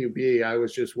on QB. I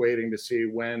was just waiting to see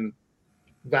when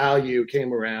value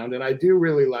came around. And I do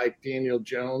really like Daniel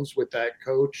Jones with that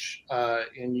coach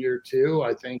in year 2.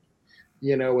 I think,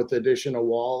 with the addition of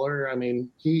Waller, I mean,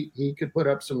 he could put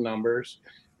up some numbers.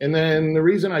 And then the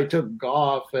reason I took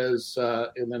Goff as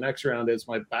in the next round as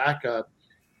my backup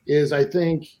is I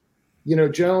think,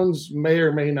 Jones may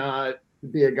or may not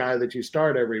be a guy that you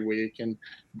start every week. And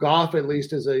Goff at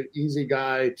least is an easy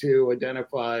guy to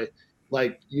identify.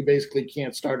 Like you basically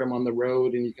can't start him on the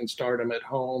road and you can start him at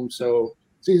home. So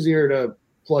it's easier to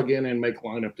plug in and make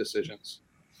lineup decisions.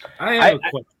 I have a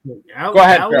question. Go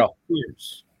ahead, Phil.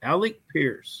 Alec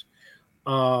Pierce.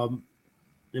 The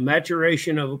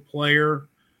maturation of a player,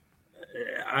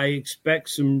 I expect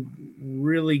some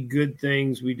really good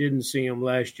things. We didn't see him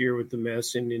last year with the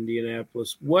mess in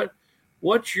Indianapolis.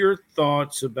 What's your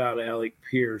thoughts about Alec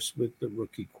Pierce with the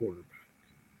rookie quarterback?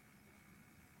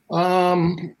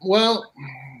 Well,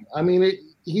 I mean,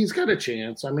 he's got a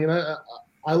chance. I mean,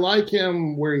 I like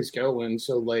him where he's going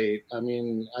so late. I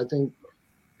mean, I think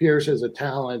Pierce is a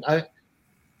talent.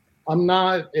 I'm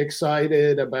not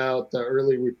excited about the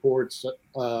early reports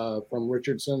from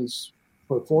Richardson's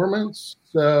performance.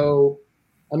 So,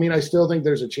 I mean, I still think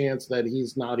there's a chance that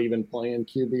he's not even playing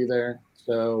QB there.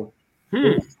 So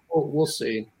we'll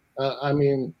see. I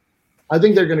mean, I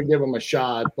think they're going to give him a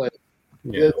shot, but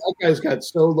that guy's got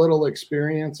so little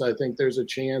experience. I think there's a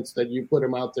chance that you put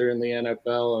him out there in the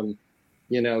NFL and,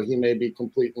 he may be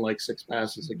completing like 6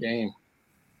 passes a game.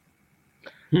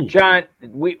 John,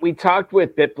 we talked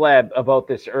with BitLab about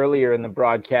this earlier in the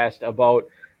broadcast about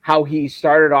how he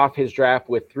started off his draft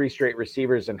with 3 straight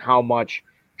receivers and how much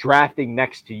drafting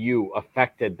next to you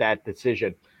affected that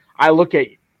decision. I look at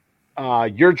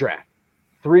your draft,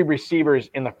 3 receivers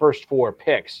in the first 4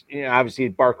 picks. Obviously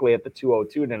Barkley at the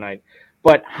 202 tonight.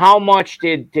 But how much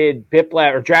did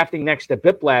BitLab or drafting next to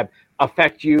BitLab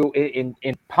affect you in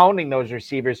pounding those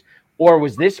receivers? Or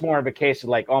was this more of a case of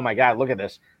like, oh my God, look at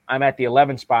this. I'm at the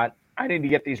 11 spot. I need to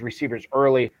get these receivers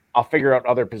early. I'll figure out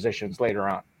other positions later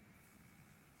on.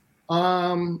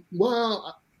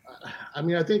 Well, I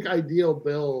mean, I think ideal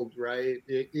build, right,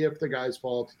 if the guys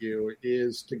fall to you,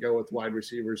 is to go with wide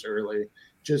receivers early,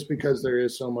 just because there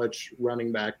is so much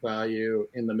running back value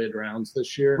in the mid rounds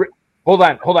this year. Hold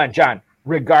on, John.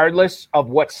 Regardless of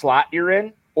what slot you're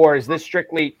in, or is this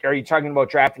strictly, are you talking about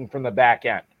drafting from the back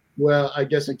end? Well, I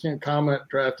guess I can't comment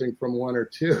drafting from 1 or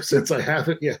 2 since I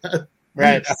haven't yet.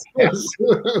 Right.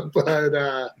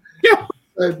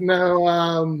 But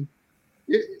no,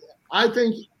 I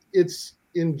think it's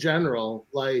in general,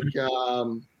 like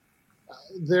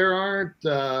there aren't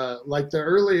like the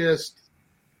earliest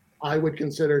I would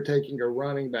consider taking a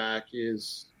running back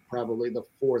is probably the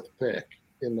 4th pick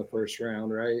in the first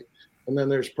round, right? And then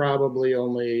there's probably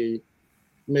only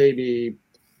maybe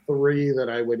 3 that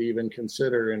I would even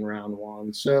consider in round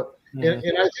 1. So, and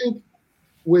I think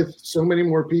with so many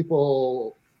more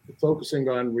people focusing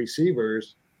on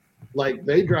receivers, like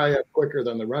they dry up quicker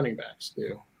than the running backs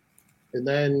do. And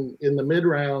then in the mid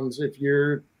rounds, if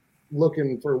you're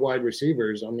looking for wide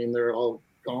receivers, I mean, they're all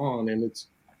gone, and it's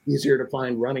easier to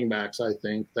find running backs, I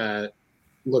think, that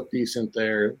look decent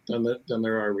there than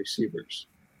there are receivers.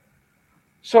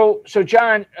 So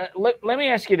John, let me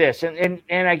ask you this, and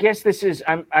I guess this is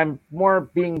I'm more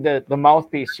being the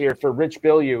mouthpiece here for Rich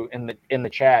Billieu in the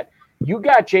chat. You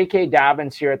got J.K.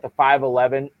 Dobbins here at the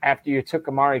 5'11" after you took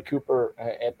Amari Cooper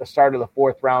at the start of the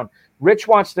 4th round. Rich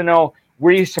wants to know,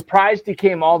 were you surprised he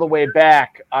came all the way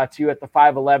back to you at the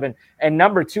 5'11"? And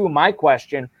number 2, my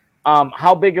question,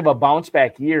 how big of a bounce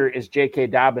back year is J.K.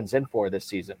 Dobbins in for this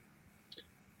season?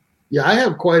 Yeah, I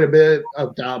have quite a bit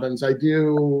of Dobbins. I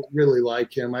do really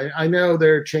like him. I know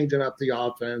they're changing up the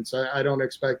offense. I don't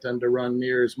expect them to run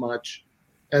near as much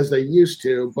as they used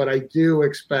to, but I do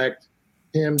expect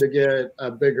him to get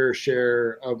a bigger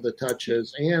share of the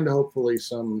touches and hopefully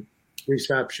some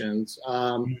receptions.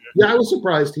 Yeah, I was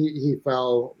surprised he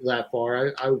fell that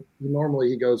far. I normally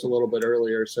he goes a little bit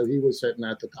earlier, so he was sitting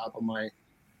at the top of my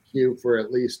queue for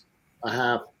at least a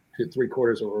half to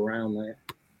 3/4 of a round there.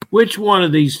 Which one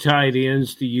of these tight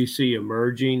ends do you see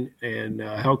emerging, and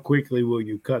how quickly will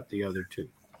you cut the other two?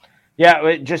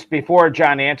 Yeah, just before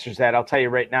John answers that, I'll tell you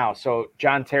right now. So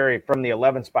John Terry from the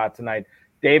 11 spot tonight,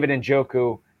 David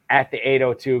Njoku at the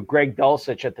 8:02, Greg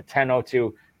Dulcich at the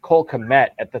 10:02, Cole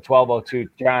Kmet at the 12:02.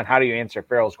 John, how do you answer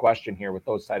Farrell's question here with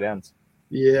those tight ends?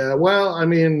 Yeah, well, I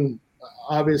mean,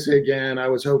 obviously, again, I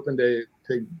was hoping to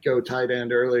go tight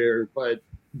end earlier, but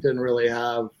didn't really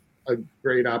have a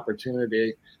great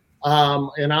opportunity.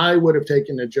 And I would have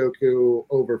taken Njoku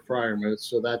over Freiermuth,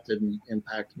 so that didn't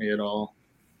impact me at all.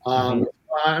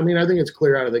 I mean, I think it's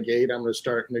clear out of the gate. I'm going to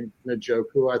start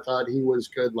Njoku. I thought he was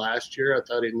good last year. I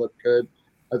thought he looked good.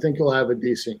 I think he'll have a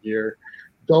decent year.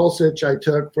 Dulcich I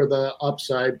took for the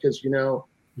upside because,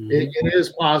 it is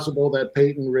possible that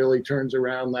Peyton really turns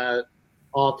around that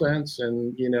offense.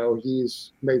 And,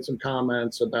 he's made some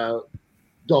comments about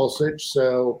Dulcich.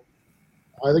 So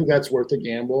I think that's worth a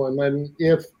gamble. And then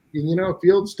if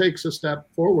Fields takes a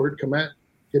step forward, Kmet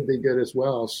could be good as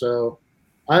well. So,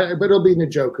 but it'll be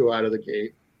Njoku out of the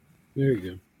gate. There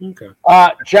you go. Okay.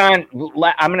 John,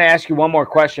 I'm going to ask you one more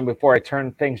question before I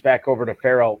turn things back over to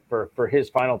Farrell for his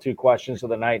final two questions of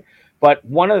the night. But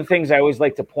one of the things I always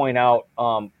like to point out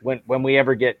when we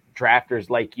ever get drafters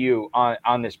like you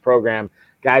on this program,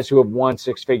 guys who have won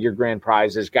six-figure grand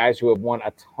prizes, guys who have won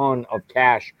a ton of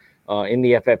cash in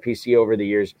the FFPC over the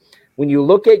years. When you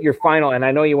look at your final, and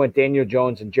I know you went Daniel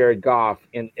Jones and Jared Goff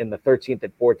in the 13th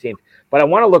and 14th, but I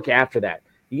want to look after that.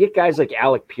 You get guys like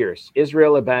Alec Pierce,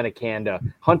 Israel Abanikanda,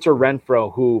 Hunter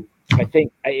Renfrow, who I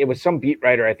think it was some beat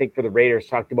writer, I think for the Raiders,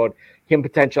 talked about him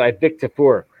potentially. Vic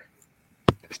Tafur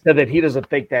said that he doesn't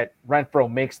think that Renfrow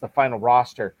makes the final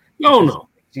roster. Oh, no.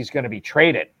 He's going to be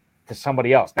traded to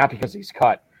somebody else, not because he's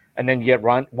cut. And then you get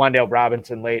Wan'Dale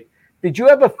Robinson late. Did you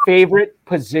have a favorite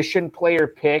position player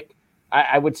pick,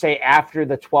 I would say, after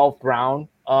the 12th round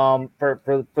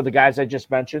for the guys I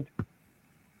just mentioned?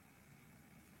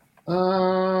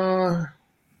 And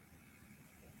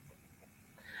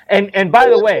by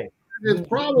the way, it's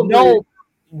probably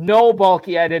no,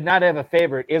 Bulky, I did not have a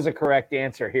favorite is a correct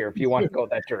answer here if you want to go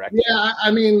that direction. Yeah,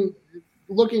 I mean,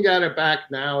 looking at it back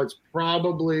now, it's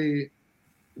probably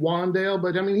Wan'Dale,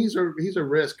 but I mean he's a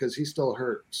risk because he's still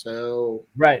hurt. So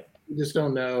right. You just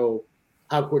don't know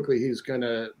how quickly he's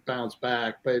gonna bounce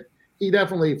back. But he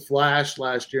definitely flashed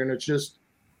last year, and it's just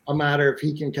a matter if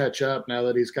he can catch up now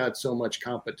that he's got so much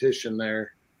competition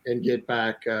there and get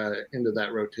back into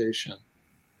that rotation.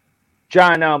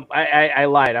 John, I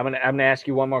lied. I'm gonna ask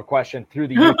you one more question through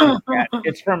the YouTube chat.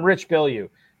 It's from Rich Billieu,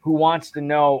 who wants to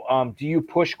know, do you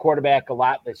push quarterback a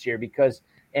lot this year? Because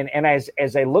and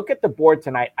as I look at the board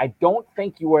tonight, I don't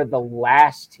think you are the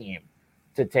last team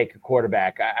to take a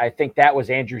quarterback. I think that was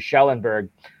Andrew Schellenberg,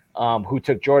 who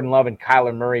took Jordan Love and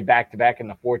Kyler Murray back-to-back in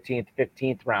the 14th,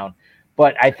 15th round.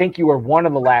 But I think you were one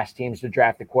of the last teams to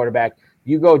draft a quarterback.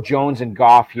 You go Jones and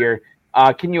Goff here.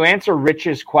 Can you answer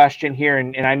Rich's question here?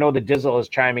 And I know the Dizzle is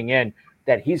chiming in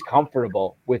that he's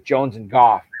comfortable with Jones and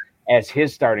Goff as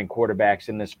his starting quarterbacks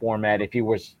in this format if he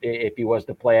was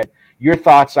to play it. Your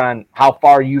thoughts on how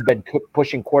far you've been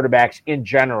pushing quarterbacks in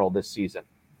general this season?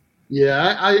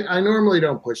 Yeah, I normally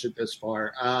don't push it this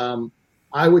far.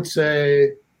 I would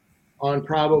say on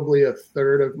probably a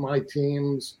third of my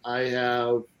teams, I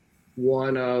have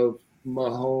one of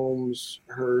Mahomes,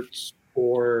 Hurts,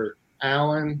 or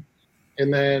Allen.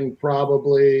 And then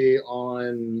probably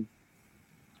on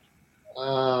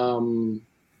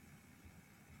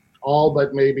all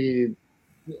but maybe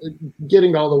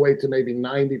getting all the way to maybe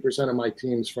 90% of my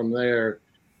teams from there,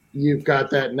 you've got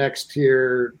that next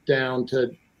tier down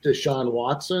to Deshaun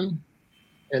Watson.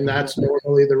 And that's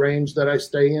normally the range that I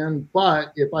stay in.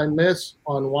 But if I miss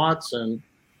on Watson,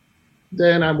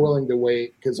 then I'm willing to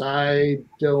wait because I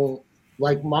don't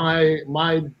like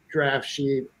my draft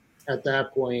sheet at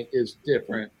that point is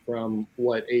different from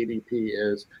what ADP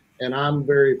is. And I'm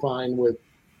very fine with,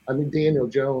 Daniel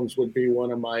Jones would be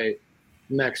one of my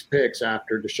next picks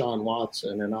after Deshaun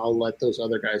Watson, and I'll let those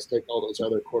other guys take all those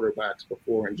other quarterbacks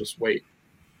before and just wait.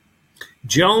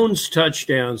 Jones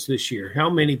touchdowns this year. How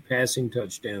many passing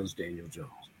touchdowns, Daniel Jones?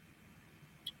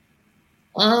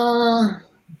 I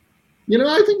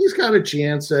think he's got a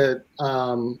chance at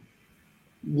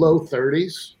low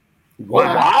 30s.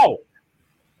 Wow.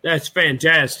 That's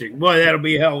fantastic. Boy, that'll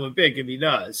be a hell of a pick if he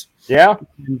does. Yeah.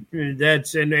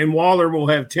 And Waller will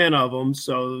have 10 of them,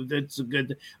 so that's a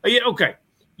good. Yeah, okay.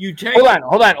 You take.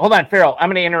 Hold on, Farrell. I'm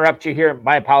going to interrupt you here.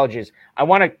 My apologies. I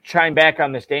want to chime back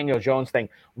on this Daniel Jones thing.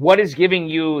 What is giving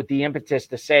you the impetus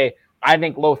to say I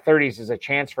think low 30s is a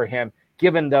chance for him,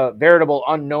 given the veritable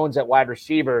unknowns at wide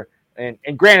receiver, and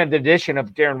granted the addition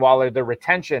of Darren Waller, the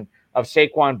retention of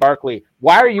Saquon Barkley?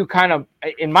 Why are you kind of,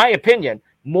 in my opinion,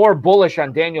 more bullish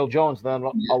on Daniel Jones than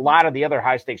a lot of the other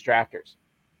high-stakes drafters?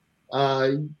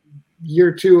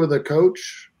 Year two of the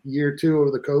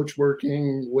coach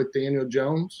working with Daniel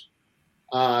Jones,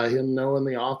 him knowing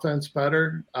the offense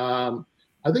better.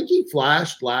 I think he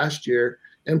flashed last year.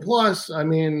 And plus, I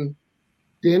mean,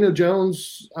 Daniel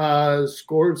Jones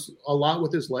scores a lot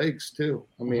with his legs too.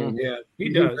 I mean, yeah, he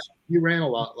does. He ran a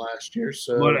lot last year.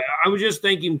 So, but I was just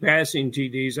thinking passing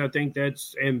TDs. I think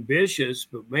that's ambitious,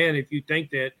 but man, if you think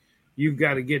that, you've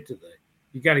got to get to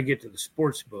the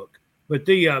sports book. But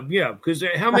because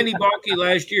how many Balky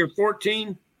last year?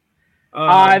 14.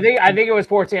 I think it was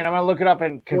 14. I'm going to look it up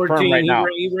and confirm 14, right now.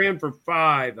 He ran for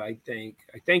 5, I think.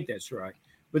 I think that's right.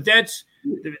 But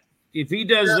if he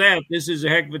does that, this is a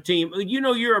heck of a team. You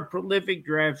know, you're a prolific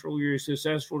drafter. You're a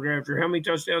successful drafter. How many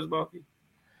touchdowns, Balky?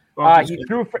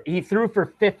 He threw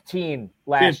for 15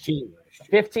 last year.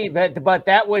 15, but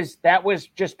that was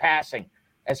just passing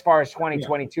as far as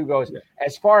 2022 goes. Yeah.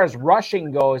 As far as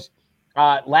rushing goes,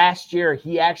 last year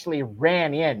he actually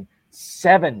ran in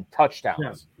 7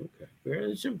 touchdowns. Yeah. Okay,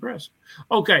 that's impressive.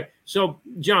 Okay, so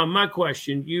John, my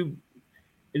question,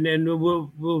 and then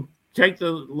we'll take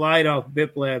the light off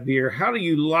BipLab here. How do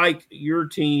you like your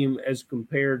team as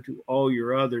compared to all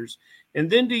your others? And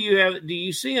then do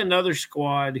you see another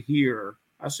squad here?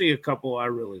 I see a couple I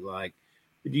really like.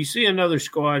 But do you see another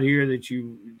squad here that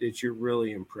you're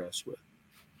really impressed with?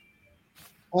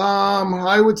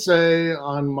 I would say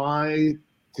on my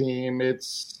team,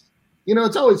 it's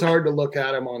always hard to look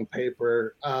at them on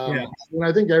paper. And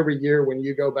I think every year when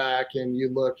you go back and you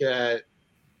look at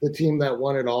the team that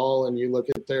won it all and you look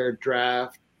at their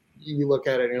draft, you look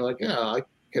at it and you're like, yeah, I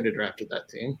could have drafted that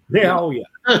team. Yeah, oh yeah.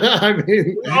 I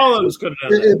mean, all of us could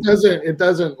have done that. It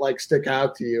doesn't like stick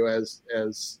out to you as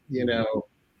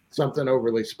something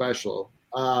overly special.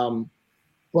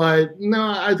 But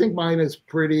no, I think mine is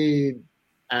pretty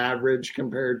average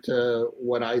compared to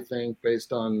what I think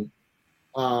based on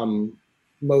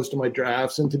most of my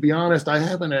drafts. And to be honest, I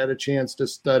haven't had a chance to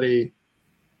study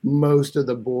most of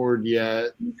the board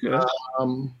yet. Okay.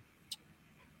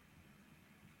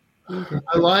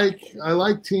 I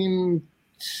like team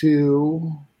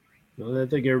 2. Well, I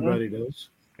think everybody does.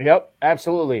 Yep,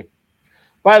 absolutely.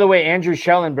 By the way, Andrew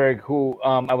Schellenberg, who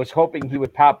I was hoping he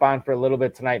would pop on for a little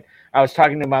bit tonight. I was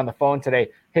talking to him on the phone today.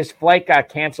 His flight got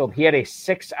canceled. He had a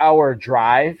 6-hour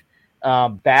drive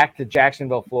back to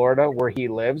Jacksonville, Florida, where he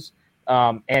lives.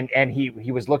 And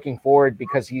he was looking forward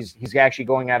because he's actually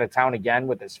going out of town again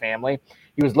with his family.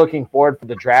 He was looking forward for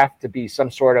the draft to be some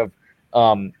sort of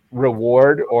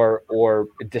reward or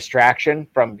distraction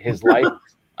from his life.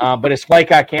 But his flight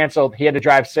got canceled. He had to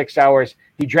drive 6 hours.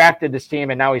 He drafted this team,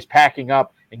 and now he's packing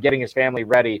up and getting his family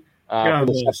ready for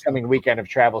this upcoming weekend of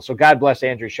travel. So God bless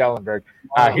Andrew Schellenberg.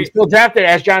 He still drafted,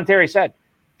 as John Terry said,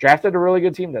 drafted a really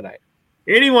good team tonight.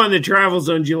 Anyone that travels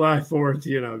on July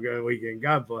 4th, go weekend,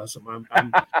 God bless them.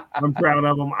 I'm proud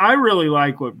of them. I really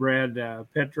like what Brad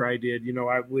Petri did.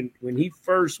 When he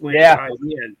first went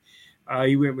in,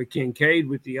 he went with Kincaid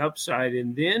with the upside,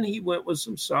 and then he went with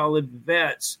some solid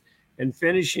vets and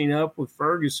finishing up with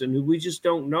Ferguson, who we just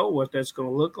don't know what that's going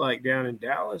to look like down in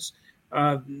Dallas.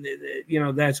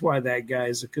 That's why that guy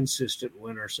is a consistent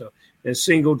winner. So as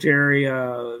Singletary,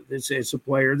 it's a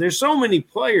player. There's so many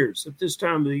players at this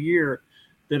time of the year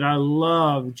that I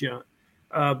love, John.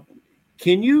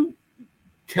 Can you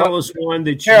tell us one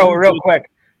that you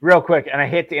real quick, and I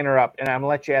hate to interrupt, and I'm going to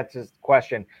let you answer this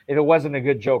question. If it wasn't a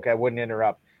good joke, I wouldn't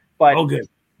interrupt. But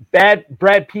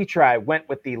Brad Petri went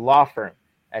with the law firm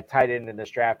at tight end in this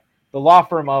draft, the law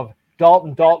firm of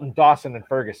Dalton, Dawson, and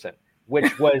Ferguson,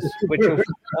 which was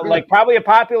like probably a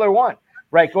popular one,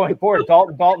 right? Going forward,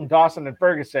 Dalton, Dawson, and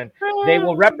Ferguson, they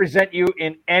will represent you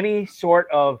in any sort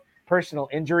of personal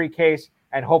injury case,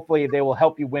 and hopefully they will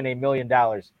help you win $1 million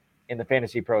in the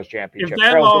FantasyPros Championship. If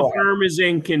that law firm is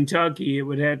in Kentucky, it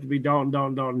would have to be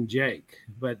Dalton, Jake,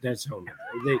 but that's whole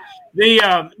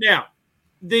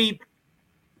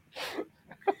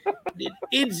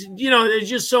it's there's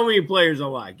just so many players I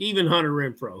like, even Hunter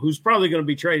Renfrow, who's probably going to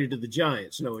be traded to the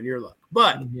Giants, knowing your luck.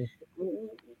 But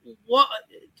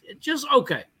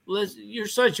you're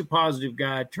such a positive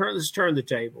guy. Let's turn the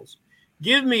tables.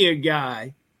 Give me a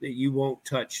guy that you won't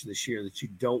touch this year, that you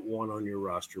don't want on your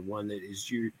roster, one that is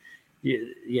you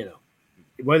know,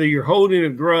 whether you're holding a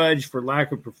grudge for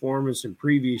lack of performance in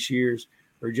previous years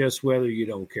or just whether you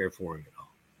don't care for him at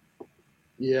all.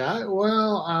 Yeah,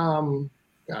 well,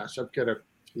 gosh, I've got a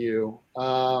few.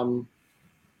 I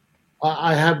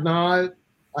have not.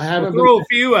 I haven't throw a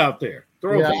few out there.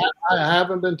 I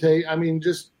haven't been taking. I mean,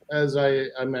 just as I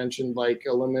mentioned, like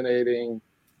eliminating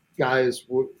guys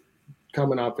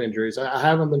coming off injuries. I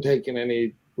haven't been taking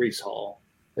any Breece Hall.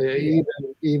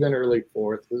 Even early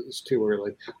fourth is too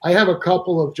early. I have a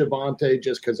couple of Javonte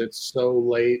just because it's so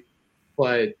late,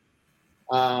 but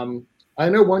I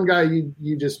know one guy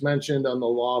you just mentioned on the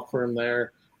law firm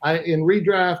there. In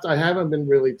redraft, I haven't been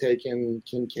really taking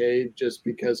Kincaid just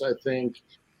because I think,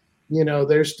 you know,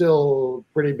 there's still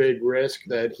pretty big risk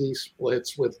that he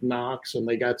splits with Knox, and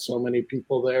they got so many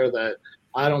people there that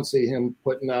I don't see him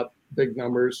putting up big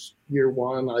numbers year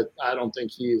one. I don't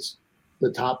think he's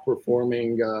the top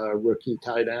performing rookie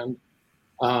tight end.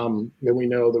 And we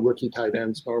know the rookie tight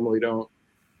ends normally don't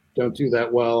do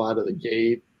that well out of the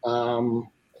gate.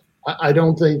 I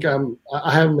don't think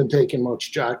I haven't been taking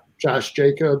much Josh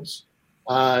Jacobs.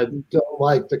 Don't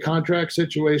like the contract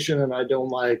situation, and I don't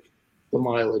like the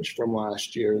mileage from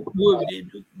last year.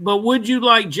 But would you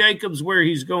like Jacobs where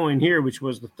he's going here, which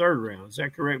was the third round? Is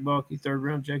that correct, Bucky? Third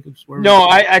round Jacobs? No,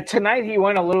 tonight he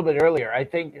went a little bit earlier. I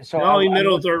think so. No,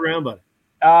 middle of third round, buddy.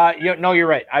 No, you're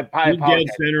right. I apologize.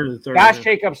 Center the third Josh round.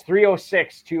 Jacobs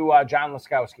 306 to John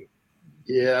Laskowski.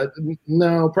 Yeah,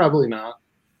 no, probably not.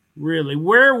 Really?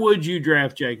 Where would you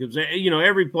draft Jacobs? You know,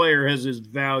 every player has his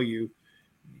value.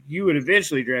 You would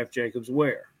eventually draft Jacobs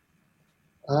where?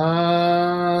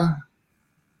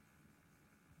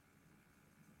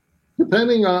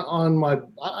 Depending on my,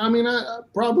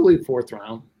 probably fourth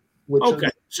round.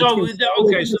 So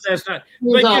that's not.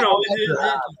 But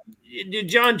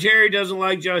John Terry doesn't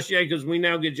like Josh Jacobs. We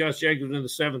now get Josh Jacobs in the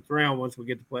seventh round. Once we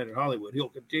get to Planet Hollywood, he'll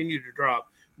continue to drop,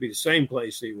 be the same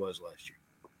place he was last year.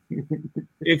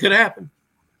 It could happen.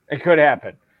 It could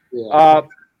happen. Yeah.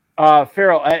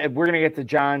 Farrell, we're going to get to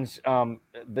John's,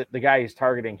 the guy he's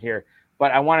targeting here,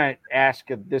 but I want to ask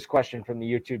this question from the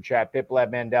YouTube chat.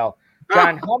 Biplab Mandel.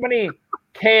 John, how many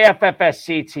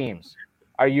KFFSC teams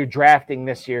are you drafting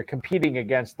this year, competing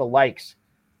against the likes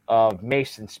of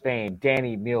Mason Spain,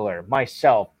 Danny Mueller,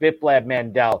 myself, Biplab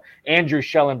Mandel, Andrew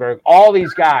Schellenberg, all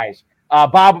these guys,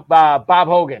 Bob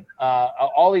Hogan,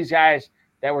 all these guys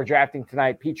that we're drafting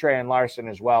tonight, Petre and Larson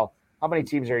as well. How many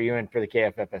teams are you in for the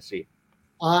KFFSC?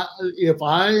 If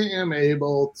I am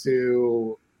able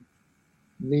to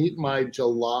meet my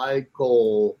July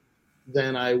goal,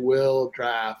 then I will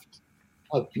draft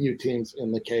a few teams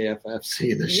in the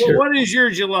KFFC this year. What is your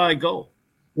July goal?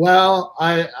 Well,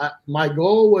 my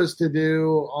goal was to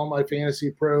do all my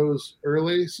fantasy pros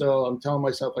early, so I'm telling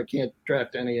myself I can't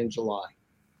draft any in July.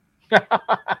 We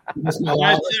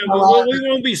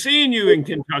won't be seeing you in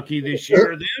Kentucky this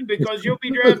year then, because you'll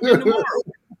be drafting tomorrow.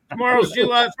 Tomorrow's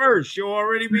July 1st. You'll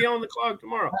already be on the clock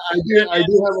tomorrow. I do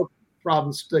have a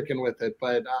problem sticking with it,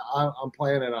 but I'm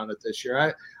planning on it this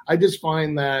year. I just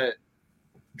find that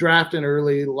drafting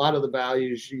early, a lot of the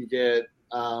values you get,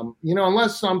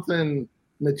 unless something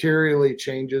materially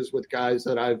changes with guys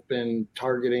that I've been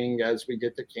targeting as we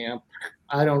get to camp,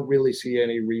 I don't really see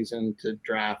any reason to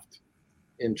draft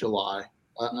in July.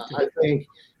 I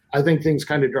think things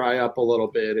kind of dry up a little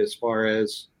bit as far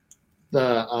as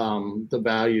the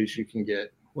values you can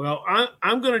get. Well,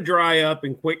 I'm going to dry up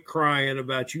and quit crying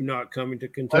about you not coming to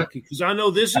Kentucky, because I know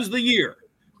this is the year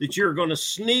that you're going to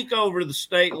sneak over the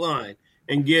state line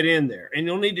and get in there, and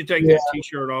you'll need to take that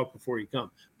T-shirt off before you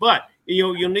come. But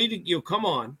you'll come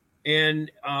on,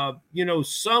 and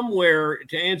somewhere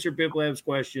to answer Biplab's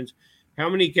questions, how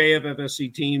many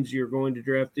KFFSC teams you're going to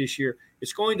draft this year?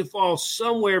 It's going to fall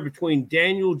somewhere between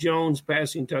Daniel Jones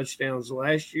passing touchdowns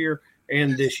last year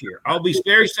and this year. I'll be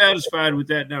very satisfied with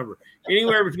that number,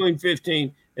 anywhere between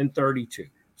 15 and 32.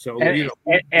 So,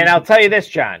 and I'll tell you this,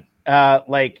 John,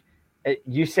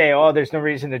 you say, oh, there's no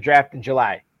reason to draft in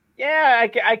July. Yeah,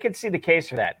 I could see the case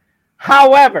for that.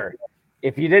 However,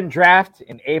 if you didn't draft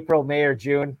in April, May, or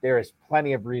June, there is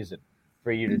plenty of reason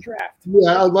for you to draft.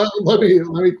 Yeah, let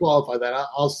me qualify that.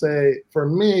 I'll say, for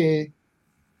me,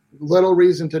 little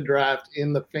reason to draft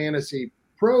in the Fantasy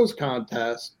Pros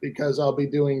contest, because I'll be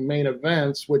doing main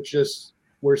events, which are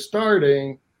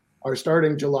starting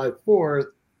July 4th,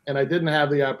 and I didn't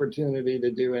have the opportunity to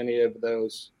do any of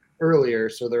those earlier,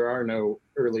 so there are no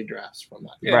early drafts from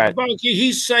that. Yeah, right. Bunky,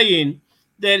 he's saying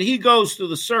that he goes to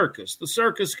the circus. The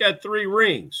circus got 3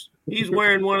 rings. He's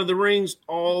wearing one of the rings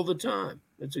all the time.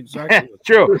 That's exactly It's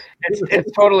true.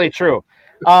 It's totally true.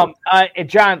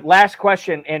 John, last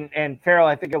question, and Farrell,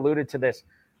 I think alluded to this.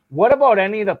 What about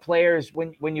any of the players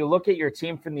when you look at your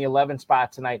team from the 11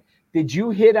 spot tonight? Did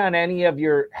you hit on any of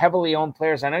your heavily owned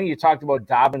players? I know you talked about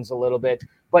Dobbins a little bit,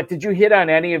 but did you hit on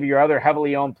any of your other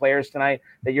heavily owned players tonight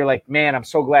that you're like, man, I'm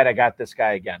so glad I got this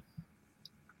guy again?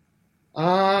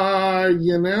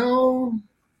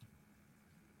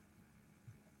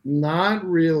 Not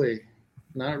really.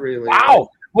 Wow.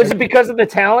 Was it because of the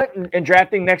talent and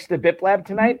drafting next to Biplab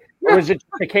tonight? Or was it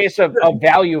just a case of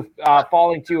value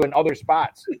falling to you in other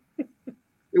spots?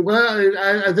 Well,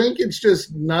 I think it's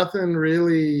just nothing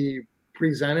really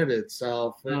presented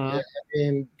itself.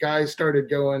 And guys started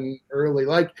going early.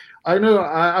 Like, I know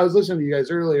I was listening to you guys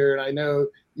earlier, and I know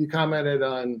you commented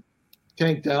on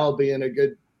Tank Dell being a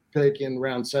good pick in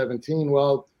round 17.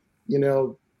 Well,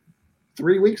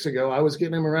 3 weeks ago, I was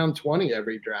getting him around 20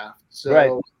 every draft. So,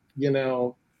 right.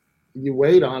 You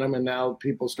wait on him, and now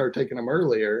people start taking him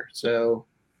earlier. So,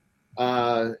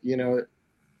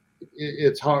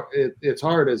 it's hard. It's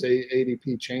hard as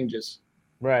ADP changes.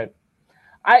 Right.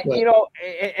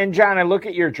 And John, I look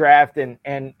at your draft and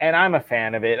I'm a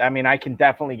fan of it. I mean, I can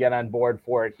definitely get on board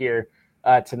for it here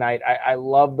tonight. I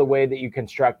love the way that you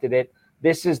constructed it.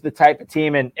 This is the type of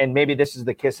team, and maybe this is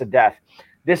the kiss of death.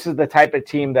 This is the type of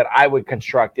team that I would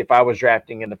construct if I was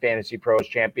drafting in the Fantasy Pros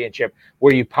Championship,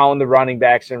 where you pound the running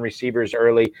backs and receivers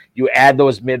early. You add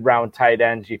those mid-round tight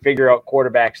ends. You figure out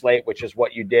quarterbacks late, which is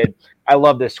what you did. I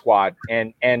love this squad.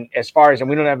 And as far as, and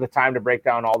we don't have the time to break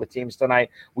down all the teams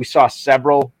tonight, we saw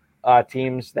several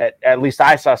teams that, at least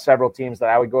I saw several teams that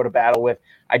I would go to battle with.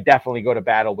 I definitely go to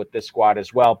battle with this squad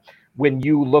as well. When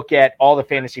you look at all the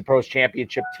Fantasy Pros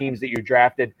Championship teams that you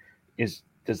drafted,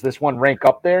 does this one rank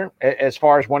up there as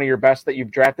far as one of your best that you've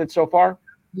drafted so far?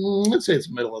 Let's say it's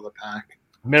middle of the pack.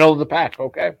 Middle of the pack,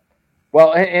 okay.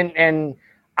 Well, and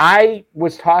I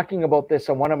was talking about this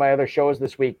on one of my other shows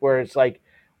this week, where it's like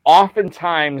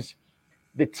oftentimes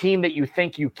the team that you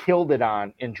think you killed it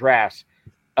on in drafts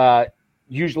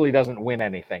usually doesn't win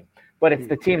anything. But it's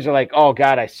the teams are like, oh,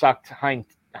 God, I sucked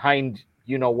hind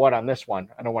you know what on this one.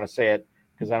 I don't want to say it,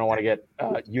 because I don't want to get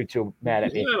YouTube mad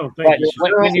at me. But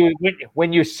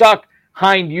when you suck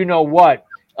hind, you know what?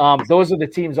 Those are the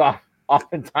teams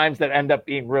oftentimes that end up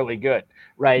being really good,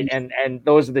 right? And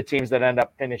those are the teams that end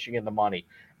up finishing in the money.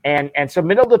 And so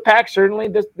middle of the pack, certainly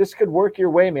this could work your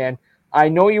way, man. I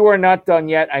know you are not done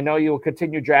yet. I know you will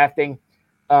continue drafting.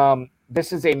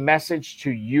 This is a message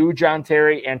to you, John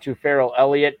Terry, and to Farrell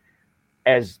Elliott.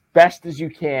 As best as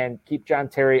you can, keep John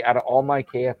Terry out of all my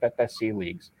KFFSC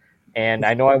leagues. And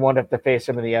I know I won't have to face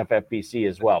him in the FFPC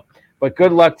as well. But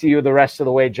good luck to you the rest of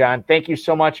the way, John. Thank you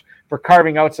so much for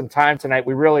carving out some time tonight.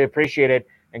 We really appreciate it.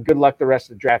 And good luck the rest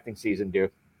of the drafting season,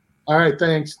 dude. All right,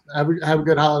 thanks. Have a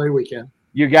good holiday weekend.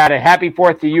 You got it. Happy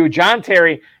 4th to you. John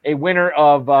Terry, a winner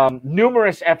of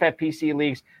numerous FFPC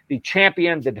leagues, the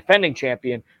defending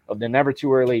champion of the Never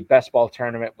Too Early Best Ball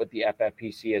Tournament with the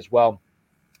FFPC as well.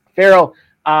 Farrell,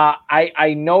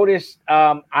 I noticed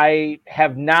I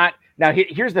have not. Now,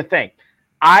 here's the thing.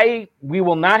 We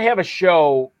will not have a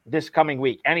show this coming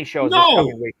week. Any shows this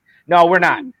coming week. No, we're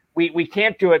not. We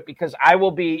can't do it because I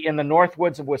will be in the North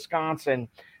Woods of Wisconsin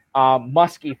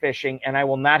muskie fishing, and I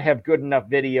will not have good enough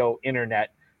video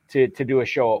internet to do a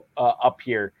show up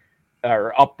here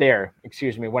or up there,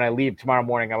 excuse me, when I leave tomorrow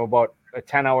morning. I'm about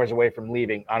 10 hours away from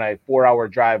leaving on a 4-hour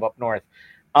drive up north.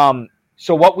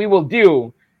 So what we will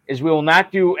do is we will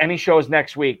not do any shows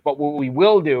next week, but what we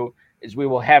will do is we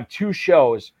will have 2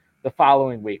 shows the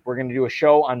following week. We're going to do a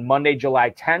show on Monday, July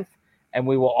 10th, and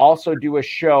we will also do a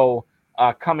show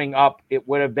coming up. It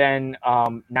would have been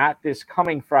not this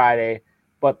coming Friday,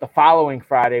 but the following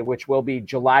Friday, which will be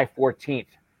July 14th.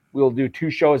 We will do 2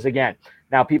 shows again.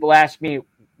 Now, people ask me,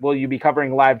 will you be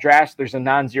covering live drafts? There's a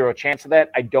non-zero chance of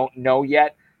that. I don't know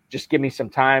yet. Just give me some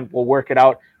time. We'll work it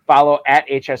out. Follow at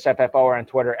HSFFR on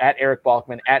Twitter, at Eric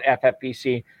Balkman, at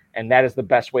FFPC, and that is the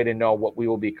best way to know what we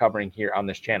will be covering here on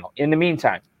this channel. In the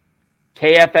meantime,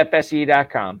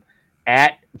 KFFSE.com,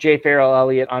 at J. Farrell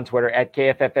Elliott on Twitter, at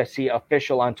KFFSC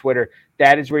Official on Twitter.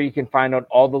 That is where you can find out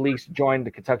all the leagues to join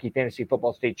the Kentucky Fantasy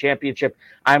Football State Championship.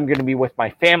 I'm going to be with my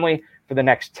family for the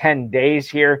next 10 days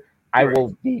here. I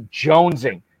will be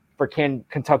jonesing for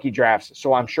Kentucky drafts,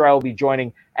 so I'm sure I will be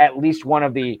joining at least one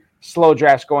of the slow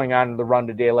drafts going on in the Run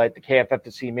to Daylight, the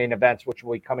KFFC main events, which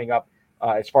will be coming up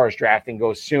as far as drafting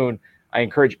goes soon. I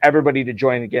encourage everybody to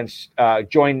join me to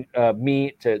join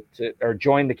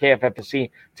the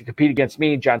KFFC to compete against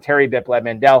me, John Terry, Biplab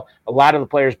Mandel, a lot of the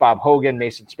players, Bob Hogan,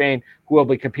 Mason Spain, who will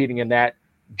be competing in that.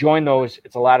 Join those.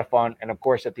 It's a lot of fun. And, of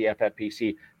course, at the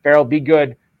FFPC. Farrell, be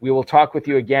good. We will talk with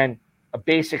you again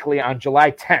basically on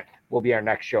July 10th will be our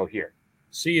next show here.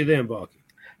 See you then, Balky.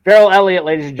 Farrell Elliott,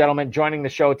 ladies and gentlemen, joining the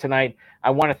show tonight.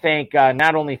 I want to thank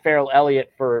not only Farrell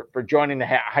Elliott for joining the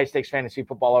High Stakes Fantasy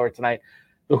Football Hour tonight,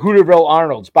 the Hooterville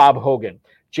Arnolds, Bob Hogan,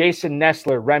 Jason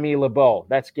Nestler, Remy LeBeau,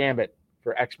 that's Gambit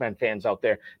for X-Men fans out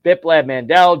there, Biplab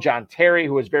Mandel, John Terry,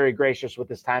 who was very gracious with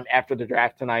his time after the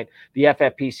draft tonight, the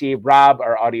FFPC, Rob,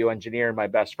 our audio engineer and my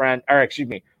best friend,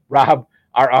 Rob,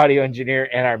 our audio engineer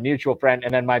and our mutual friend,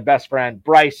 and then my best friend,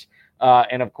 Bryce,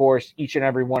 and of course, each and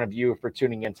every one of you for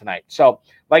tuning in tonight. So,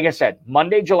 like I said,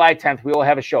 Monday, July 10th, we will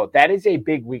have a show. That is a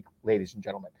big week, ladies and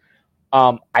gentlemen.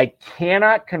 I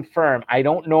cannot confirm. I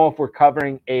don't know if we're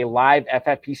covering a live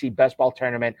FFPC best ball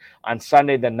tournament on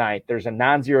Sunday the 9th. There's a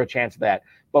non-zero chance of that.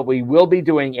 But we will be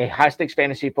doing a High Stakes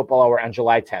Fantasy Football Hour on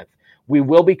July 10th. We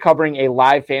will be covering a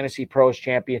live Fantasy Pros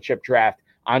Championship draft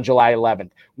on July 11th.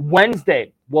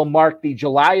 Wednesday will mark the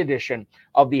July edition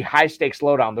of the High Stakes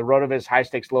Lowdown, the RotoViz High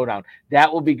Stakes Lowdown.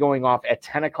 That will be going off at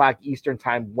 10 o'clock Eastern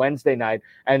Time Wednesday night.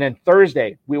 And then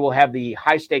Thursday, we will have the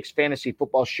High Stakes Fantasy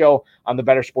Football Show on the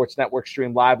Better Sports Network,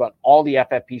 stream live on all the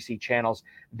FFPC channels.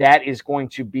 That is going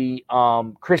to be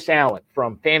Chris Allen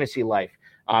from Fantasy Life.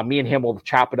 Me and him will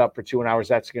chop it up for 2 hours.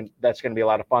 That's going to be a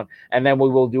lot of fun. And then we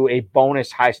will do a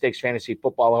bonus High Stakes Fantasy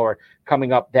Football Hour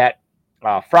coming up that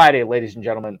Friday, ladies and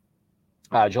gentlemen,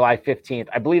 July 15th.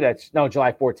 I believe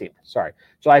July 14th. Sorry.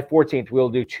 July 14th, we'll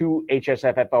do 2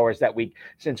 HSFF hours that week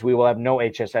since we will have no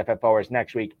HSFF hours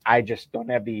next week. I just don't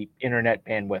have the internet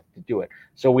bandwidth to do it.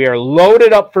 So we are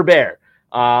loaded up for bear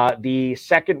the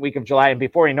second week of July. And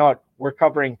before you know it, we're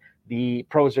covering the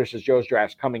Pros versus Joe's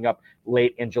drafts coming up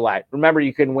late in July. Remember,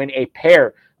 you can win a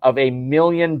pair of $1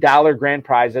 million grand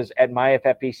prizes at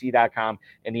myffpc.com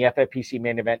in the FFPC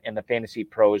main event and the Fantasy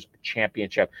Pros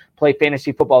Championship. Play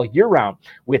fantasy football year-round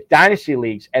with Dynasty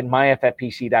Leagues at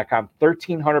myffpc.com.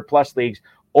 1,300 plus leagues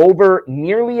over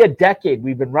nearly a decade.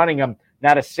 We've been running them.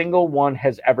 Not a single one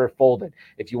has ever folded.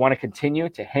 If you want to continue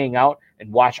to hang out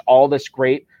and watch all this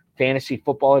great fantasy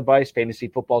football advice, fantasy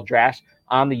football drafts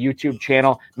on the YouTube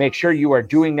channel, make sure you are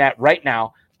doing that right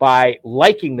now by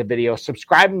liking the video,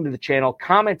 subscribing to the channel,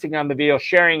 commenting on the video,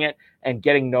 sharing it, and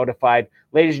getting notified.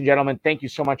 Ladies and gentlemen, thank you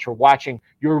so much for watching.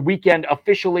 Your weekend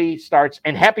officially starts,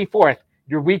 and happy 4th.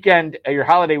 Your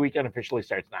holiday weekend officially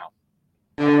starts now.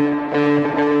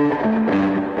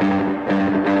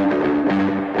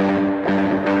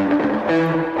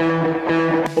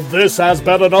 This has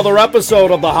been another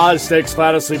episode of the High Stakes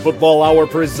Fantasy Football Hour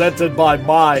presented by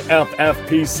myffpc.com.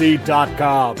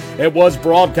 It was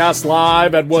broadcast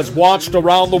live and was watched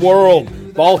around the world.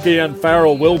 Balky and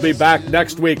Farrell will be back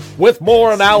next week with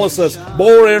more analysis,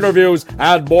 more interviews,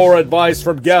 and more advice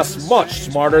from guests much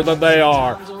smarter than they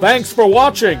are. Thanks for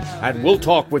watching, and we'll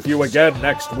talk with you again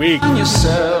next week.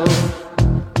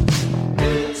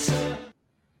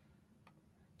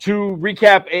 To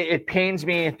recap, it pains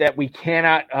me that we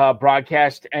cannot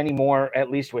broadcast anymore,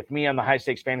 at least with me on the High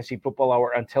Stakes Fantasy Football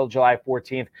Hour until July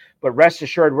 14th. But rest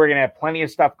assured, we're going to have plenty of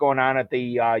stuff going on at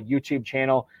the YouTube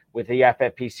channel with the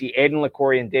FFPC. Aiden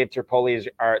LaCory and Dave Terpoli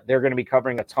they're going to be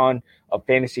covering a ton of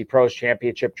Fantasy Pros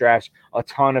Championship drafts, a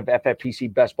ton of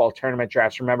FFPC Best Ball Tournament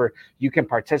drafts. Remember, you can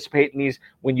participate in these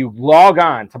when you log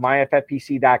on to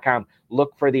myffpc.com.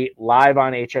 Look for the live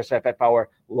on HSFF Hour,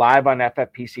 live on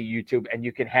FFPC YouTube, and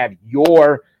you can have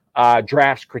your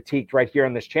drafts critiqued right here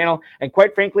on this channel. And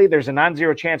quite frankly, there's a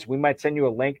non-zero chance we might send you a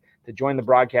link to join the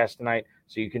broadcast tonight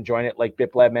so you can join it like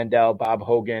Biplab Mandel, Bob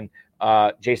Hogan,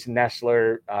 Jason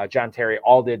Nestler, John Terry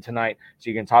all did tonight. So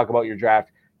you can talk about your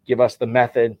draft, give us the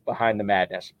method behind the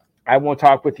madness. I won't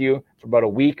talk with you for about a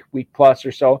week plus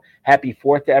or so. Happy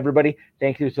 4th to everybody.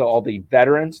 Thank you to all the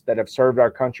veterans that have served our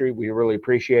country. We really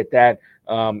appreciate that.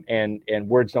 And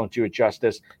words don't do it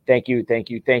justice. Thank you.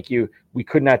 We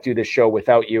could not do this show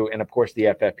without you. And of course, the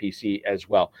FFPC as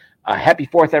well. Happy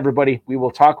 4th, everybody. We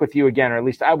will talk with you again, or at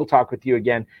least I will talk with you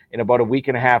again in about a week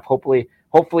and a half. Hopefully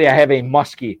I have a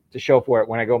muskie to show for it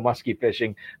when I go muskie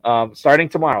fishing starting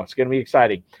tomorrow. It's going to be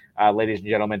exciting, ladies and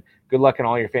gentlemen. Good luck in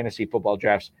all your fantasy football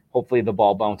drafts. Hopefully the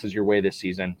ball bounces your way this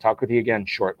season. Talk with you again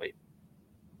shortly.